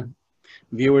we gotta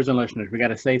viewers and listeners, we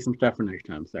gotta save some stuff for next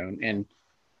time. So, and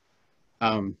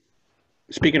um,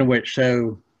 speaking of which,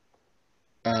 so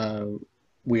uh,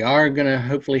 we are gonna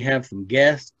hopefully have some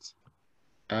guests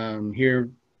here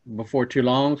before too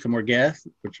long. Some more guests,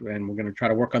 and we're gonna try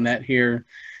to work on that here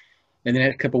in the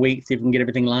next couple of weeks. See if we can get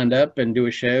everything lined up and do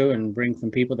a show and bring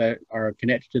some people that are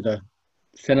connected to the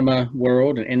cinema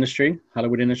world and industry,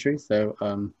 Hollywood industry. So,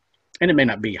 and it may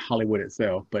not be Hollywood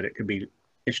itself, but it could be.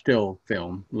 It's still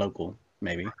film, local,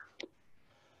 maybe.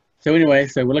 So anyway,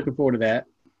 so we're looking forward to that.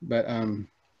 But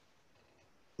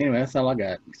anyway, that's all I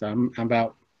got. So I'm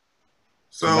about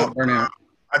So burnout.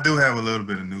 I do have a little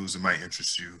bit of news that might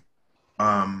interest you.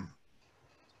 Um,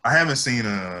 I haven't seen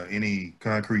any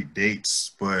concrete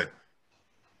dates, but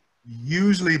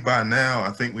usually by now, I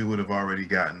think we would have already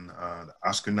gotten the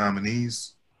Oscar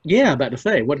nominees. Yeah, about to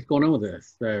say what is going on with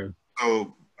this. So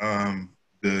So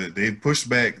they pushed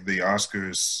back the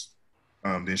Oscars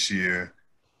this year.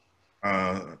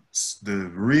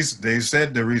 The reason they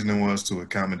said the reason was to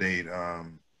accommodate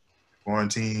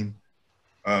quarantine.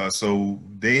 So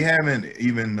they haven't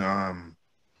even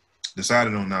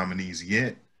decided on nominees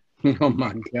yet. oh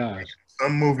my gosh.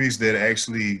 Some movies that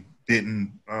actually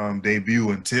didn't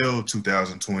debut until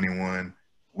 2021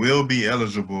 will be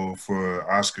eligible for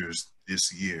Oscars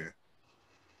this year.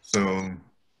 So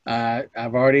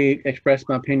I've already expressed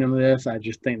my opinion on this. I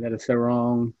just think that it's so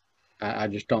wrong. I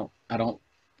just don't. I don't.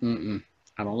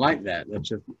 I don't like that.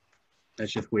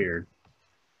 That's just weird.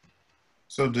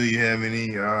 So, do you have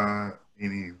any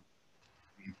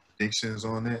predictions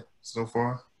on that so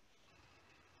far?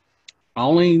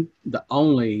 Only.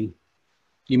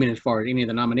 You mean as far as any of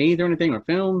the nominees or anything or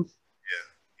films?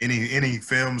 Any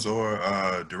films or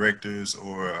directors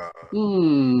or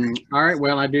All right.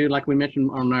 Well, I do like we mentioned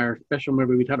on our special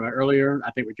movie we talked about earlier.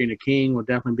 I think Regina King will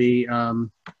definitely be.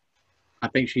 I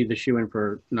think she's the shoe-in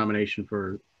for nomination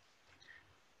for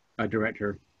a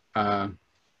director. I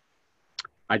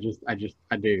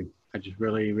do. I just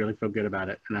really, really feel good about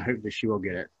it, and I hope that she will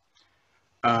get it.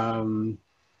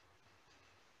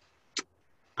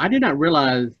 I did not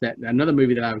realize that another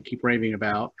movie that I would keep raving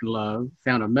about and love,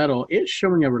 Sound of Metal, it's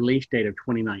showing a release date of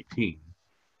 2019.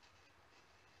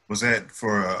 was that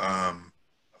for a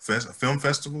film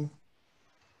festival?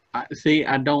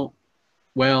 I don't.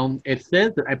 Well, it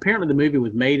says that apparently the movie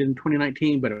was made in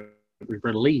 2019, but it was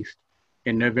released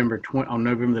in November the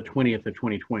 20th of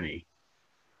 2020.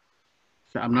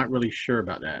 So I'm not really sure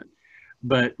about that.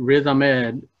 But Riz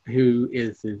Ahmed, who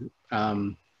plays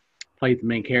the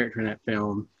main character in that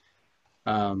film,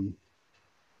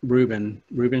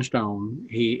 Ruben Stone,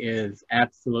 he is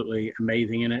absolutely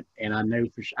amazing in it, and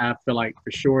I feel like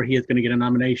for sure he is going to get a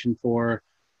nomination for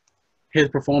his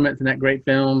performance in that great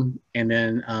film, and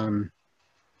then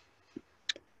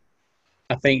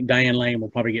I think Diane Lane will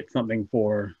probably get something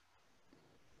for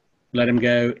Let Him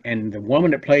Go, and the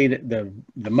woman that played the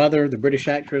mother, the British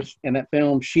actress in that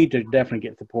film, she should definitely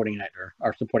get supporting actor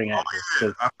or supporting actress.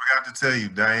 Yeah. I forgot to tell you,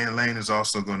 Diane Lane is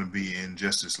also going to be in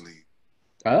Justice League.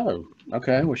 Oh,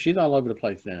 okay. Well, she's all over the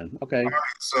place then. Okay. All right,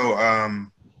 so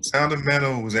Sound of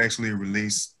Metal was actually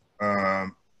released.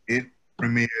 It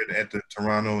premiered at the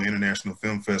Toronto International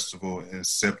Film Festival in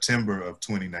September of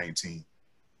 2019.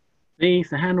 See,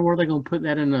 so how in the world are they going to put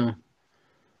that in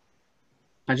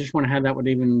I just want to have that would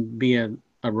even be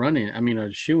run-in. I mean,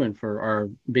 a shoe-in for or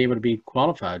be able to be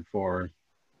qualified for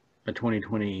a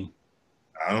 2020.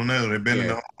 I don't know. They've been in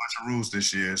Yeah. a whole bunch of rules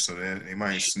this year, so that they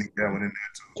might sneak that one in there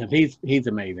too. Because he's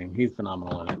amazing. He's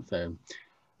phenomenal in it. So,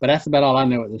 but that's about all I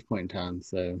know at this point in time.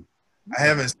 So,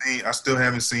 I still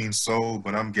haven't seen Soul,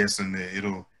 but I'm guessing that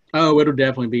it'll. oh, it'll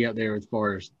definitely be up there as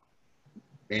far as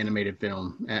animated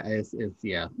film. It's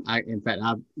yeah. In fact,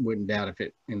 I wouldn't doubt if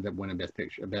it ends up winning best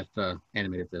picture, best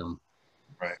animated film.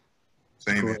 Right.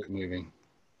 Same here. Great movie.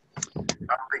 I don't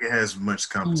think it has much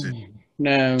competition.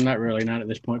 No, not really. Not at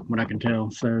this point, from what I can tell.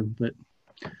 So, but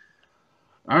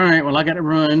all right. Well, I got to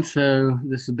run. So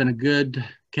this has been a good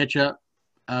catch up.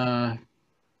 One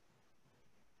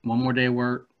more day of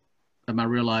work of my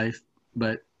real life,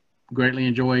 but greatly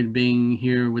enjoyed being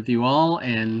here with you all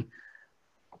and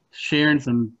sharing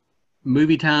some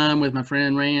movie time with my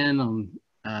friend Rand on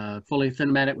Fully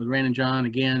Cinematic with Rand and John.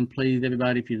 Again, please,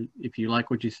 everybody, if you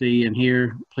like what you see and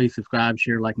hear, please subscribe,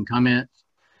 share, like, and comment.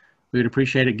 We would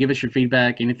appreciate it. Give us your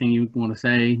feedback. Anything you want to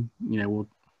say,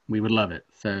 we would love it.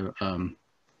 So, and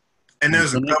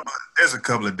there's a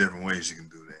couple of different ways you can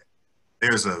do that.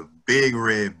 There's a big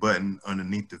red button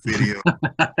underneath the video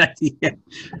yeah.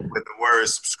 with the word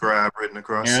subscribe written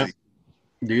across it.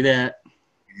 Do that.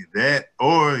 You do that,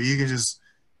 or you can just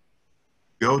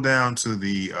go down to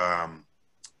the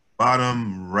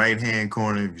bottom right-hand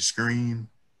corner of your screen.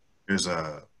 There's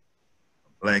a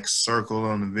black circle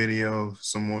on the video.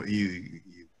 You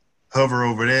hover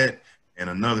over that, and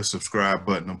another subscribe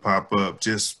button will pop up.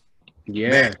 Just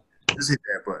hit that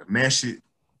button, mash it,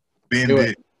 bend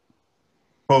it,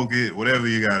 poke it, whatever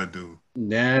you got to do.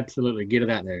 Absolutely, get it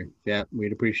out there. Yeah,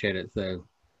 we'd appreciate it. So,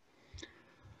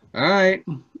 all right.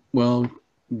 Well,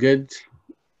 good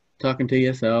talking to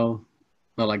you. So,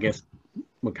 well, I guess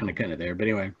we're kind of cutting it there, but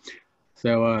anyway.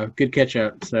 So, good catch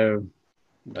up. So,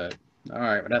 but all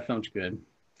right. Well, that sounds good.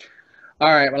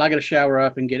 All right. Well, I got to shower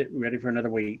up and get it ready for another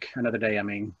week, another day. I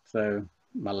mean, so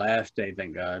my last day,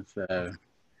 thank God. So,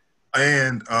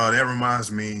 and that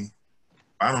reminds me.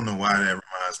 I don't know why that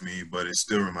reminds me, but it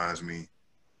still reminds me.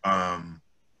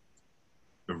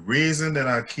 The reason that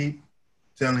I keep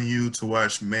telling you to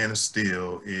watch Man of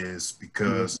Steel is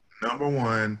because number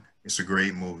one, it's a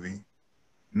great movie.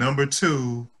 Number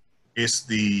two, it's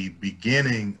the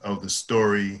beginning of the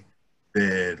story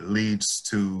that leads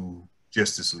to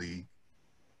Justice League.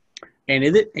 And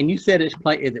is it? And you said is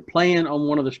it playing on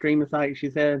one of the streaming sites? You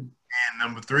said. And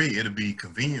number three, it'll be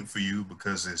convenient for you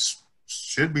because it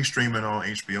should be streaming on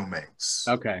HBO Max.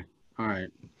 Okay. All right.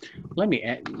 Let me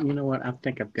add. You know what? I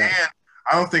think I've got. And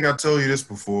I don't think I told you this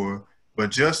before, but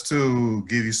just to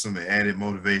give you some added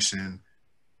motivation,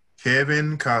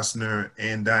 Kevin Costner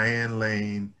and Diane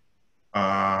Lane.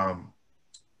 Kevin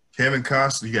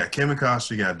Costner,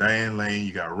 you got Diane Lane,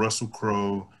 you got Russell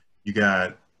Crowe, you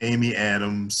got Amy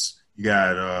Adams, you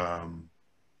got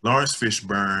Lawrence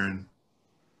Fishburne,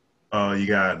 you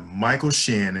got Michael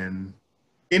Shannon.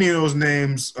 Any of those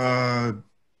names do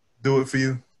it for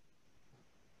you?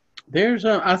 There's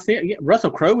I see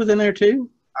Russell Crowe was in there too.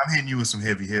 I'm hitting you with some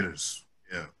heavy hitters.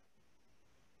 Yeah.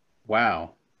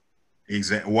 Wow.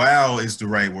 Exactly. Wow is the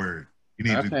right word. You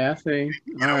need I see.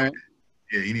 All right.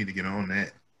 Yeah, you need to get on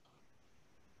that.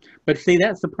 But see,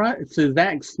 that's surprise. So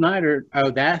Zack Snyder.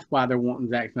 Oh, that's why they're wanting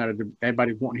Zack Snyder.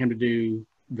 Everybody's wanting him to do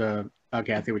the.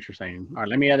 Okay, I see what you're saying. All right,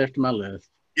 let me add this to my list.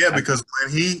 Yeah, because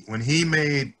when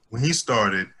he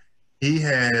started, he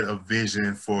had a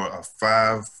vision for a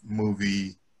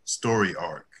 5-movie story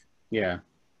arc. Yeah.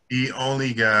 He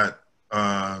only got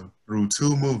through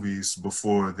 2 movies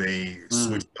before they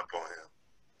switched up on him.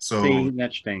 So see,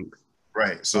 that stinks.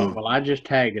 Right. So well, I just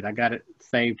tagged it. I got it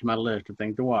saved to my list of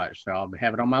things to watch. So I'll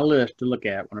have it on my list to look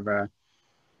at whenever I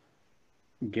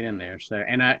get in there. So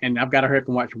and I've got to hurry up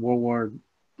and watch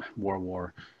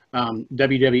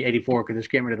WW84 because it's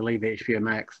getting ready to leave HBO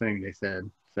Max soon. They said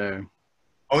so.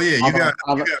 Oh yeah,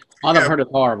 I've heard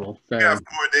it's horrible. So you got 4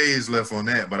 days left on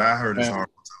that, but I heard it's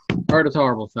horrible. Heard it's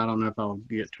horrible, so I don't know if I'll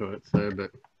get to it. So,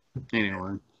 but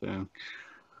anyway, so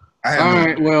all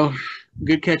right. Well,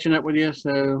 good catching up with you.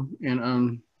 So,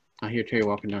 and I hear Terry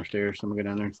walking downstairs, so I'm gonna go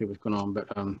down there and see what's going on. But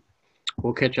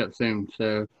we'll catch up soon.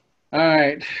 So, all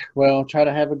right. Well, try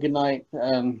to have a good night.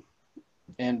 And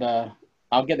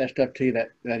I'll get that stuff to you,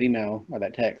 that email or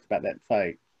that text about that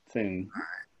site soon. All right.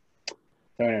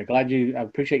 So anyway, I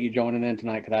appreciate you joining in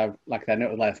tonight because I know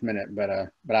it was last minute, but I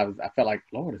felt like,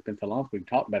 Lord, it's been so long since we've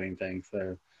talked about anything.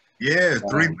 So yeah,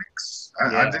 3 weeks.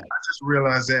 I just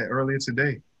realized that earlier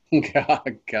today.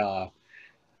 God. All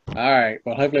right.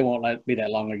 Well, hopefully it won't be that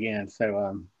long again.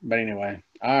 So, but anyway,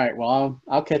 all right. Well,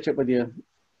 I'll catch up with you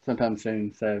sometime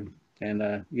soon. So,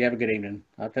 And you have a good evening.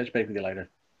 I'll touch base with you later.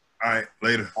 All right,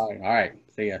 later. All right.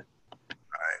 See ya.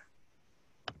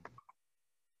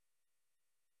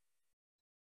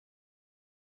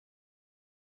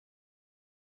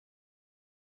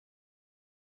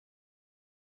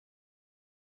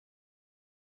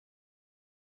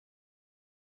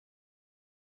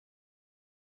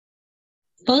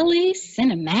 Fully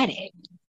cinematic.